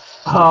ground.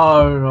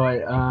 Oh,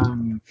 right,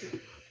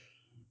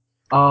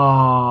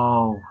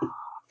 oh.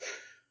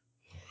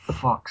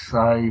 Fuck's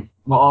sake.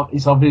 Well,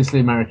 it's obviously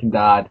American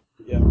Dad.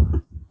 Yeah.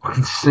 I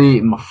can see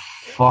it in my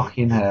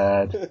fucking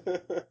head.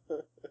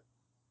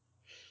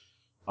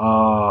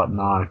 Oh,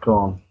 no,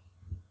 go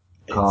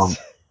on.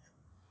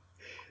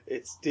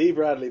 It's D.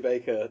 Bradley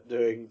Baker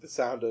doing the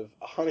sound of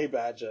a honey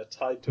badger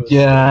tied to a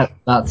stick.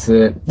 That's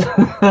it.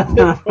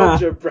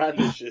 Roger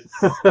brandishes.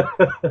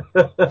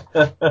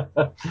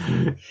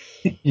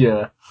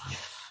 Yeah.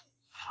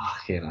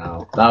 Fucking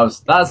hell.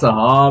 That's a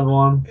hard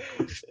one.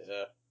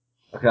 Yeah.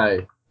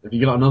 Okay. Have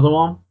you got another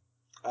one?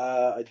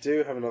 I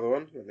do have another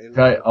one.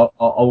 Okay,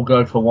 I'll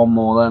go for one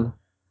more then.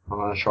 I'm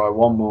gonna try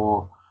one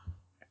more.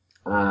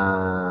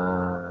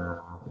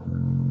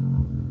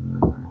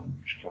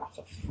 Just gonna have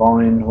to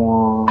find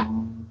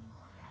one.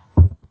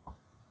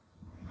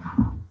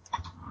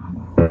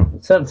 I'm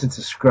tempted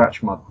to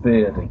scratch my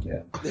beard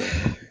again.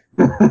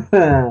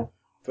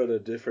 But a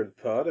different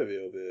part of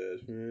your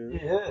beard.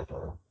 Yeah.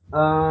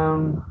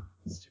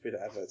 Stupid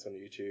adverts on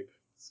YouTube.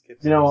 Skip.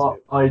 You know what?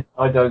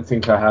 I don't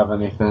think I have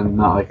anything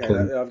that I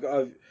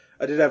can.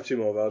 I did have two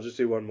more, but I'll just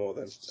do one more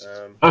then.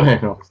 Okay,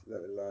 cool. Just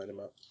let me line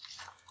them up.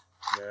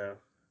 Now,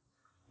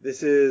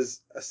 this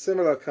is a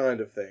similar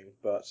kind of thing,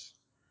 but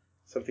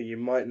something you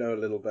might know a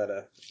little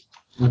better.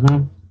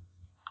 Mm-hmm.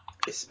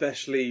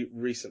 Especially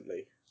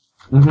recently.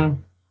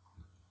 Mm-hmm.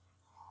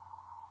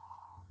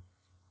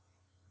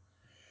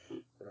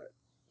 Right,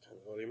 turn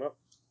the volume up.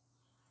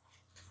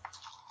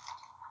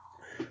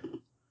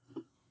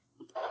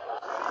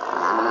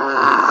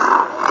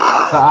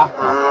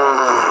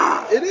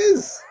 It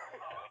is.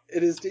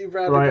 It is D.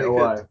 Bradley Baker.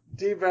 Away.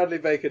 D. Bradley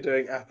Baker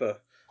doing APA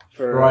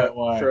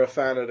for a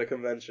fan at a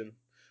convention.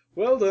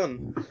 Well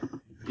done.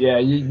 Yeah,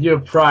 you're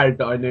proud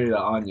that I knew that,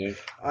 aren't you?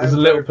 There's a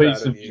little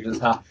piece of you that's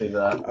happy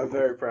there. I'm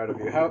very proud of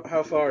you.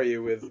 How far are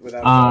you with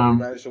Avatar? Have you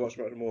managed to watch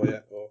much more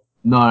yet? Or?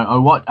 No,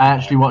 I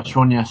actually watched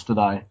one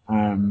yesterday.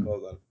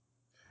 Well done.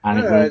 And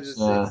it's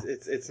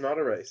not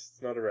a race.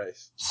 It's not a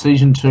race.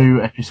 Season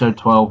 2, episode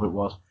 12 it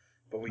was.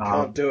 But we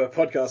can't do a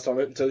podcast on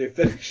it until you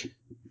finish.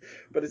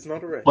 But it's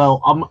not a race.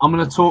 Well, I'm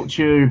going to talk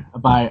to you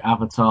about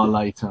Avatar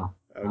later.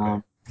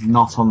 Okay.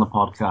 Not on the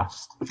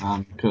podcast.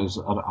 Because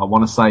I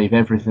want to save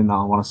everything that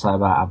I want to say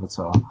about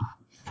Avatar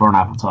for an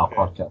Avatar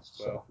podcast.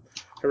 So. Well,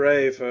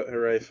 hooray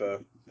for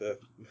the...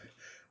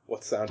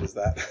 What sound is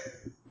that?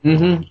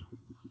 Mm-hmm.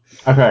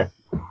 Okay.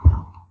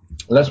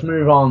 Let's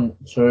move on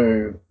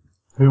to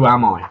Who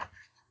Am I?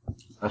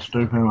 Let's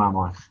do Who Am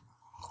I?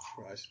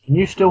 Right. Can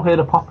you still hear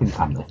the popping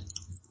candy?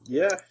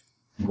 Yeah.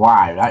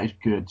 Wow, that is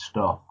good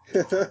stuff.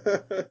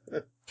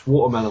 It's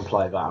watermelon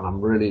flavour, and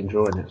I'm really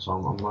enjoying it, so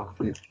I'm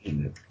actually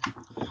eating it.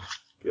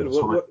 Good.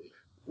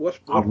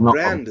 What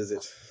brand is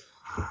it?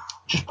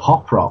 Just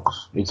Pop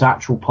Rocks. It's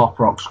actual Pop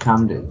Rocks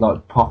candy,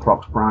 like Pop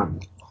Rocks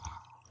brand.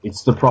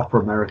 It's the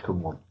proper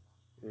American one.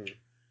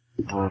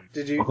 Was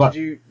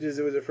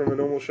it from a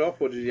normal shop,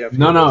 or did you have to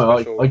No,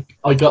 special...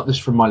 I got this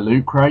from my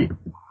Loot Crate,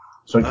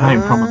 so it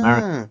came from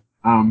America.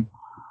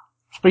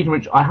 Speaking of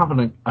which, I have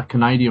a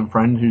Canadian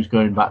friend who's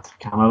going back to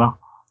Canada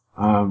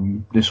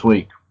this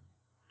week.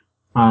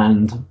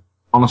 And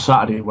on a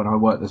Saturday when I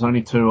work, there's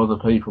only 2 other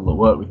people that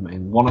work with me.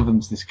 And one of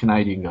them's this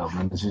Canadian girl,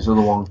 and there's this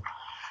other one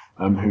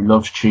who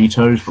loves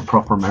Cheetos, but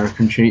proper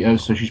American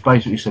Cheetos. So she's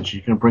basically said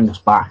she's going to bring us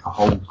back a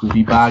whole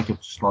goodie bag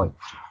of just like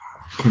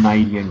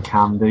Canadian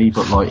candy,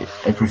 but like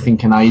everything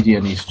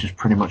Canadian is just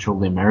pretty much all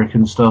the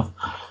American stuff.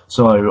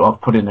 So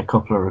I've put in a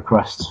couple of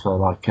requests for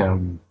like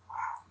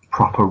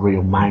proper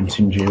real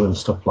Mountain Dew and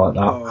stuff like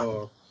that.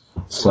 Oh,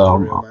 so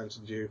real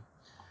Mountain Dew.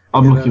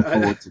 I'm Again, looking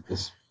forward to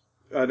this.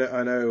 I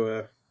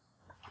know.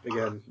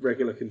 Again,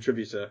 regular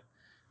contributor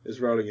is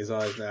rolling his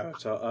eyes now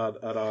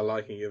at our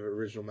liking of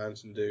original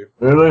Mountain Dew.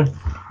 Really?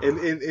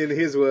 In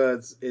his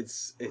words,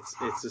 it's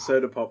a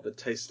soda pop that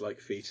tastes like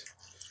feet,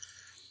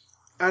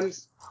 and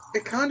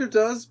it kind of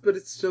does, but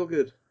it's still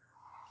good.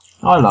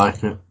 I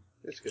like it.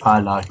 It's good. I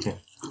like it.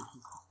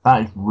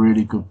 That is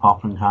really good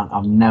popping candy.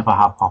 I've never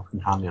had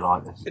popping candy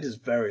like this. It is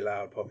very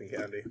loud popping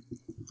candy.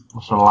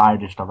 It's the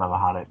loudest I've ever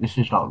had it. This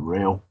is like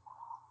real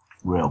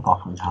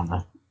popping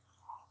candy.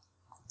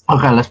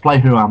 Okay, let's play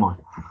Who Am I?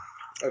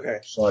 Okay.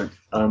 So,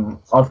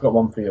 I've got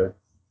one for you.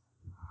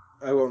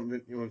 I want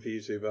one for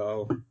you too, but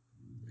I'll...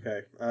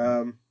 Okay.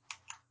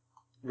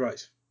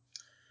 Right.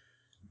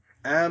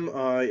 Am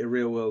I a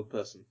real world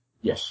person?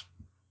 Yes.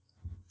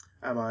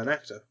 Am I an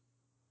actor?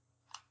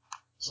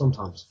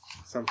 Sometimes.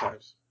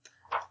 Sometimes.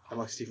 Am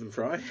I Stephen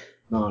Fry?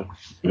 No.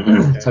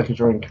 Okay. Take a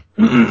drink.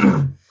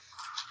 Am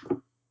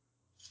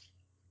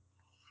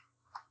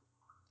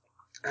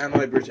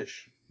I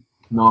British?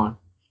 No.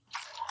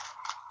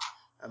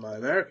 Am I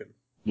American?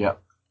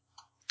 Yep.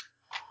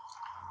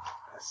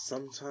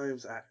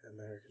 Sometimes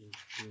American.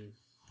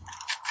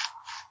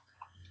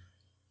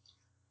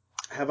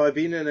 Have I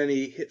been in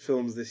any hit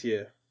films this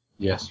year?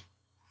 Yes.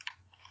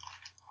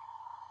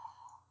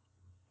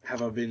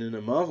 Have I been in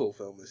a Marvel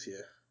film this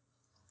year?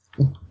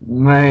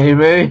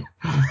 Maybe.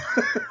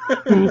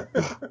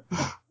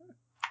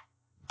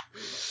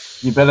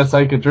 You better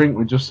take a drink.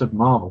 We just said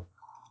Marvel.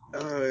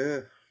 Oh,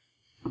 yeah.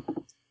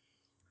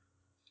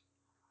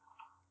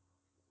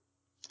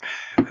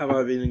 Have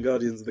I been in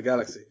Guardians of the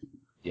Galaxy?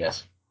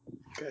 Yes.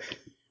 Okay.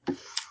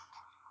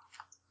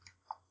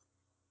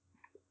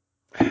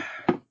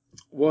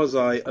 Was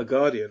I a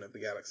Guardian of the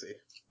Galaxy?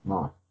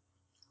 No.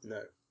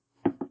 No.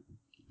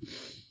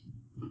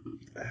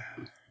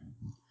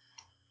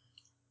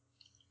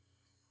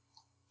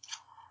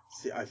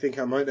 See, I think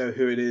I might know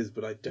who it is,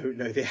 but I don't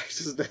know the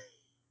actor's name.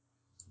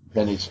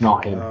 Then it's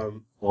not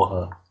him or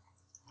her.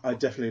 I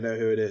definitely know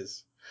who it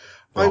is.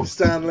 Go I'm on.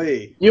 Stan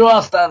Lee. You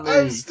are Stanley.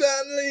 I'm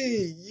Stan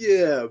Lee!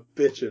 Yeah,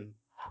 bitchin'.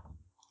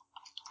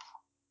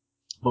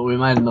 But we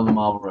made another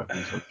Marvel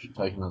reference, so we should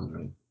take another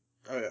drink.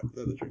 Oh yeah,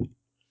 another drink.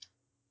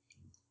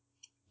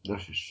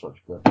 This is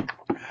such good.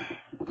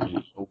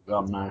 It's all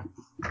gone now.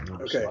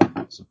 Okay.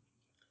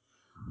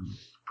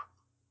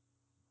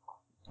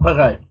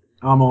 Okay,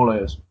 I'm all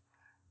ears.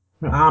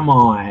 Am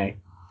I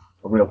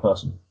a real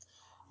person?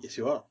 Yes,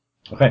 you are.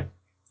 Okay.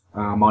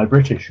 Am I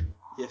British?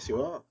 Yes,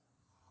 you are.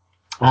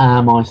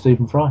 Am I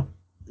Stephen Fry?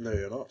 No,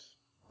 you're not.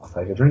 I'll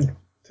take a drink.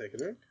 Take a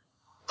drink.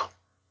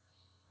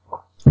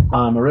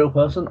 I'm a real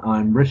person.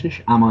 I'm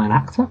British. Am I an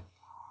actor?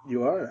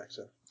 You are an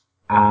actor.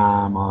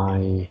 Am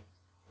I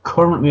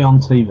currently on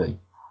TV?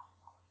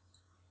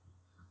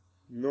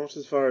 Not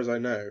as far as I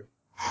know.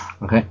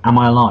 Okay. Am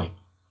I alive?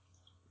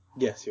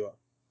 Yes, you are.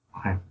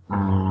 Okay.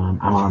 Am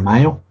I a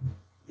male?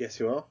 Yes,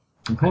 you are.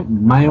 Okay.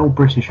 Male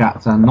British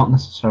actor, not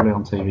necessarily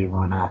on TV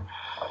right now.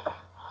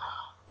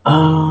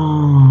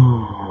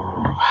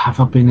 Have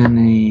I been in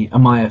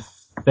am I a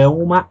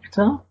film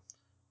actor?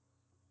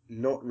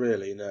 Not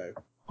really, no.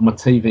 I'm a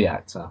TV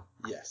actor.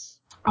 Yes.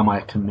 Am I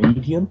a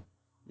comedian?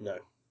 No.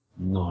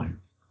 No.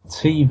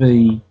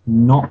 TV,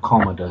 not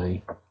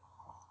comedy.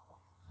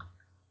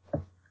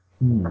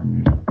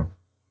 I'm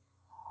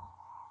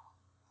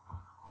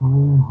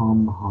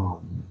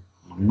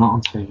not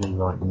on TV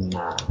right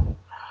now.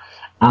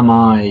 Am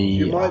I...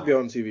 You might be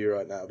on TV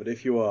right now, but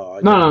if you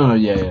are... No, no.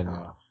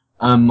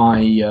 Am I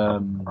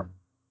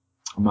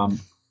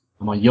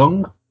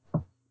young?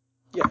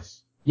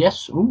 Yes.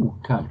 Yes? Ooh,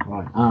 okay,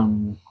 right.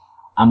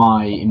 Am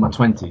I in my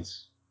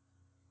 20s?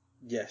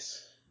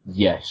 Yes.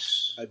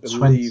 Yes. I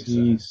believe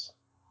 20s.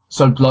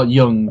 So, like,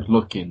 young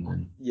looking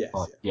and... Yes.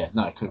 Like, yeah,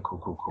 no,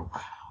 cool.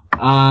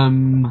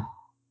 Am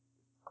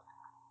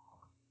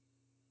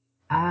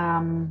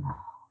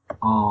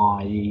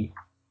I...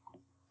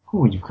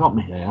 Oh, you've got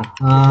me there.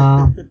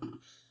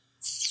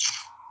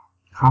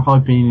 Have I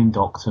been in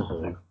Doctor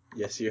Who?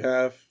 Yes, you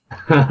have.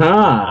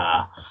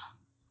 Have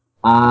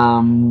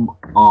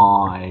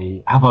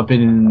I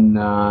been in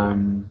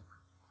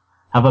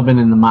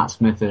the Matt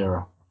Smith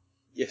era?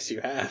 Yes,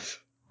 you have.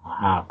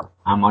 I have.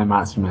 Am I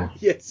Matt Smith?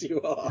 Yes, you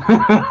are.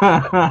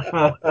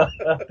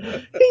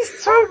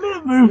 He's totally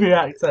a movie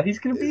actor. He's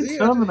going to be Is a he?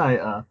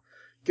 Terminator.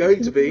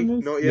 Going to be,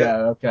 not yet. Yeah,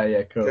 okay,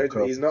 yeah, cool.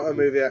 He's not a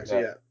movie actor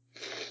yet.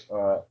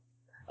 Alright.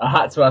 I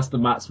had to ask the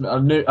Matt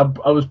Smith.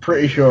 I was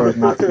pretty sure it was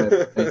Matt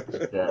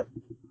Smith. Yeah.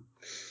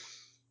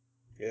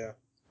 Yeah.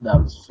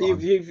 That was fun.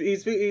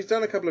 He's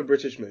done a couple of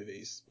British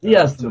movies.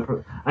 Yes,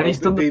 to- and he's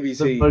done the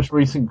BBC. most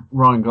recent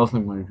Ryan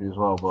Gosling movie as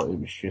well, but it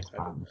was shit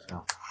apparently.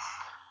 So.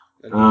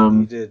 And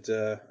he did,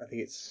 I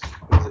think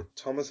was it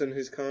Thomas and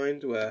His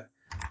Kind, where,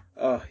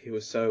 he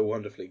was so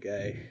wonderfully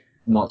gay.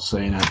 Not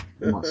seen it.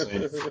 Not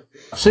seen it.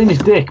 I've seen his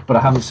dick, but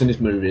I haven't seen his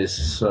movies,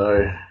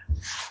 so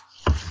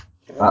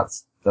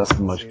that's the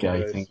most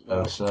gay thing I've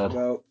ever said.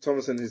 Well,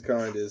 Thomas and His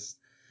Kind is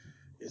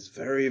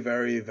very,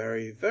 very,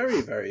 very,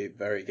 very, very,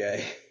 very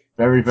gay.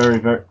 Very, very,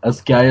 very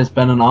as gay as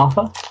Ben and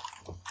Arthur.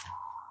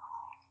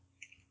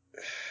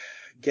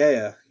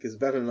 Gayer, because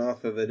Ben and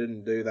Arthur, they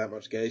didn't do that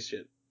much gay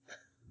shit.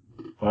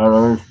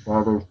 That is.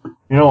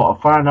 You know what?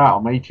 I found out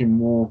I'm eating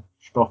more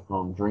stuff than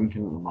I'm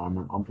drinking at the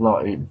moment. I'm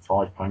like eating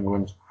 5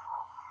 penguins.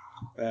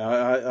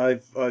 Yeah,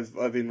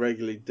 I've been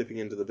regularly dipping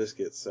into the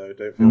biscuits, so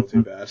don't feel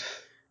too bad.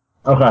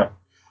 Okay.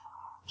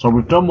 So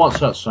we've done What's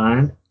That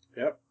Sound?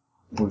 Yep.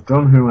 We've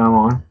done Who Am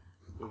I?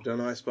 We've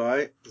done I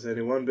Spy. There's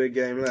only one big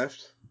game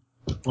left.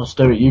 Let's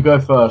do it. You go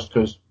first,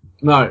 because...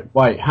 No,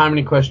 wait. How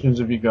many questions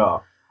have you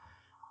got?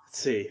 Let's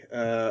see.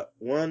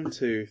 1,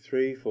 2,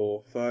 3,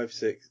 4, 5,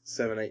 6,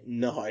 7, 8,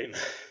 9.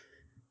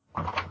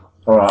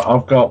 Alright,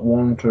 I've got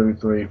 1, 2,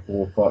 3,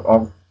 4,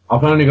 5.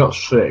 I've only got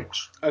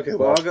 6. Okay,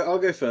 well, I'll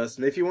go first,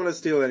 and if you want to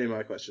steal any of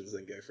my questions,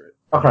 then go for it.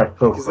 Okay,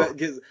 cool.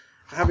 Because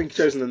having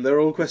chosen them, they're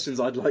all questions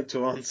I'd like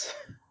to answer.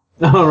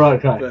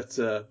 Alright, okay.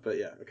 But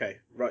yeah, okay,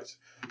 right.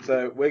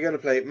 So we're going to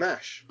play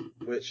MASH,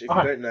 which, if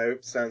you don't know,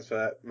 stands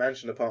for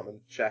Mansion,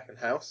 Apartment, Shack, and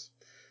House.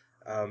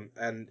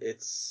 And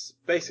it's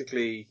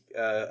basically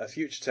a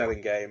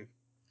future-telling game,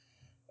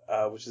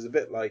 which is a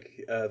bit like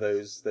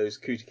those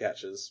cootie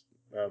catchers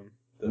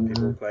that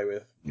people play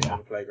with on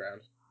the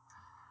playground.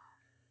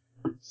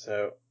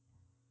 So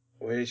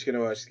we're each going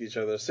to ask each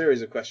other a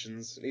series of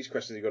questions, and each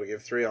question you've got to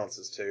give 3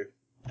 answers to,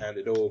 and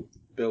it all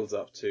builds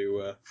up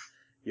to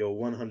your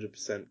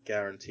 100%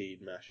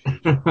 guaranteed MASH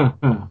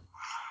future.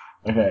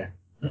 Okay.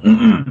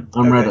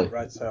 I'm ready.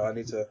 Right, so I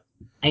need to...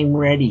 I'm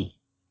ready.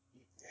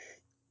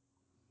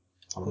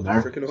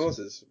 Frickin'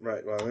 horses.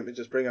 Right, well, let me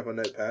just bring up a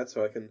notepad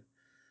so I can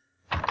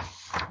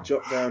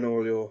jot down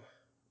all your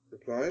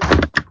replies.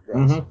 Right.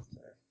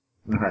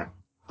 Mm-hmm. Okay.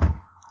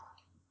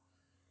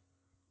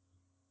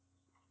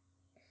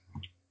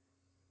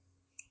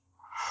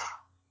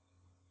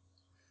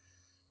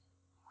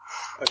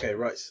 Okay,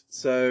 right.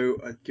 So,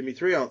 give me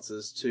 3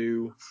 answers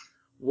to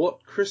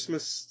what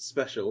Christmas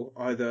special,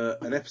 either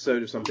an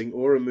episode of something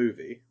or a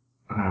movie,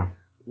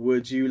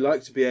 would you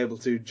like to be able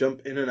to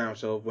jump in and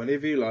out of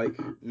whenever you like,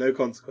 no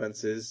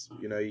consequences.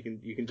 You know, you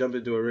can jump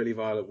into a really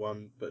violent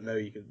one, but no,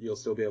 you'll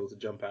still be able to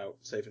jump out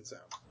safe and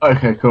sound.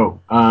 Okay,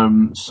 cool.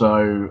 It's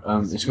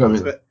got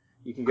to be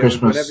you can go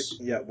Christmas.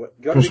 whenever,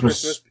 got to be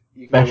Christmas.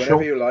 You can special. go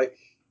whenever you like.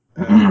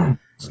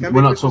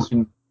 We're not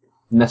talking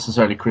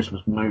necessarily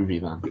Christmas movie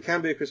then. It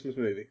can be a Christmas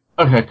movie.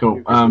 Okay, cool.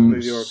 A Christmas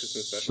movie or a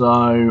Christmas special.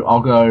 So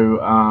I'll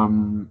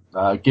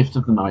go Gift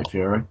of the Night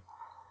Fury.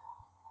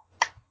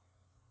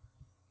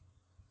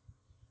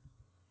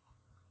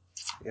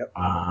 Yep.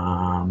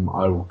 I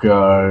will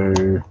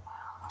go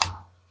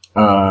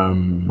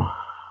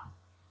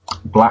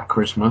Black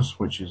Christmas,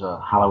 which is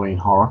a Halloween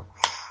horror.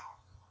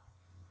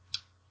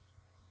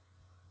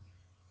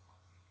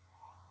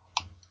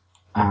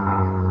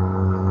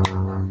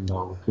 And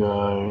I'll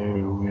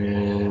go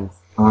with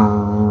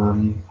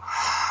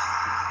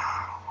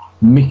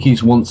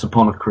Mickey's Once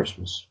Upon a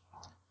Christmas,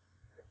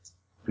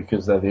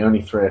 because they're the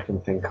only 3 I can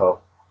think of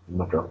in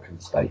my drunken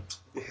state.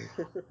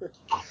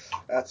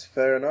 That's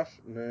fair enough.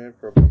 No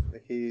problem.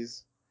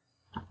 Mickey's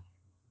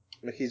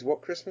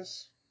what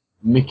Christmas?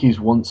 Mickey's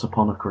Once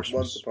Upon a Christmas.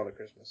 Once Upon a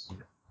Christmas.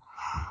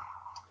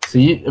 So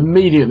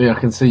immediately I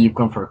can see you've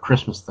gone for a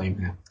Christmas theme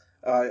here.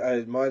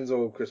 Mine's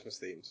all Christmas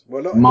themed.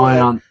 Well, not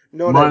mine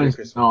every is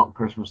Christmas. not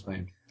Christmas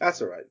themed. That's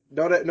all right.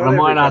 Not I every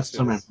might add question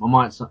some in. is.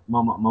 Might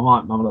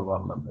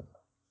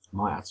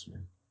add some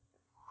in.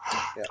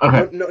 Yeah.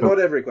 Okay, Not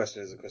cool. every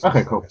question is a Christmas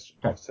Okay, cool. question.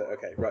 Okay. So,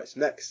 okay, right. So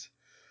next.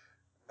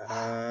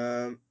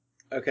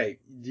 Okay,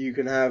 you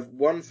can have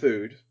one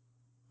food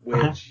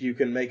which you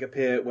can make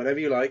appear whenever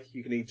you like.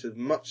 You can eat as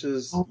much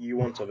as you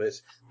want of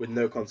it with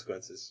no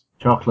consequences.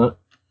 Chocolate.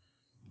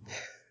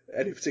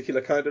 Any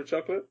particular kind of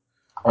chocolate?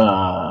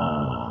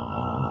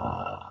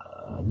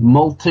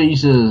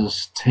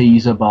 Maltesers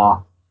teaser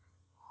bar.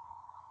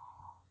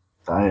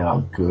 They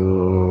are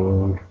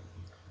good.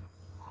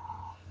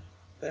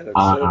 They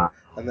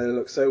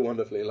look so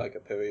wonderfully like a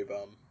pooey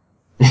bum.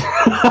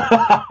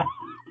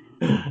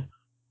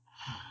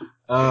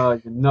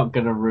 You're not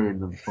going to ruin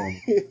them for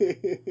me.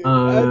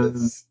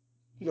 That's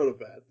not a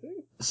bad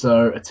thing.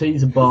 So, a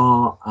teaser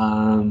bar,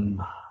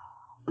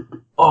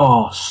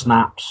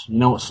 snaps. You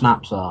know what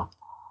snaps are?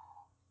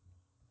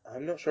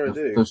 I'm not sure I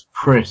do. Those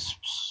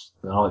crisps.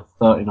 They're like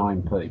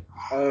 39p.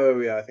 Oh,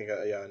 yeah,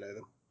 I know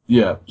them.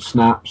 Yeah,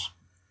 snaps.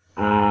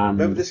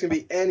 Remember, this can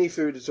be any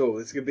food at all.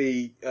 This could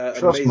be an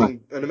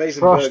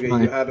amazing Trust burger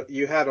me.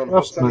 you had on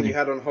Trust something me. you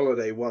had on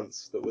holiday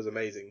once that was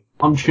amazing.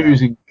 I'm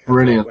choosing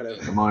brilliant whenever.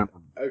 at the moment.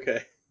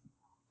 Okay.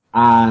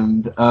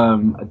 And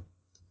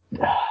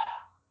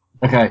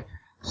Okay,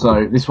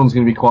 so this one's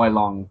going to be quite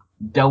long.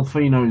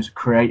 Delfino's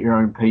create your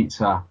own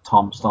pizza,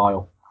 Tom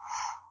style.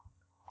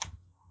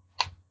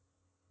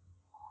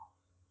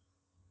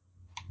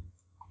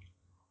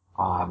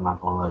 Oh, I haven't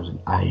had one of those in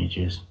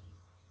ages.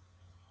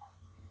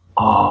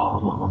 Oh,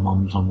 I'm at my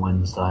mum's on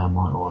Wednesday. I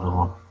might order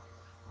one.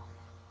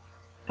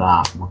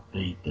 That would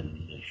be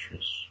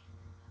delicious.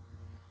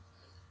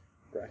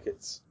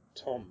 Brackets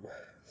Tom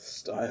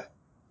style.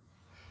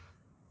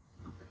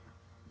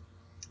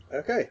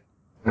 Okay,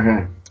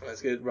 Okay.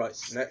 that's good. Right,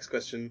 next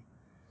question.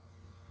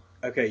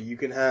 Okay, you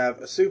can have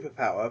a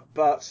superpower,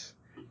 but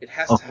it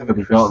has to have a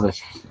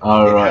Christmas.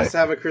 Oh, it right. has to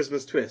have a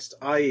Christmas twist.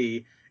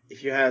 I.e.,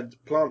 if you had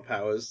plant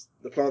powers,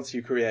 the plants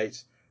you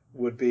create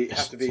would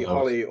have to be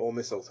holly or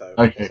mistletoe.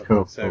 Okay, or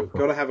cool. So,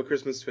 cool. gotta have a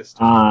Christmas twist.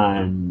 So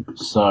I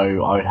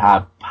would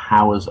have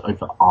powers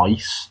over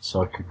ice,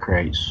 so I could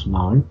create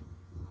snow.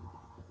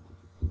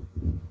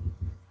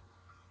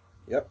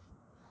 Yep.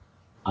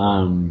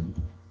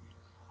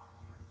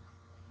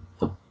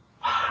 The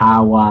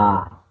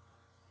power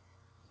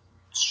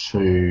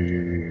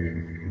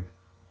to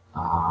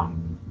oh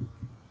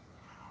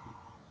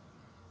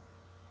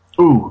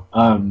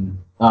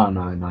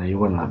no, you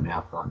wouldn't let me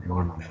have that. You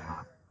wouldn't let me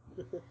have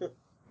that.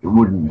 It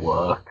wouldn't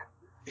work.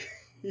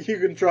 You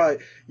can try.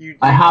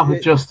 I have a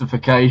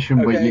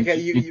justification, but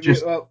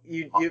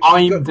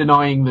I'm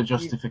denying the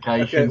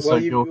justification, Okay, well, so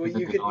you're going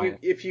to deny it.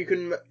 if you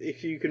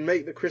can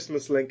make the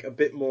Christmas link a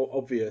bit more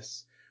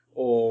obvious,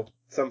 or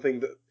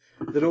something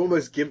that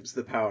almost gimps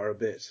the power a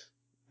bit.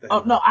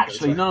 Oh no,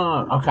 actually,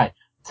 no. Okay,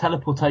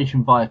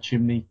 teleportation via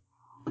chimney.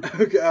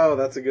 Okay, oh,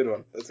 that's a good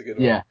one.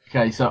 Yeah.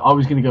 Okay, so I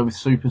was going to go with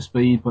super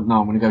speed, but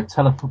no, I'm going to go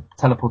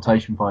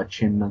teleportation via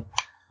chimney,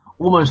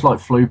 almost like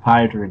flu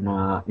powder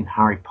in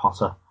Harry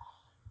Potter.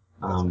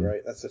 That's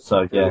great. That's a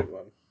brilliant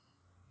one.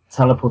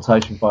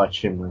 Teleportation via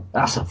chimney.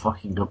 That's a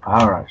fucking good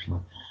power,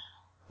 actually.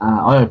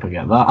 I hope I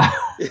get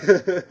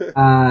that.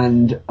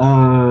 And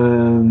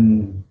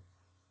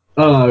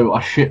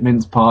I shit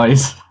mince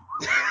pies.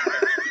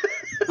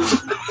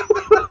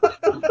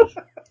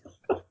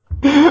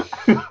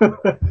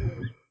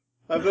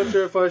 I'm not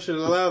sure if I should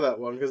allow that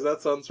one, because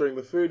that's answering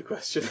the food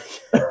question.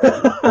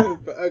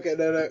 But okay,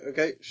 no,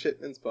 okay,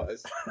 shit mince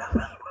pies.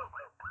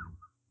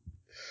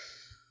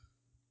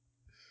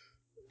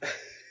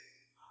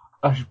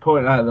 I should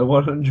point out they're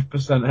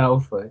 100%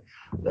 healthy.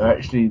 They're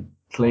actually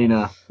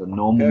cleaner than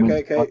normal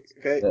mince pies.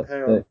 Okay,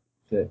 hang on.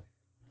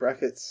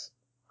 Brackets.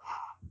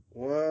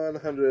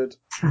 100%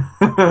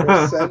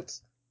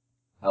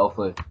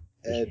 healthy.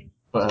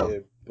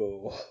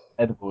 Edible.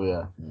 Edible,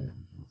 yeah.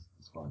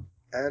 That's fine.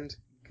 And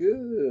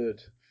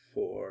good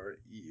for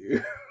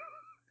you.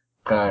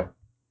 Okay.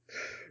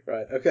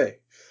 Right, okay.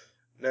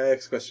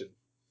 Next question.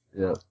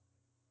 Yeah.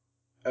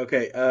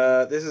 Okay,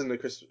 this isn't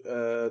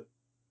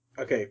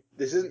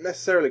this isn't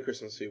necessarily a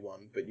Christmassy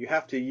one, but you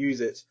have to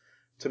use it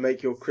to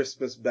make your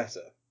Christmas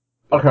better.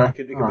 Okay. It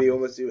could be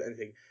almost do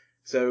anything.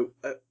 So,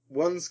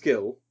 one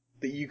skill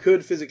that you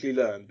could physically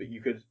learn, but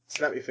you could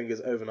snap your fingers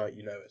overnight,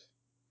 you know it.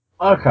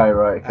 Okay,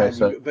 right,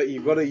 okay, but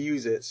you've got to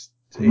use it.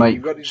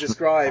 You've got to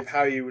describe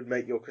how you would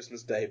make your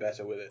Christmas day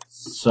better with it.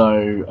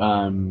 So,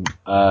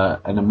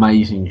 an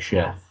amazing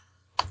chef.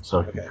 So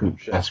I can cook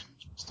best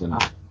Christmas dinner.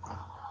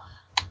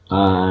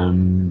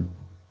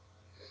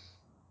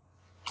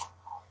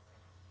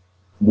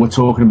 We're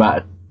talking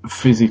about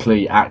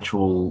physically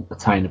actual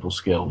attainable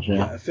skills, yeah?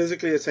 Yeah, a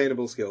physically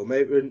attainable skill.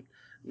 Maybe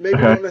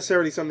not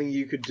necessarily something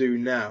you could do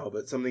now,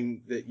 but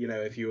something that,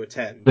 if you were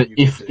 10. But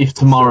if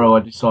tomorrow I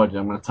decided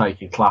I'm going to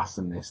take a class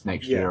in this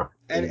next year.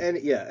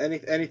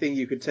 Anything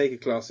you could take a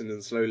class in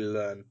and slowly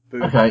learn.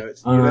 Boom, okay.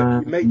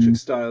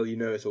 Matrix style, you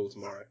know it all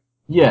tomorrow.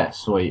 Yeah,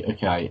 sweet,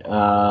 okay.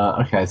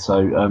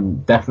 So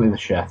definitely the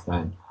chef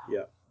then.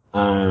 Yeah.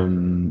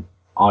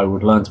 I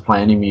would learn to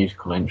play any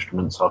musical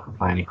instrument so I could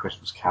play any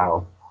Christmas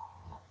carol.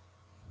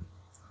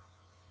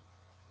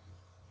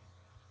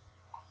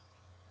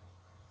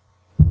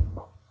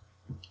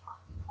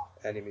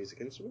 Any music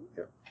instrument?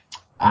 Yeah.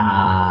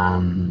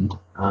 And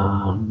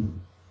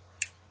am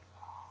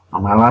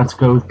I allowed to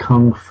go with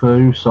Kung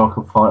Fu so I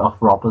can fight off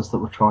robbers that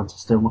were trying to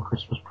steal my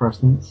Christmas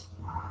presents?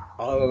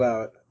 I'll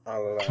allow it.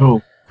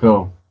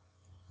 Cool.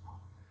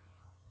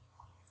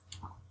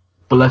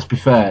 But let's be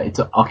fair,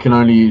 I can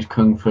only use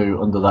Kung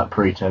Fu under that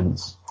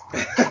pretense.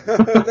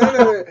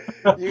 No.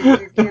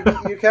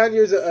 You can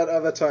use it at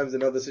other times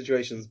in other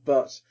situations,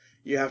 but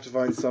you have to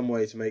find some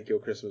way to make your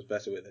Christmas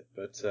better with it.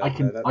 But I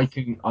can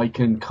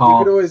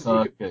carve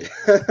turkey.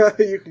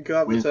 You can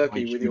carve the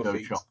turkey with your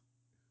feet. Shop.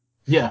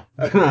 Yeah.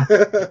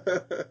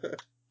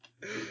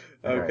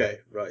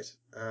 Okay, right.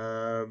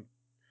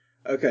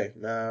 Okay,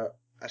 now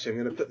actually I'm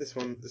going to put this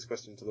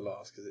question to the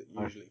last because it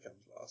usually comes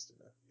last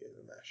in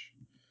the mash.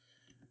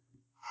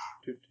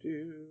 I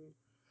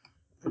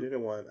don't know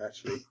why I'm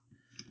actually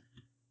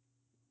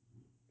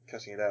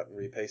cutting it out and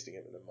repasting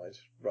it, but never mind.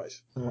 Right.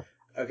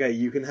 Okay,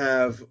 you can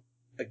have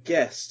a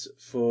guest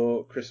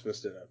for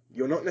Christmas dinner.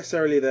 You're not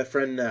necessarily their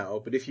friend now,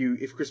 but if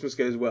Christmas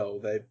goes well,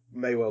 they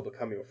may well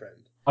become your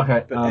friend.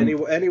 Okay. But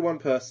any one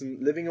person,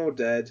 living or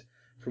dead,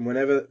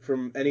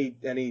 from any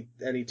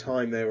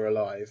time they were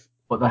alive.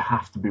 But they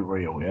have to be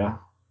real, yeah?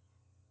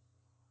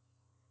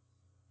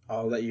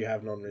 I'll let you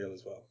have non-real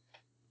as well.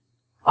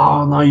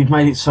 Oh no, you've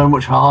made it so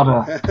much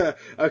harder.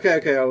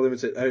 Okay, I'll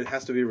limit it. Oh, it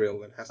has to be real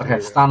then. Has to be Okay,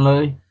 real.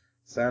 Stanley,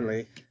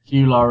 Stanley.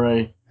 Hugh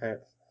Laurie,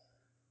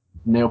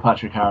 Neil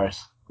Patrick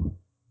Harris.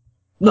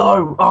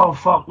 No! Oh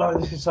fuck, no,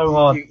 this is so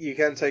hard. You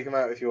can take him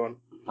out if you want.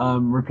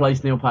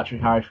 Replace Neil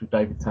Patrick Harris with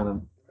David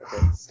Tennant.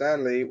 Okay,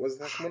 Stanley, what's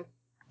the second one?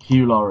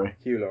 Hugh Laurie.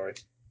 Hugh Laurie.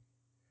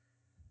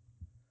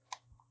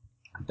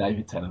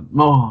 David Tennant.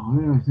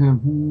 Oh,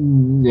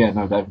 yeah,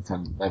 no, David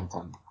Tennant. David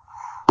Tennant.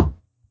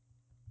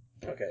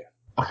 Okay.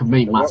 I could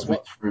meet So Matt what-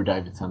 Smith through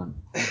David Tennant.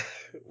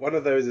 One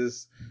of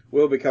those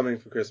will be coming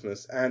for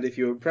Christmas, and if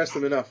you impress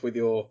them enough with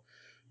your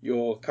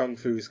kung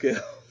fu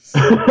skills,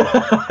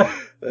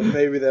 then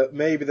maybe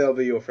they'll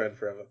be your friend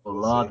forever.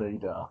 We'll see.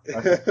 La-dee-da.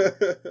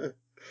 Okay.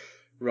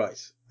 Right.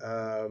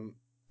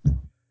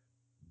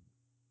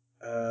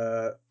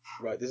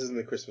 Right. This isn't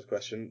a Christmas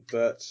question,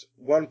 but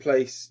one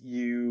place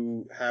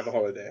you have a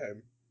holiday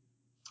home,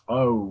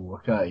 Oh,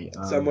 okay.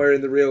 somewhere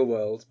in the real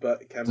world,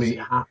 but it can Does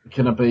be.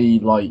 can it be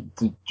like?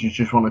 Do you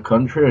just want a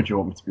country, or do you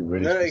want me to be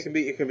really? No,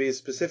 specific? it can be as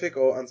specific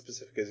or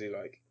unspecific as you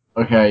like.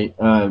 Okay.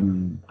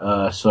 Alright,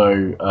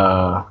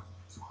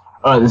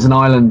 there's an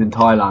island in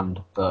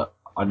Thailand that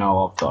I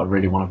know of that I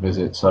really want to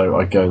visit, so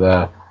I go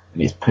there,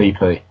 and it's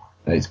Phi.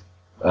 It's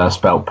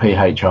spelled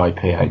Phiphi.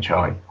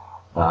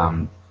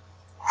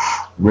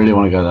 Really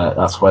want to go there.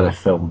 That's where they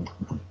filmed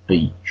The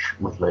Beach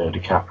with Leo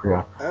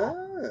DiCaprio.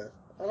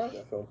 I like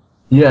that film.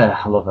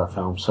 Yeah, I love that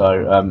film.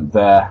 So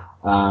there,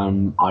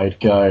 I'd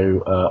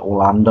go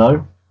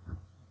Orlando,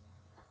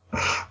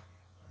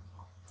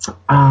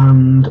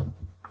 and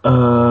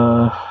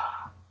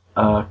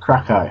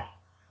Krakow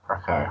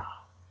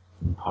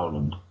in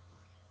Poland.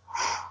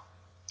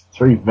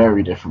 3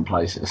 very different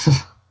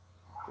places.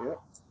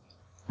 Yep.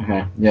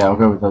 Okay, yeah, I'll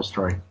go with those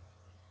 3.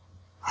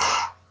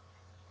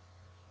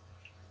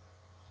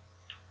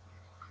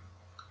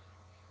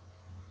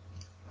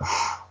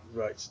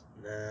 Right.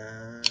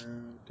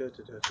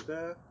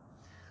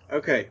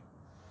 Okay.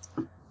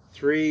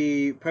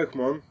 3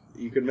 Pokemon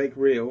that you can make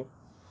real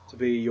to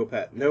be your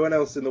pet. No one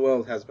else in the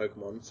world has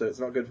Pokemon, so it's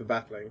not good for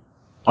battling.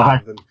 Okay.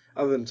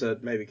 Other than to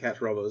maybe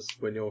catch robbers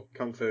when you're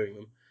kung fuing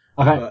them.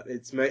 Okay. But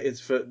it's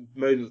for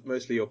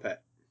mostly your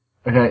pet.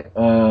 Okay.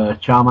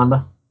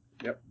 Charmander.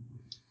 Yep.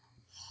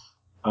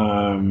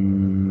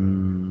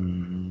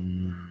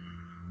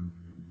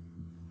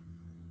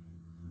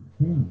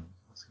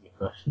 That's a good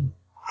question.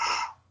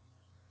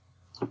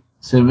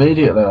 So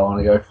immediately I want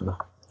to go for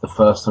the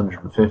first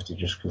 150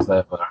 just because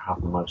they're where I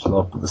have the most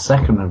love. But the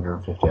second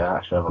 150 I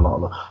actually have a lot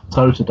of love.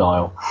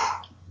 Totodile.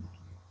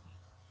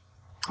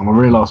 And I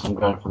realise I'm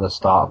going for the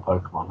starter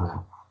Pokemon here.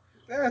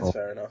 That's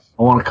fair enough.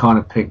 I want to kind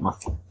of pick my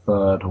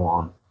third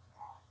one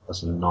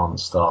as a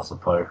non-starter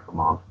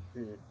Pokemon.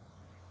 Hmm.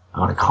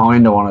 And I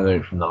kind of want to do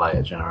it from the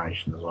later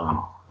generation as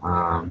well.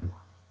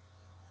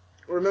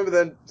 Remember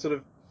then, sort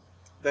of,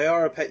 they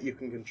are a pet you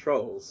can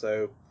control,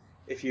 so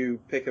if you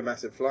pick a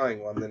massive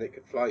flying one, then it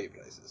could fly you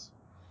places.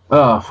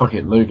 Oh, fuck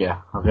it,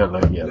 Lugia. I'll go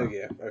Lugia.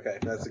 Lugia. Okay,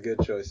 that's a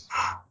good choice.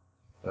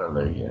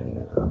 Lugia,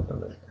 yeah. I'll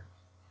go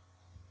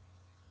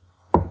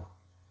Lugia.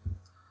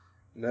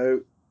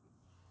 No.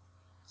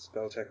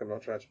 Spell check, I'm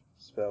not trying to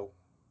spell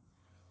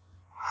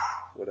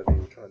whatever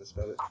you were trying to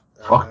spell it.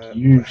 Fuck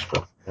you,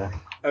 spell. Yeah.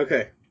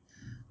 Okay.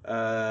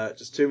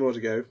 Just 2 more to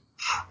go.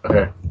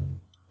 Okay.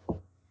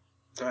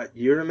 Alright,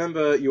 you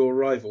remember your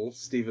rival,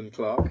 Stephen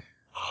Clark?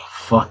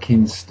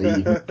 Fucking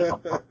Steven.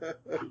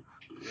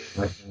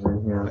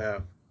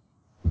 Now,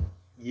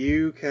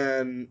 you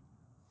can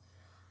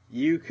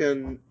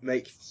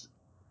make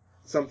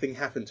something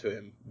happen to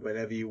him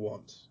whenever you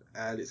want,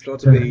 and it's got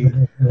to be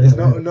it's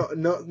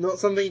not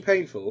something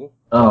painful,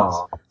 but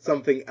Oh.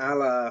 something a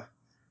la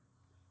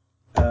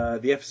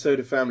the episode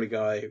of Family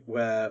Guy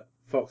where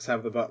Fox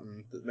have the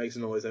button that makes a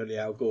noise only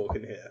Al Gore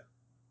can hear.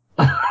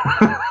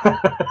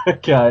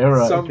 Okay,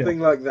 alright. Something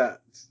like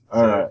that. So,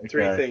 Alright,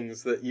 3 okay.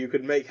 things that you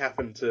could make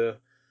happen to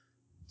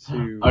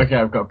Okay,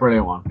 I've got a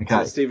brilliant one. to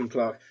Okay. Stephen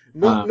Clark.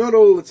 Not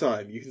all the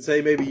time. You can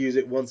say maybe use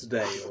it once a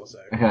day or so.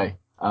 Okay.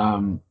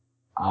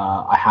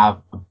 I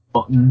have a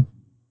button.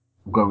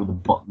 I'll go with a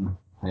button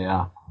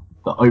here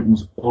that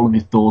opens all of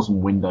his doors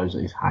and windows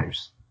at his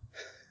house.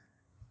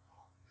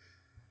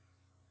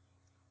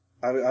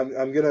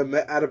 I'm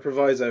gonna add a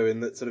proviso in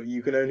that sort of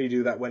you can only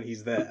do that when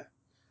he's there.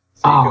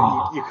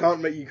 So you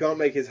can't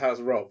make his house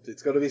robbed.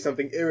 It's got to be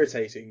something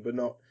irritating, but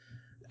not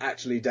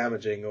actually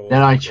damaging or.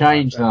 Then I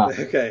change that.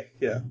 Okay,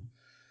 yeah.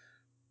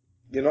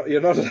 You're not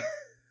you're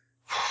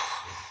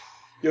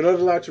not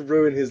allowed to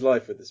ruin his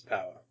life with this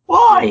power.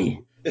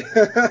 Why?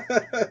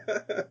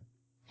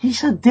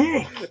 He's a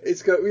dick.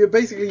 It's got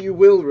basically you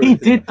will ruin. He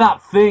did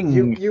that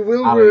thing. You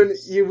will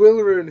Alex.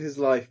 ruin his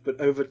life,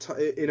 but over time,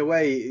 in a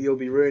way, you'll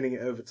be ruining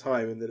it over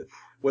time, and that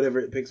whatever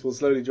it picks will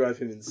slowly drive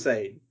him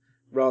insane,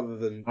 rather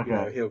than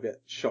he'll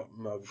get shot,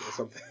 mugged, or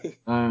something.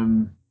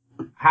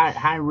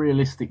 How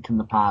realistic can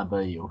the power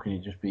be, or can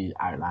it just be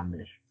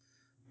outlandish?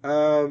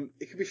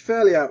 It could be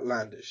fairly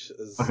outlandish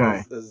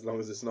Okay. as long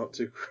as it's not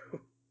too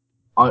cruel.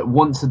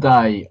 Once a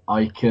day,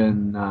 I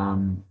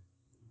can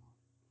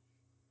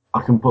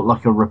put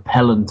like a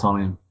repellent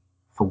on him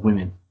for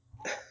women.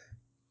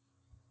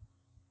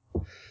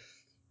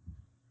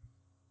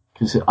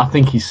 Because I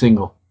think he's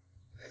single.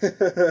 Okay,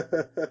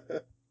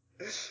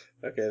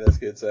 that's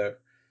good. So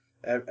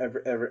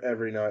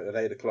every night at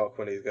 8 o'clock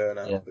when he's going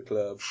out Yeah. to the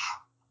club,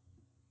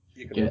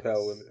 you can Yeah.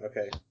 repel women.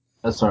 Okay.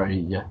 Sorry,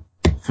 yeah.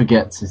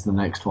 Forgets is the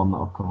next one that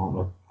I've come up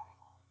with.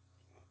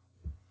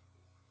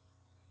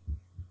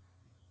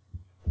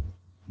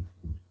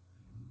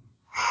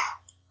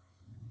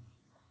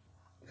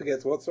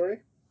 Forgets what?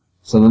 Sorry.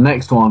 So the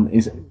next one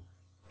is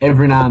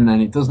every now and then,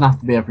 it doesn't have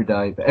to be every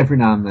day, but every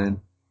now and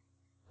then,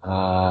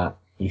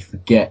 he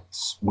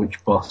forgets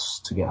which bus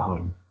to get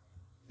home.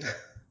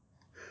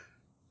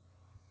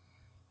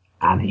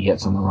 And he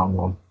gets on the wrong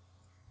one.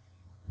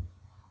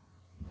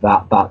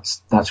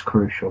 That's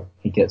crucial.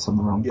 He gets on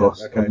the wrong Yeah,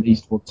 bus okay. at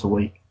least once a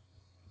week.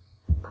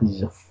 Because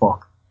he's a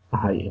fuck. I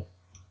hate him.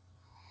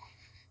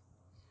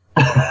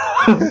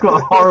 I've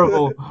got a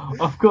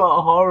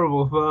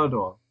horrible third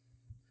one.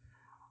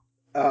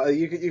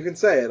 You can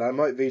say it. I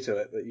might veto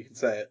it, but you can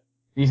say it.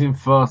 He's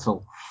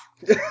infertile.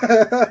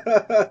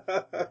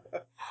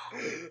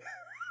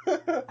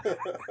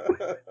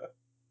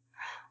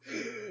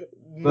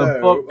 The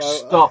book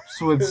stops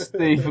with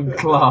Stephen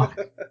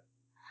Clark.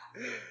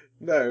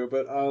 No,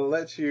 but I'll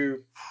let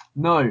you.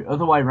 No,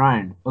 other way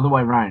round.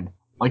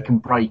 I can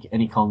break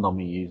any condom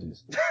he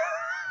uses.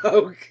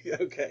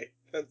 Okay.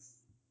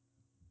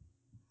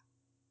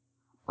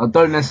 I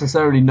don't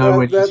necessarily know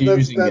when he's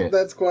using it.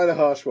 That's quite a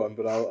harsh one,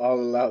 but I'll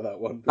allow that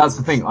one. That's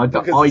the thing. I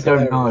don't know.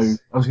 Hilarious.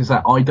 I was going to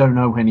say, I don't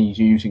know when he's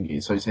using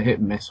it, so it's a hit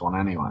and miss one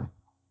anyway.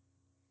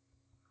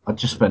 I'd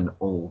just spend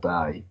all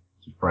day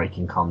just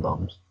breaking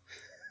condoms.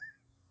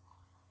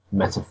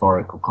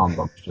 Metaphorical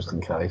condoms, just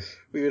in case.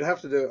 We would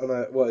have to do it on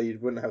a. Well, you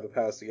wouldn't have the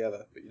powers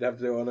together, but you'd have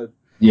to do it on a.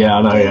 Yeah,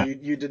 I know. day Yeah.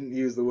 You didn't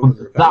use the woman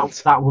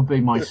repellent. That would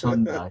be my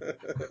Sunday.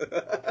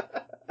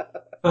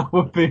 That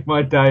would be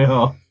my day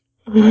off.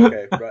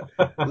 Okay, right.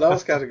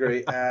 Last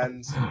category,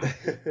 and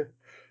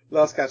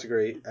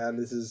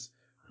this is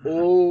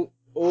all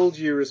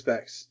due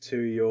respect to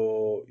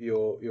your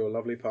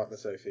lovely partner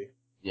Sophie.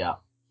 Yeah.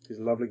 She's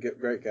a lovely,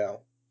 great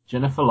gal.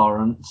 Jennifer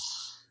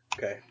Lawrence.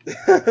 Okay.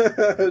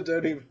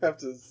 Don't even have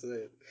to say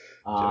it.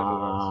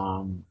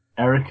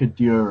 Erica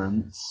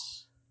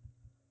Durance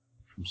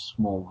from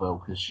Smallville,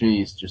 because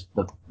she's just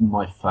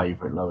my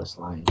favourite Lois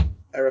Lane.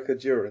 Erica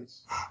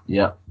Durance.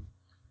 Yep.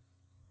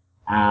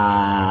 And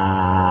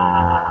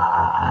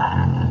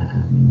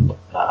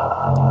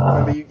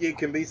remember, you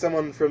can be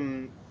someone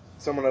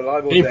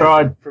alive or Kitty dead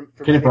Pryde. from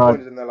Kitty any Pryde.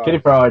 point in their life. Kitty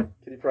Pryde.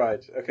 Kitty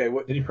Pryde. Okay.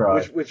 Kitty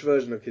Pryde. Which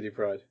version of Kitty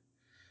Pryde?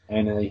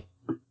 Any.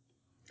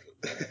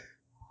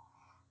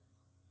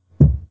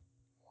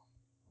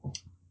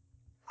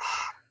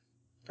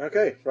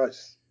 Okay, right.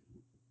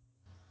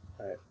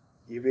 Right.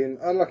 You've been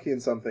unlucky in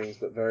some things,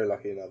 but very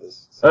lucky in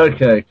others. So,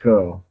 Okay,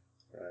 cool.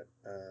 right.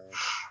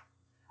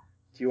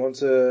 Do you want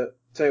to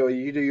tell you what?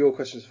 You do your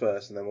questions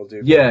first, and then we'll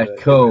do. Yeah,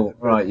 cool.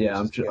 both right, the yeah.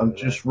 I'm together,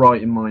 just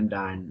writing mine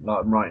down. Like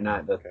I'm writing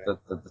out the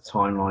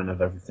timeline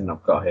of everything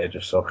I've got here,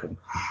 just so I can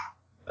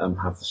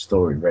have the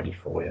story ready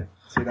for you.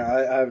 See, now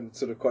I haven't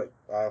sort of quite.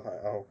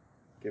 I'll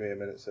give me a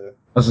minute to.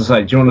 As I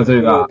say, do you want to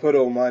do that? Put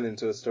all mine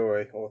into a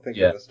story, or think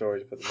of a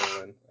story to put them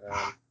all in.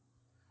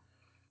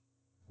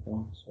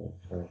 1, 2,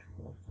 3,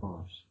 4,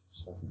 5,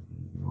 6, 7,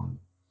 8, 9,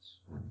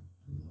 10,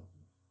 11,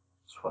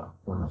 12.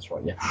 No, that's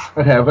right, yeah.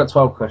 Okay, I've got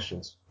 12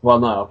 questions. Well,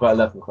 no, I've got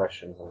 11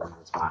 questions and then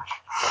it's MASH.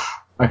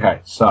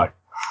 Okay, so.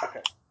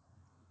 Okay.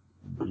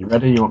 You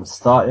ready? You want me to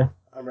start, yeah?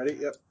 I'm ready,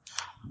 yep.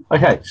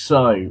 Okay,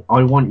 so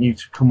I want you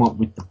to come up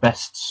with the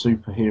best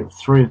superhero,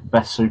 3 of the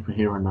best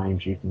superhero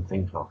names you can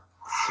think of.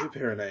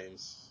 Superhero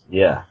names?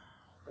 Yeah.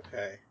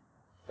 Okay.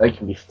 They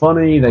can be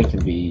funny, they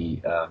can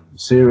be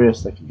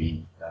serious, they can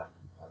be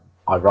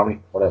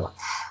ironic, whatever.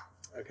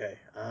 Okay.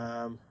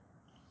 I'm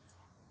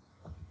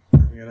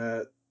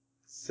gonna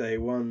say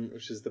one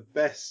which is the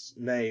best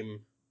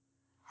name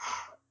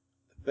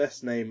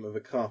of a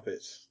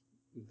carpet.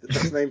 The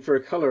best name for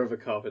a colour of a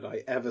carpet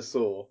I ever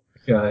saw.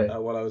 Okay.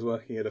 While I was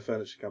working at a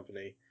furniture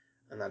company,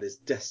 and that is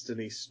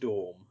Destiny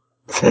Storm.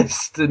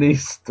 Destiny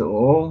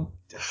Storm?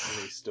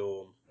 Destiny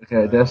Storm.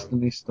 Okay,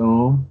 Destiny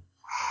Storm.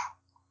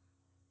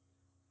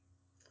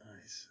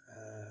 Nice.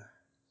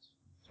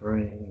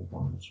 3,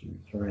 1, 2,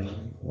 3,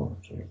 1,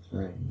 2,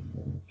 3,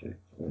 1, 2,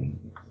 3. 1,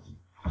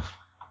 2,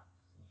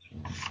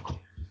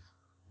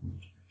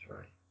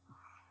 3.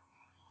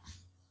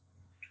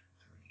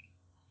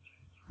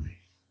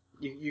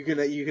 You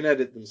can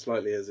edit them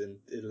slightly, as in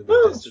it'll be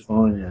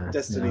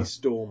Destiny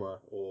Stormer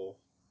or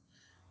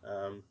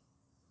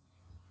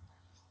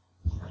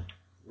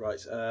right.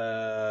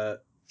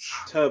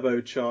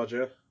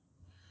 Turbocharger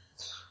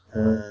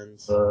and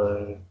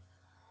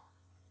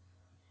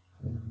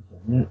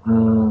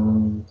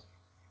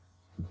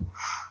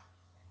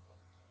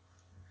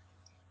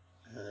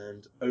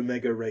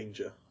Omega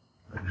Ranger.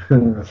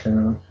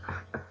 Okay.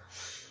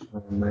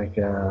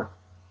 Omega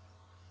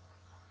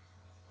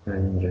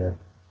Ranger.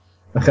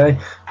 Okay,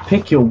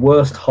 pick your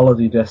worst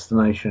holiday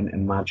destination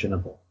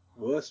imaginable.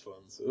 Worst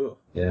ones. Ugh.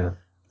 Yeah.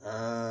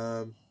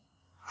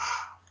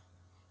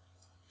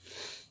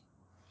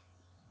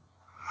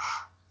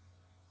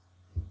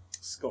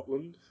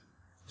 Scotland.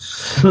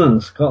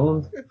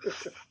 Scotland.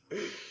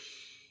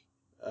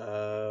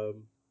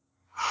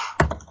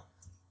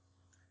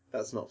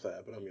 That's not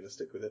fair, but I'm going to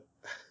stick with it.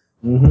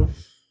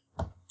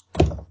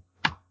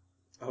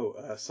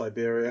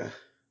 Siberia.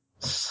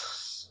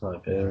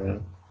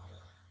 Siberia.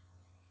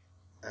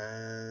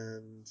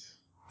 And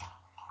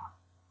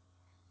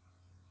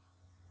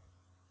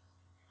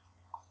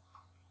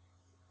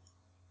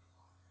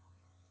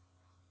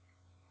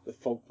the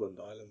Falkland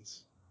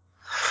Islands.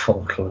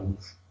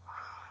 Falklands.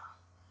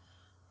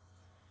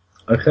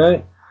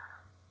 Okay.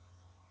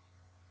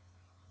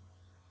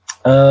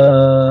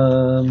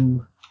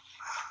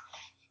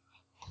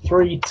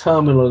 3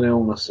 terminal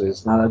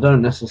illnesses. Now, they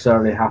don't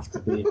necessarily have to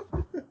be.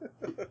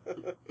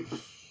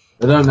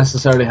 They don't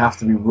necessarily have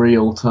to be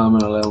real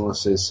terminal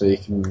illnesses. So you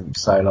can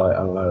say like, I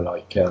don't know,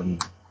 like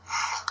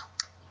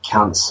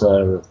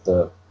cancer of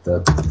the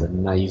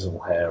nasal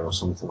hair or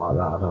something like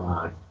that. I don't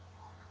know.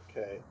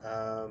 Okay.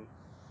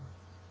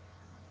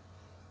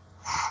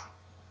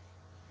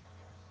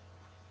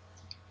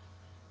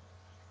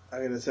 I'm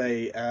going to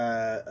say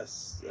a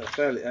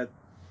fairly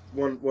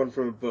one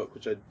from a book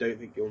which I don't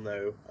think you'll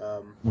know.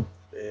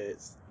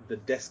 It's the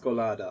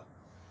Descolada.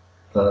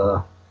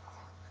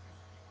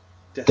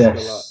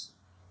 Descolada.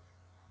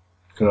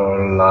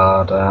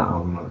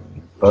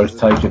 Both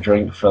take a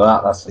drink for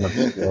that. That's an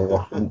obscure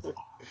reference.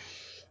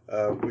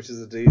 Which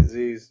is a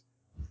disease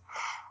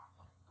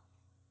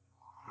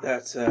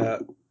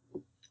that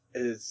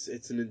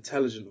it's an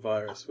intelligent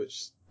virus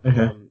which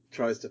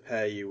tries to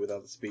pair you with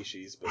other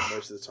species, but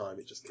most of the time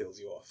it just kills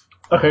you off.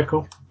 Okay,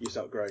 cool. You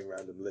start growing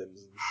random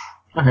limbs.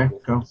 Okay,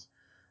 cool.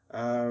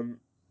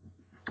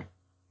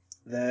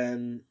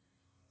 Then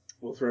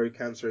we'll throw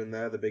cancer in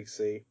there, the big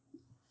C.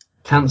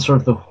 Cancer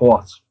of the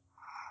what?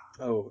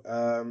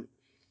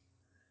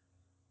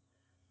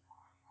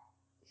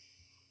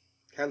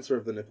 Cancer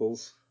of the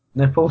nipples.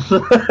 Nipples?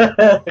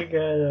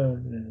 Okay.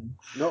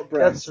 Not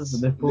breasts. Cancer of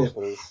the nipples.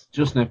 Nipples.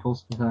 Just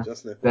nipples. Okay.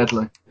 Just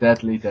nipples.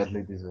 Deadly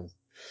disease.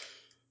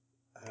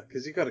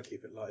 Because you got to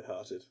keep it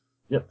lighthearted.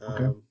 Yep.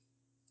 Okay.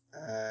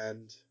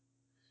 And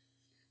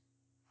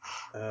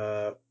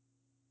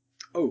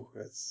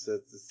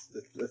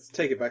let's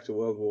take it back to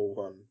World War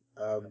One.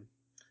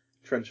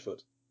 Trench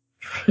foot.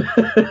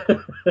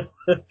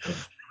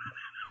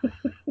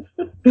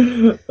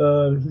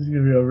 This is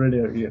gonna be a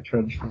really ugly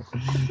trench foot.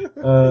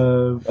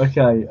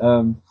 Okay.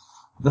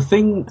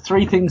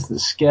 3 things that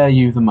scare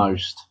you the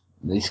most.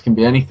 This can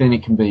be anything.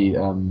 It can be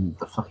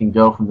the fucking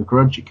girl from The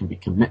Grudge. It can be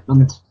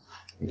commitment.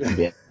 It can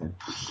be anything.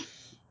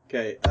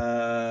 Okay.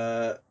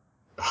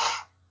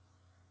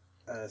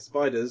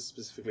 Spiders,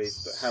 specifically,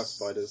 but house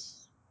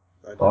spiders.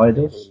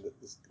 Spiders?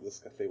 The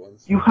scuffly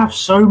ones. You have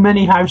so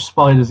many house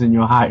spiders in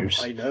your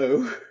house. I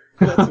know.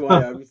 That's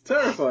why I'm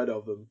terrified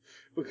of them.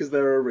 Because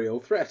they're a real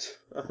threat.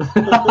 Okay,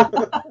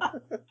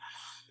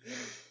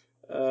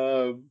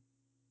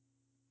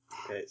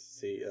 let's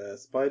see.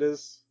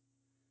 Spiders.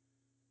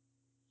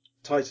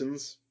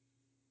 Titans.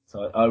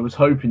 So I was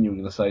hoping you were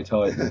going to say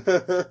Titan.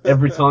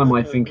 Every time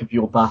I think of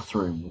your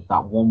bathroom with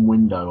that one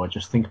window, I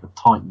just think of a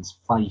Titan's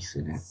face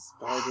in it.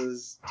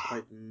 Spiders,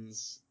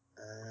 Titans,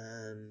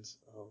 and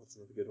what's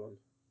another good one?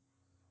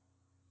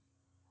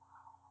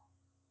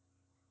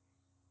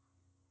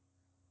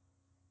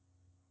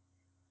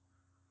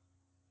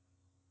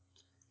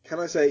 Can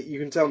I say, you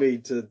can tell me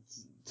to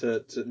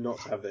not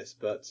have this,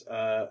 but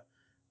the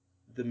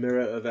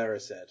Mirror of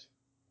Erised,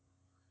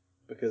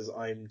 because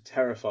I'm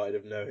terrified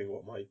of knowing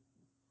what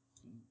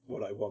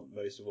I want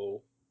most of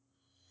all.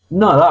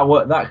 No,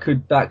 that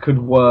could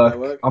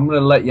work. I'm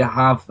going to let you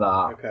have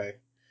that. Okay.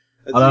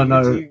 I don't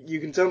know. You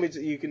can tell me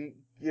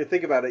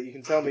think about it. You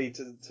can tell me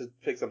to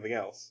pick something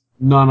else.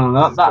 No,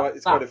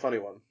 It's quite a funny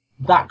one.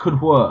 That could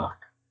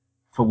work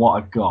for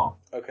what I've got.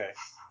 Okay.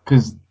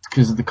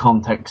 Because of the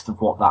context of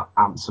what that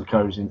answer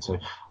goes into.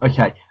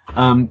 Okay,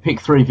 pick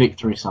 3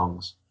 victory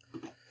songs.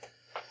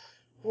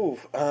 Ooh,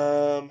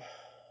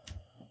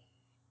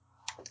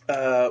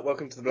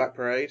 Welcome to the Black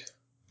Parade.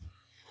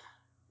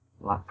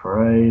 Black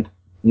Parade,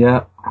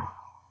 yeah.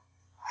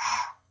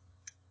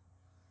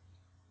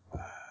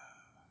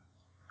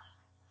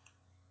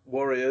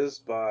 Warriors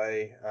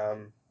by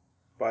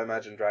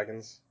Imagine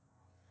Dragons.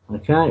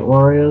 Okay,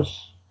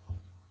 Warriors.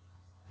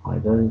 I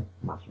do.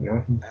 Imagine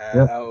Dragons.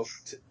 Yep. I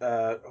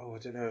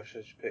don't know if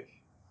I should pick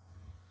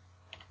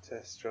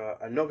Test Drive.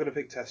 I'm not going to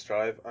pick Test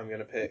Drive. I'm going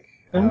to pick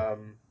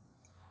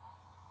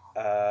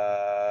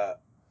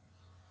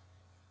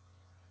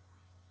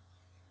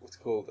what's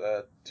it called?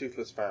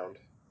 Toothless Found.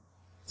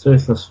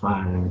 Toothless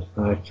Found.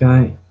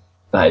 Okay.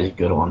 That is a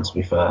good one, to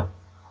be fair.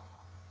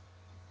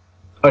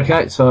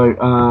 Okay, so,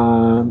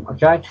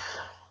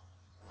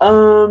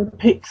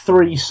 pick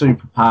 3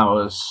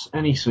 superpowers.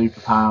 Any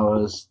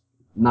superpowers.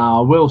 Now,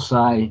 I will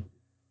say,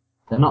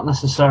 They're not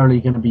necessarily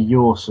going to be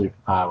your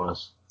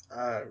superpowers,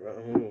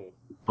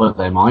 but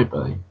they might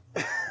be.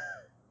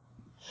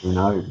 Who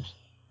knows?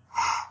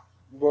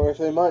 Well, if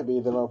they might be,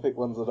 then I'll pick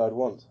ones that I'd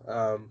want.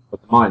 But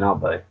they might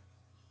not be.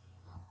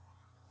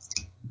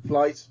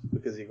 Flight,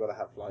 because you've got to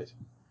have flight.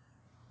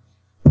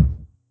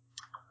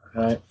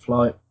 Okay,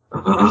 flight.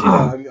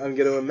 Actually, no, I'm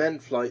going to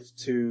amend flight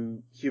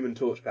to Human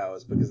Torch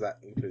powers, because that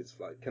includes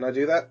flight. Can I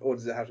do that, or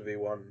does it have to be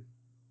one?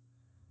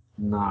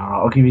 No,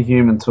 I'll give you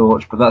Human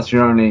Torch, but that's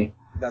your only...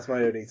 That's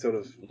my only sort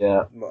of...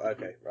 Yeah.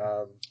 Okay.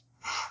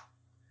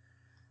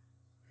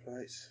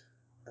 Flight.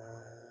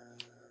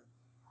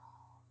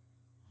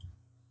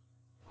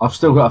 I've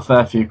still got a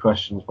fair few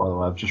questions, by the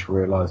way. I've just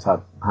realised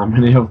how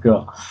many I've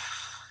got.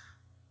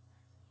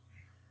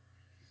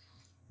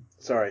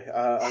 Sorry,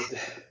 I'm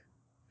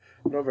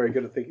not very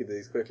good at thinking of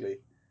these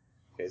quickly.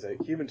 Okay, so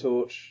Human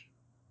Torch,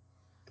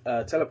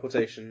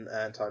 teleportation,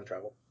 and time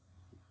travel.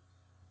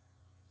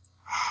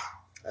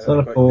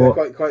 And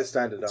they're quite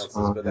standard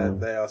answers, but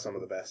they are some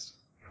of the best.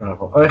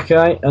 Travel.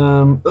 Okay.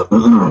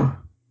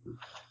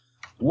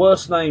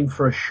 Worst name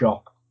for a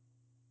shop.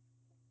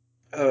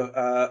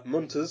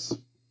 Munters.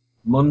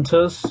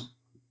 Munters.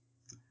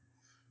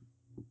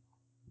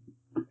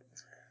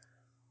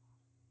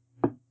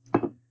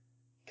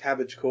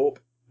 Cabbage Corp.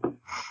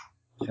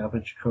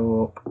 Cabbage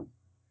Corp.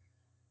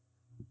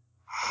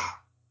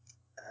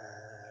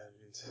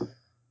 And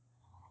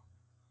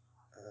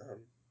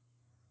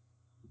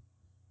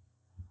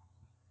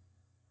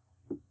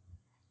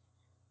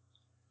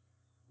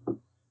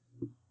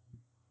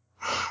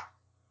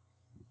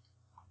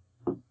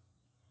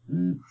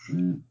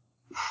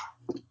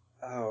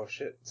oh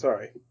shit!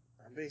 Sorry,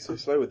 I'm being so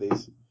slow with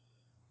these.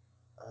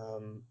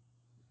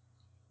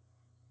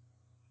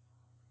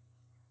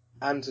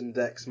 Anton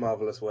Deck's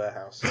Marvelous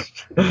Warehouse.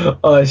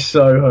 I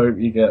so hope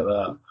you get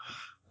that.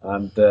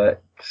 And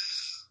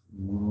Dex.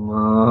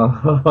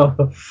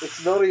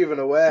 It's not even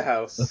a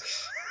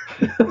warehouse.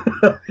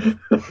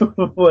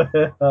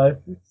 Warehouse.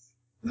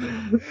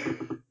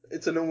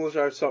 It's a normal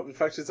shop. In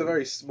fact, it's a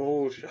very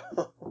small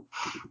shop.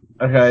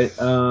 Okay.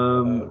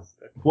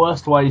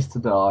 Worst ways to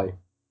die.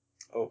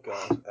 Oh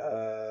god.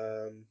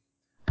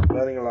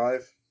 Burning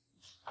alive.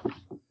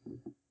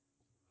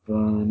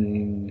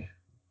 Burning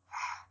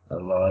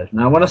alive.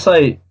 Now, when I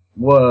say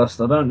worst,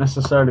 I don't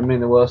necessarily mean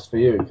the worst for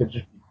you. It could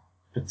just be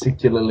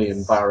particularly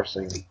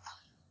embarrassing.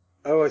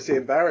 Oh, I see.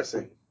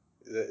 Embarrassing.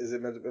 Is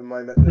it meant to be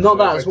my? Not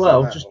that as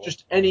well.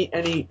 Just any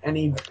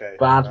okay.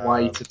 bad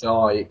way to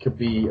die. It could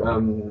be,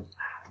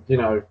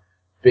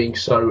 being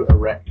so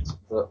erect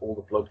that all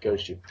the blood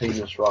goes to your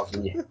penis rather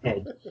than your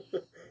head,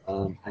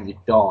 and you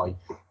die.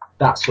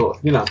 That sort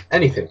of,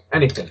 anything.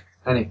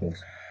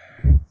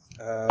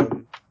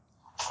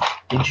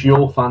 It's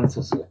your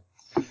fantasy.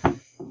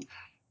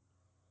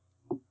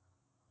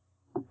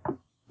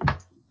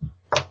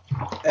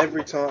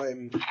 Every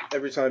time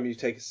you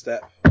take a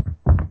step,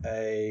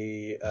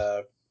 an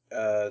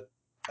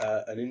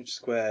inch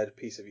squared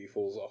piece of you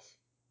falls off.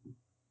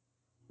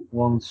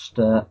 One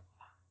step.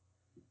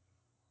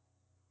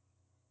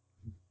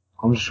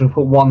 I'm just going to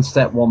put one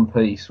step, one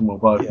piece, and we'll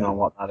both know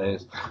what that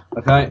is.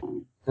 Okay.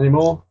 Any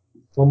more?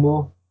 One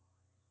more?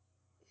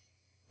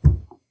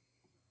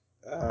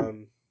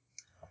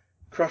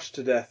 Crushed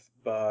to death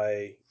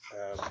by...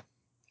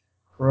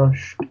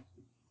 Crushed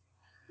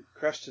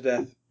to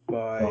death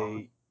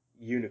by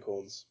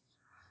unicorns.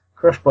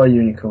 Crushed by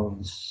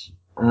unicorns.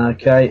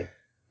 Okay.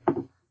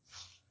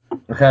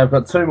 Okay, I've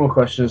got two more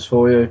questions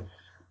for you.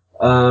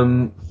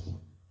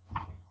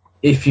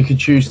 If you could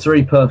choose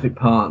 3 perfect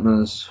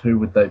partners, who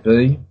would they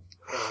be?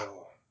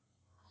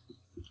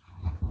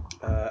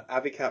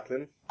 Abby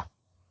Kaplan.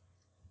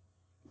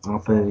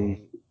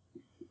 Abby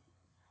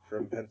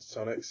from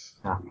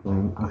Pentatonics.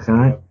 Kaplan.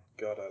 Okay.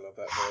 God, I love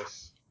that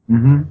voice.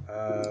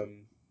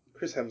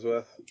 Chris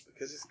Hemsworth,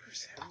 because it's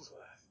Chris Hemsworth.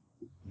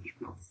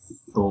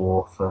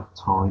 Thor for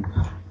time.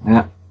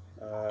 Yeah.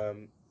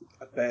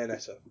 A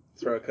Bayonetta.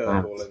 Throw a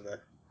curveball in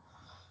there.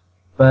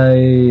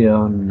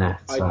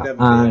 Bayonetta. I'd never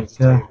be able to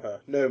tame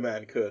her. No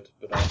man could,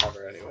 but I'll have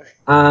her anyway.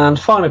 And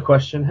final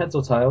question, heads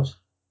or tails?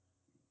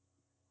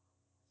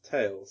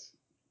 Tails.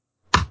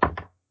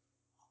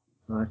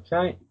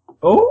 Okay.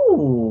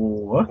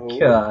 Oh,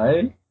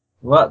 okay.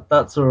 Well,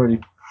 that's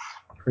already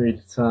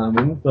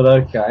predetermined, but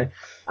okay.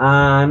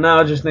 And now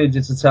I just need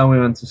you to tell me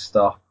when to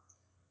stop.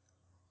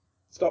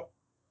 Stop.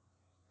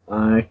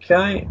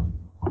 Okay.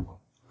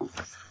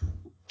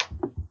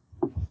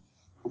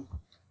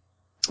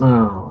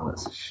 Oh,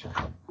 that's a shame.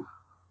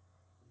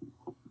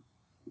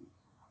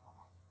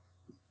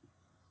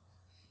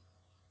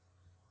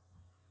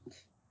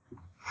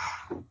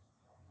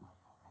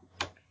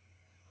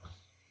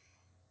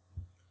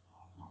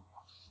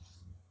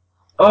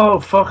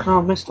 Oh, fuck, no,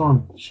 I missed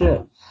one.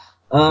 Shit.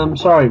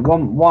 Sorry,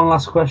 one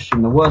last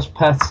question. The worst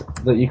pet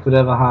that you could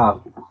ever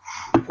have.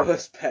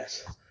 Worst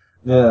pet?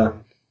 Yeah.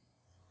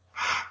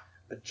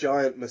 A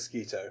giant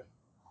mosquito.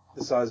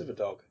 The size of a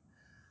dog.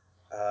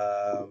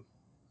 Am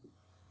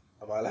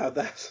I allowed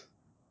that?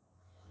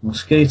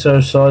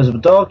 Mosquito size of a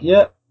dog,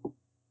 yeah.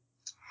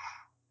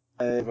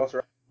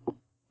 Velociraptor.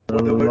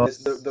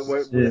 That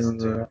won't listen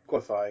to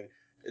qualifying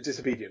a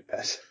disobedient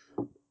pet.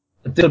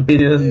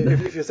 Disobedient.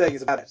 If you're saying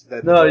it's a bad pet,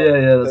 then No,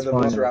 yeah, that's then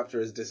the fine. Velociraptor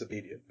is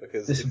disobedient,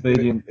 because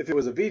Disobedient. if it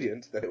was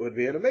obedient, then it would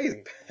be an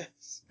amazing pet.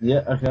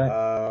 Yeah,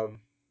 okay.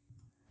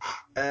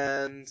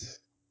 And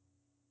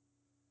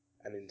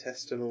an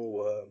intestinal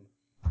worm.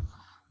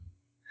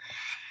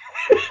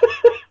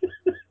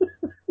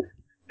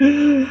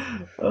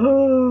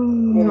 Oh,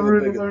 One of I the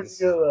really big don't ones.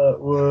 get that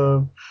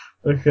worm.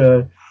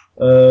 Okay.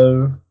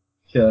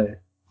 Okay.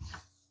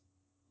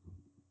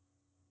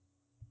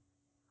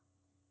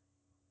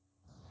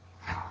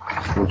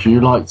 Would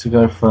you like to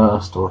go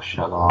first, or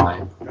shall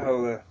I?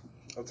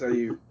 I'll tell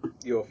you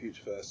your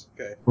future first.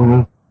 Okay.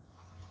 Mm-hmm.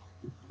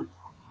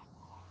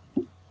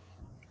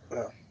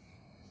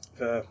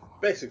 Well,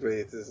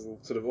 basically, this will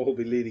sort of all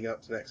be leading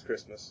up to next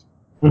Christmas.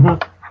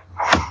 Mm-hmm.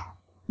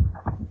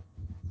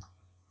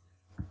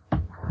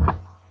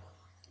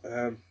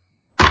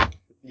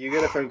 You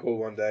get a phone call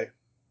one day.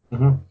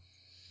 Mm-hmm.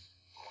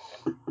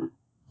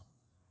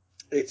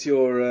 It's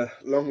your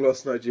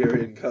long-lost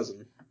Nigerian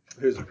cousin,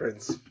 who's a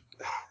prince.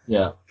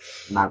 Yeah.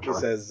 He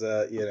Naturally. says,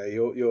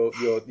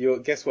 you're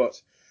guess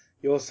what?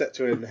 You're set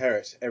to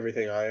inherit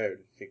everything I own.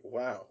 You think,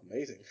 wow,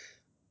 amazing.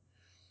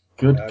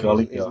 Good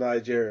golly. He's a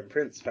Nigerian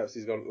prince. Perhaps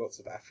he's got lots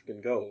of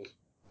African gold.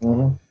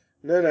 Mm-hmm.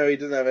 No, he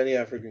doesn't have any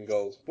African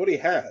gold. What he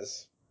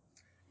has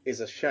is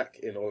a shack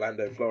in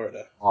Orlando,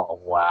 Florida. Oh,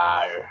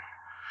 wow.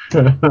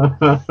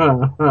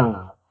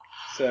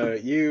 So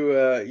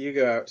you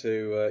go out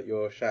to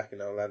your shack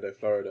in Orlando,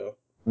 Florida,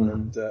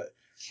 and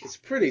it's a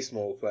pretty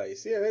small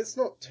place. Yeah, it's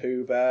not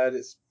too bad.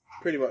 It's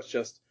pretty much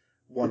just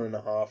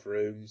 1.5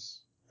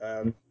 rooms.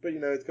 But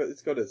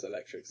it's got its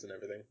electrics and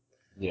everything.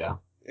 Yeah.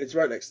 It's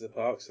right next to the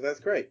park, so that's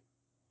great.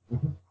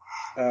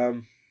 Mm-hmm.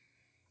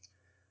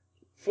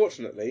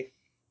 Fortunately,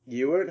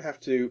 you won't have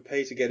to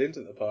pay to get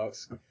into the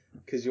parks,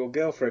 because your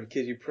girlfriend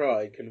Kitty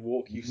Pryde can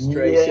walk you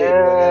straight in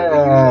whenever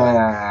you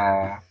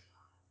like.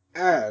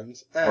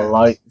 And I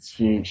like this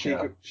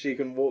future. she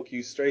can walk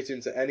you straight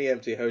into any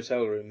empty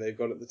hotel room they've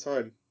got at the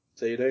time,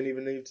 so you don't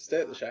even need to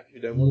stay at the shack if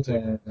you don't want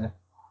to.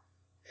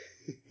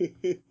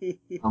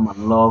 I'm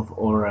in love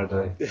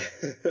already.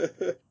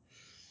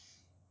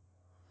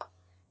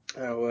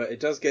 It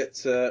does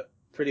get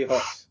pretty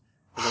hot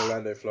in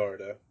Orlando,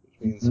 Florida,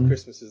 which means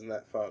Christmas isn't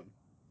that fun.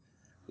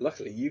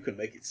 Luckily, you can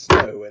make it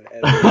snow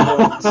whenever you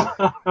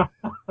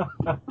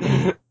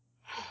want.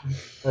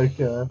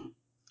 Okay.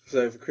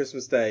 So for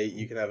Christmas Day,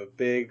 you can have a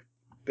big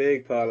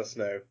pile of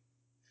snow,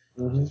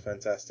 which is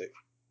fantastic.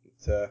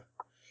 But,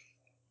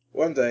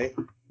 one day,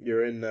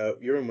 you're in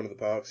one of the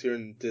parks. You're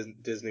in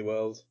Disney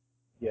World.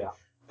 Yeah.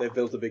 They've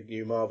built a big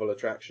new Marvel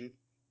attraction.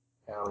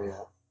 Hell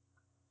yeah.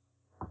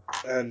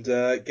 And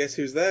guess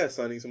who's there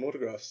signing some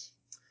autographs?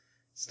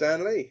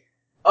 Stan Lee.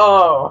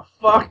 Oh,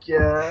 fuck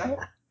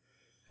yeah.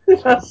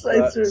 I say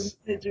But- to him,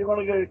 did you want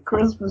to go to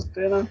Christmas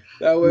dinner?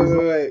 Oh,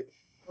 wait.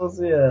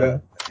 Yeah.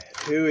 But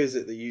who is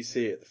it that you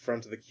see at the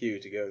front of the queue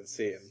to go and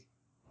see him?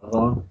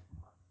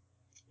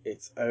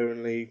 It's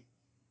only...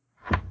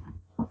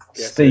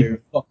 guess Stephen who?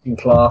 fucking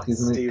Clark,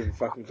 isn't it? Stephen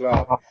fucking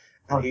Clark.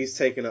 And he's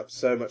taken up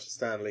so much of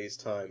Stan Lee's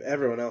time.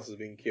 Everyone else has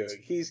been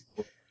queuing.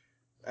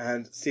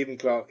 And Stephen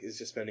Clark is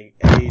just spending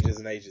ages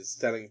and ages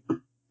telling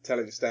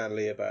Stan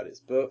Lee about his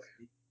book,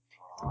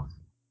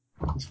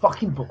 It's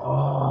fucking...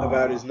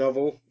 about his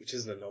novel, which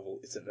isn't a novel,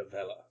 it's a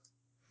novella.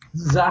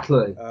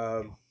 Exactly.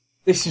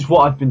 This is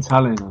what I've been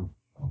telling them.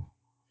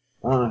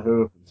 I don't know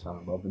who I've been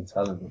telling, but I've been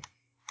telling them.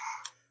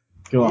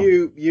 Go on.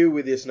 You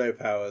with your snow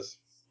powers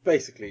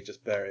basically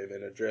just bury him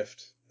in a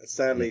drift. And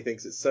Stan Lee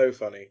thinks it's so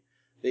funny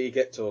that you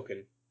get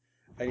talking,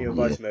 and you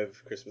invite him over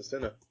for Christmas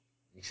dinner.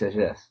 He says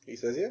yes. He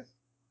says yes.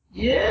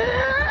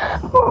 Yeah,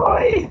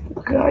 boy.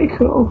 Okay,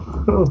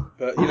 cool.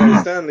 But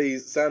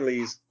Stan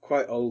Lee's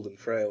quite old and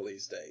frail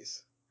these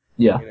days.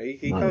 Yeah.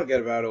 He can't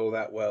get about all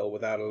that well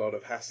without a lot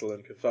of hassle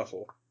and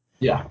kerfuffle.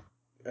 Yeah.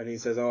 And he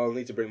says, "Oh, I'll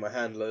need to bring my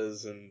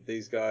handlers and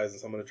these guys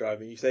and someone to drive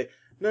me." You say,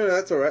 "No,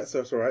 that's all right. So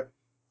that's all right.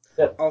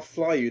 Yeah. I'll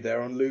fly you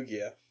there on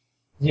Lugia."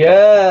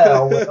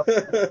 Yeah.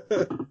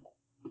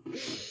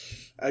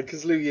 And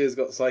because Lugia's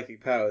got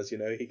psychic powers, he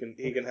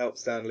can help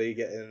Stan Lee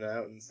get in and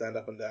out and stand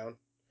up and down.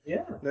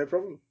 Yeah. No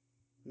problem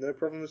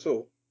at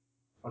all.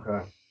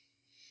 Okay.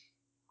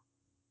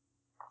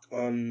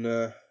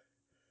 On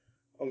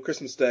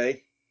Christmas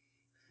Day,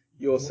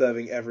 you're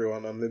serving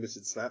everyone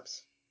unlimited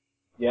snaps.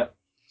 Yep.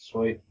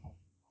 Sweet.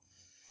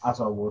 As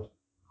I would.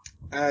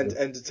 And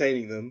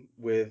entertaining them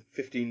with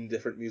 15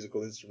 different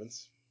musical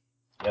instruments.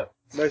 Yep.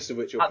 Most of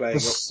which you're At playing. the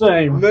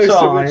same Most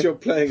time. of which you're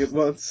playing at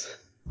once.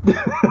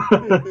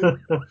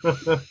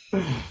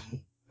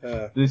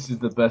 This is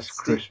the best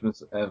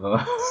Christmas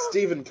ever.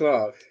 Stephen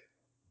Clark,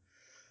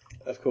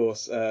 of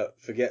course,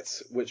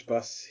 forgets which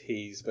bus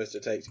he's supposed to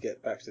take to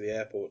get back to the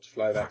airport to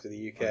fly back to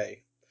the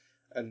UK,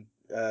 and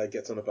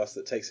gets on a bus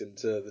that takes him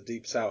to the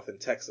deep south in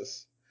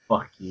Texas.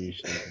 Fuck you,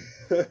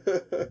 Stephen.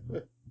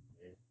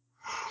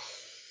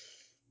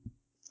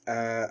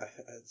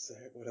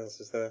 What else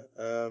is there?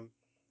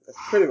 That's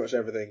pretty much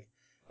everything.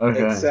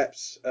 Okay. Except,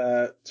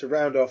 to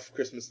round off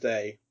Christmas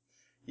Day,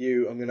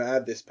 I'm going to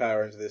add this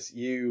power into this,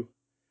 you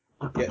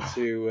get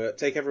to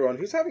take everyone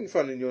who's having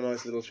fun in your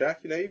nice little shack.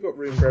 You've got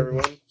room for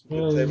everyone.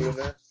 Put a table in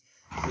there.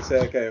 You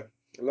say, okay,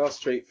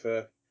 last treat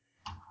for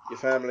your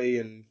family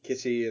and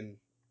Kitty and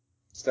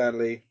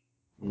Stanley.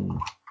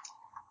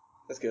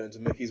 Let's go into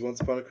Mickey's Once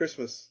Upon a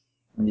Christmas.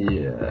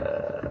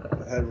 Yeah.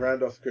 And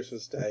round off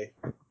Christmas Day.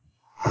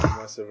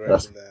 Nice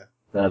celebration there.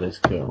 That is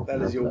cool.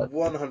 That is your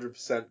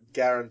 100%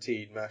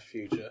 guaranteed MASH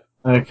future.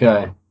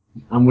 Okay.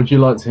 And would you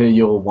like to hear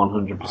your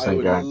 100% I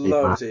would guaranteed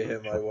love MASH to hear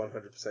future? my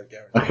 100%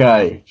 guaranteed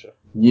Okay. MASH future.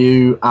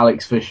 You,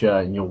 Alex Fisher,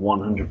 in your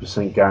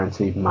 100%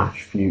 guaranteed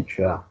MASH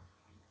future,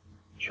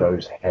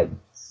 chose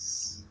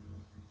heads.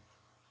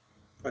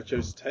 I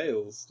chose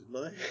tails, didn't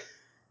I?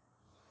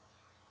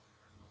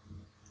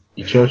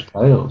 You chose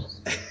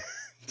tails.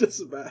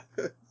 Doesn't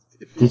matter.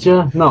 Did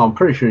you? No, I'm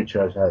pretty sure you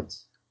chose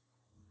heads.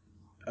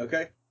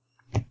 Okay.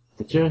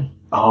 Did you?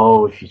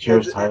 Oh, if you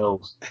chose Heads-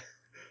 tails.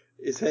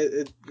 Is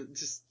it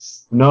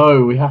just...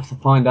 No, we have to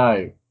find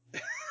out.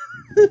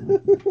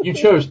 You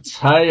chose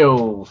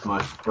tails, my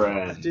I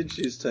friend. did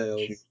choose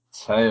tails. Choose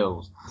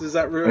tails. Does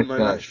that ruin my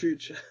Okay. MASH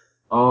future?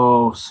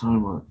 Oh, so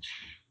much.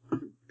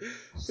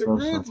 It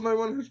ruins my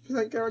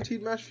 100%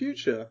 guaranteed MASH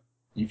future.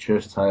 You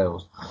chose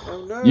tails.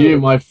 Oh no. You,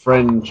 my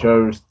friend,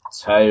 chose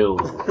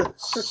tails.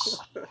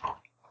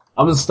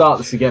 I'm gonna start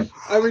this again.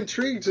 I'm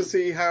intrigued to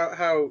see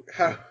how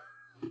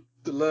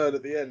to learn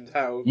at the end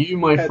how You,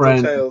 my heads or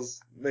friend,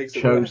 tails makes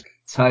it chose work.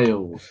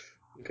 tails.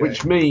 Okay.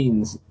 Which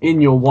means,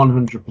 in your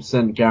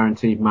 100%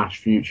 guaranteed MASH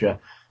future,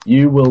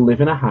 you will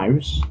live in a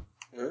house.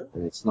 Huh?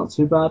 And it's not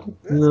too bad.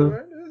 That's No.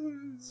 alright.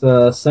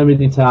 It's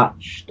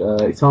semi-detached.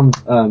 It's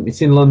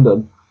in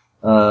London.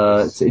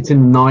 It's in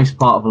a nice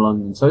part of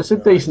London, so it's a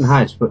decent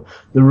house. But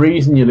the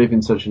reason you live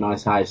in such a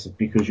nice house is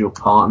because your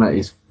partner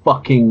is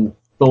fucking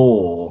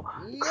Thor,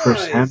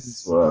 Chris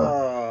Hemsworth,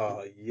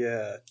 Oh,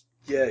 yeah.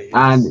 Yeah, he is.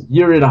 and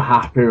you're in a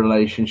happy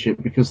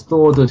relationship because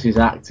Thor does his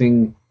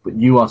acting, but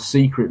you are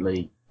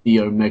secretly the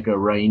Omega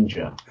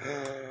Ranger.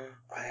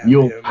 I am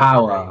Your the Omega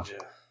power. Ranger.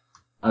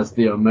 As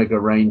the Omega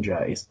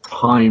Ranger is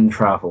time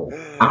travel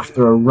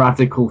after a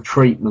radical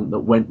treatment that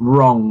went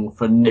wrong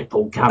for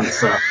nipple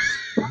cancer.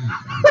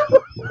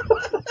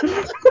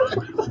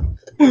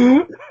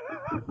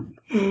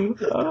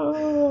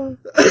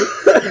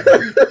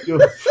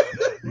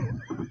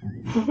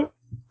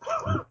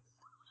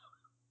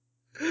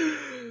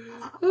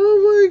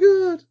 Oh my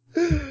god.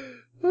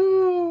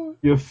 Oh.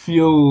 You're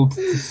fueled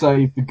to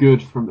save the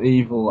good from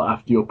evil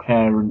after your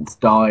parents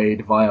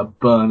died via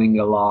burning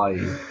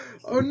alive.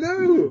 Oh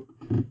no.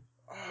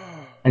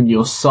 And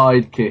your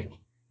sidekick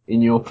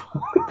in your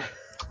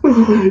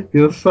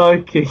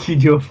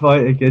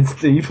fight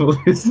against evil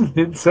is an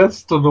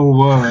intestinal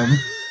worm.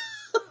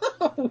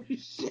 Oh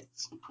shit.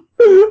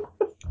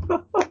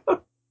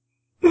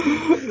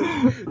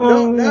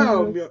 Not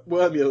now,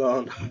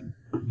 Wormulon.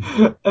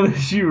 And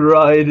as you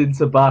ride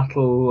into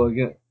battle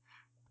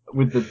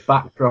with the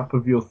backdrop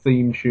of your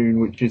theme tune,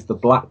 which is the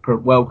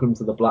Welcome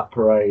to the Black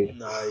Parade,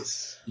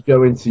 Nice. you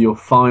go into your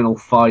final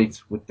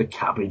fight with the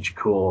Cabbage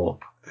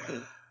Corp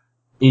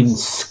in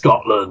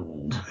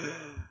Scotland.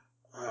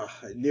 Oh,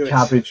 I knew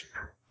it.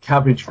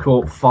 Cabbage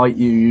Corp fight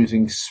you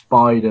using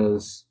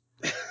spiders,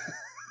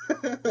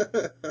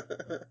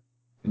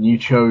 and you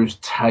chose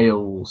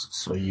tails,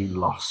 so you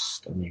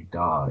lost and you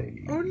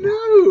died. Oh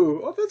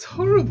no! Oh, that's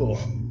horrible.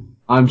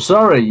 I'm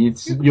sorry,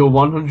 it's your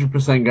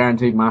 100%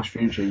 guaranteed MASH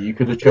future. You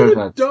could have I'm chose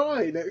gonna that.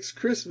 die next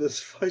Christmas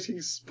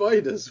fighting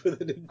spiders with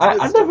an I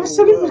intestinal never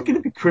said it was worm. going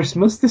to be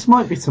Christmas. This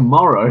might be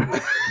tomorrow.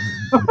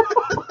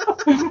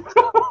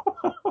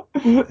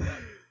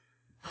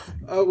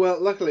 Oh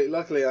well,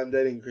 luckily I'm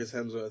dating Chris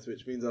Hemsworth,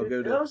 which means I'll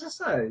go to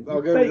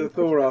I'll go to the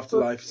Thor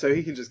afterlife, so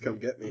he can just come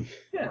get me.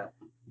 Yeah.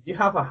 You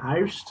have a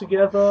house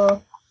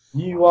together.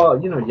 You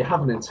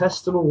have an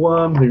intestinal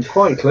worm who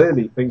quite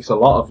clearly thinks a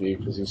lot of you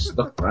because he's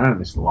stuck around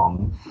this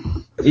long,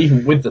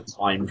 even with the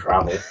time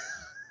travel.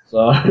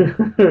 So.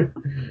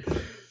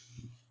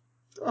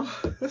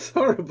 Oh, that's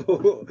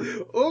horrible.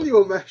 All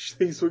your MASH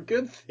things were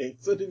good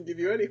things. I didn't give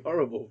you any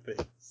horrible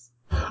things.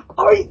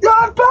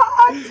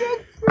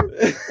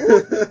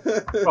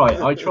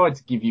 Right, I tried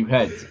to give you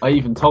heads. I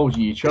even told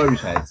you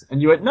chose heads,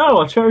 and you went, "No,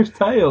 I chose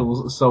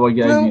tails," so I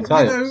gave you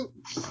tails.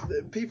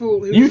 People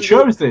who You listen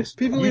chose to, this.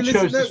 People You who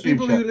chose listen, this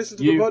people future. who listen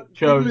to You the people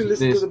chose who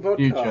listen to this the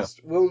podcast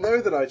future. will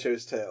know that I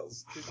chose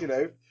tails because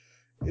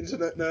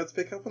internet nerds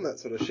pick up on that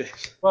sort of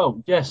shit.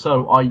 Well, yeah.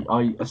 So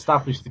I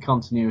established the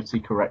continuity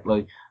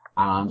correctly,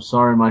 and I'm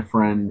sorry, my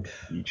friend,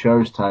 you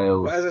chose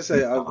tails. But as I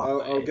say, I'll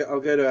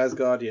go to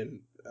Asgardian.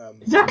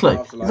 Exactly.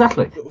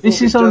 Afterlife.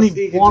 This is He only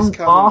can one just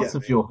come and part get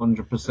of me. your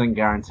 100%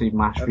 guaranteed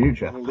MASH And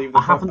future. I'll leave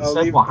I haven't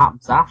said what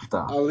happens after.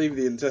 I'll leave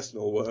the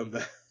intestinal worm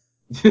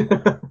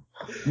there.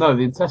 No,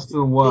 the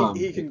intestinal worm.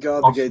 He can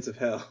guard the gates of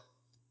hell.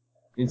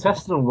 The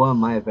intestinal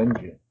worm may avenge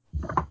you.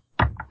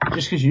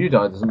 Just because you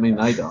die doesn't mean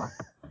they die.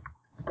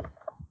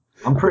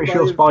 I'm pretty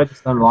sure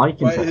spiders don't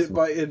like intestines.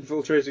 By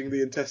infiltrating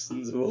the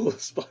intestines of all the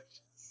spiders.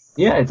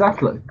 Yeah,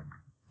 exactly.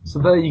 So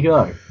there you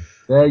go.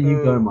 There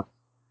you go, mate.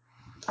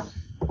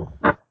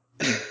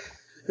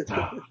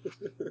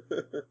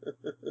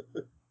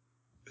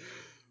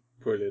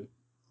 Brilliant.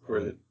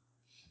 Brilliant.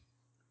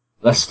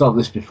 Let's stop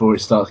this before it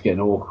starts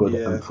getting awkward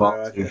Yeah, and far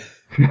no, too.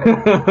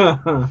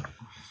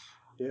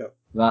 Yeah.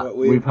 That But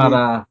we've had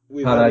our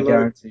had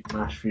guaranteed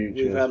MASH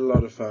future. We've had a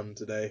lot of fun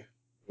today.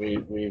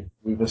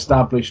 We've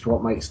established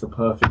what makes the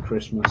perfect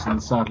Christmas,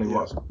 and sadly,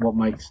 Yeah. what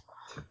makes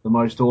the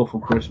most awful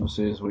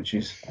Christmases, which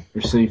is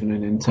receiving a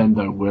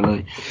Nintendo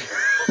Willy.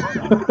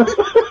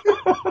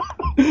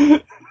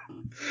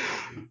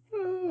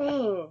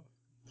 Oh.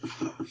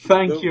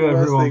 Thank you, The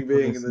worst everyone, thing for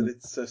being listening. that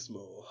it's so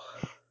small.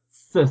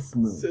 So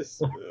smooth. So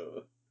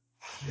small.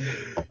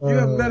 You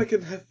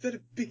American have very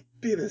big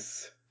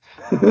penis.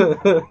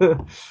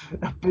 A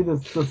bit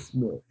of so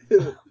smooth.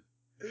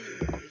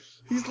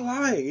 He's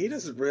lying. He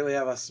doesn't really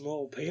have a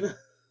small penis.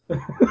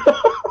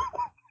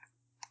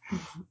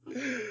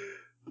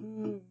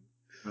 Well,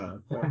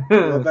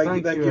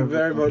 thank you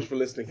very much for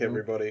listening,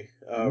 everybody.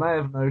 You may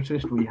have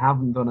noticed we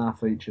haven't done our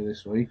feature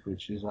this week,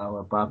 which is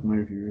our bad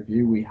movie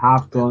review. We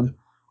have done.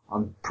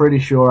 I'm pretty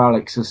sure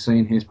Alex has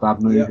seen his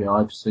bad movie. Yep.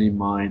 I've seen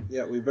mine.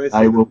 Yeah, we both.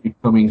 They will be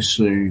coming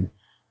soon,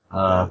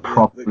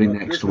 probably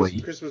next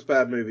week. Christmas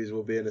bad movies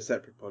will be in a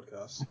separate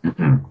podcast.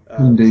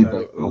 Indeed,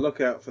 so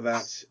look out for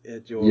that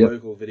at your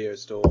local video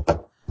store.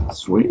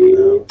 Sweet.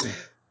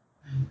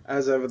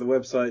 As ever, the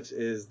website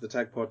is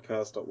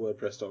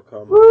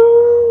thetagpodcast.wordpress.com.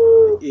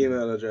 The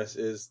email address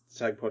is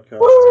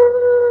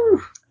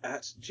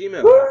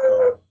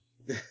thetagpodcast@gmail.com.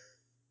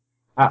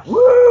 At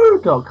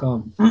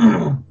woo.com.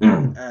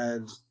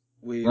 And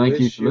we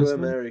wish you a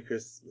Merry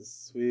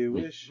Christmas. We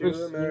wish you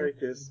a Merry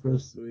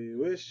Christmas. We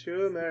wish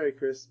you a Merry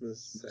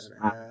Christmas and a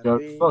Happy Go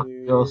fuck New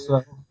Year.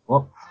 yourself.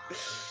 What? I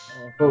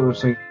thought we were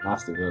singing the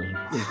nasty version.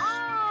 Bye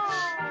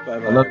bye, I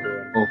love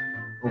everyone.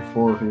 all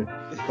four of you.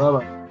 Bye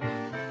bye.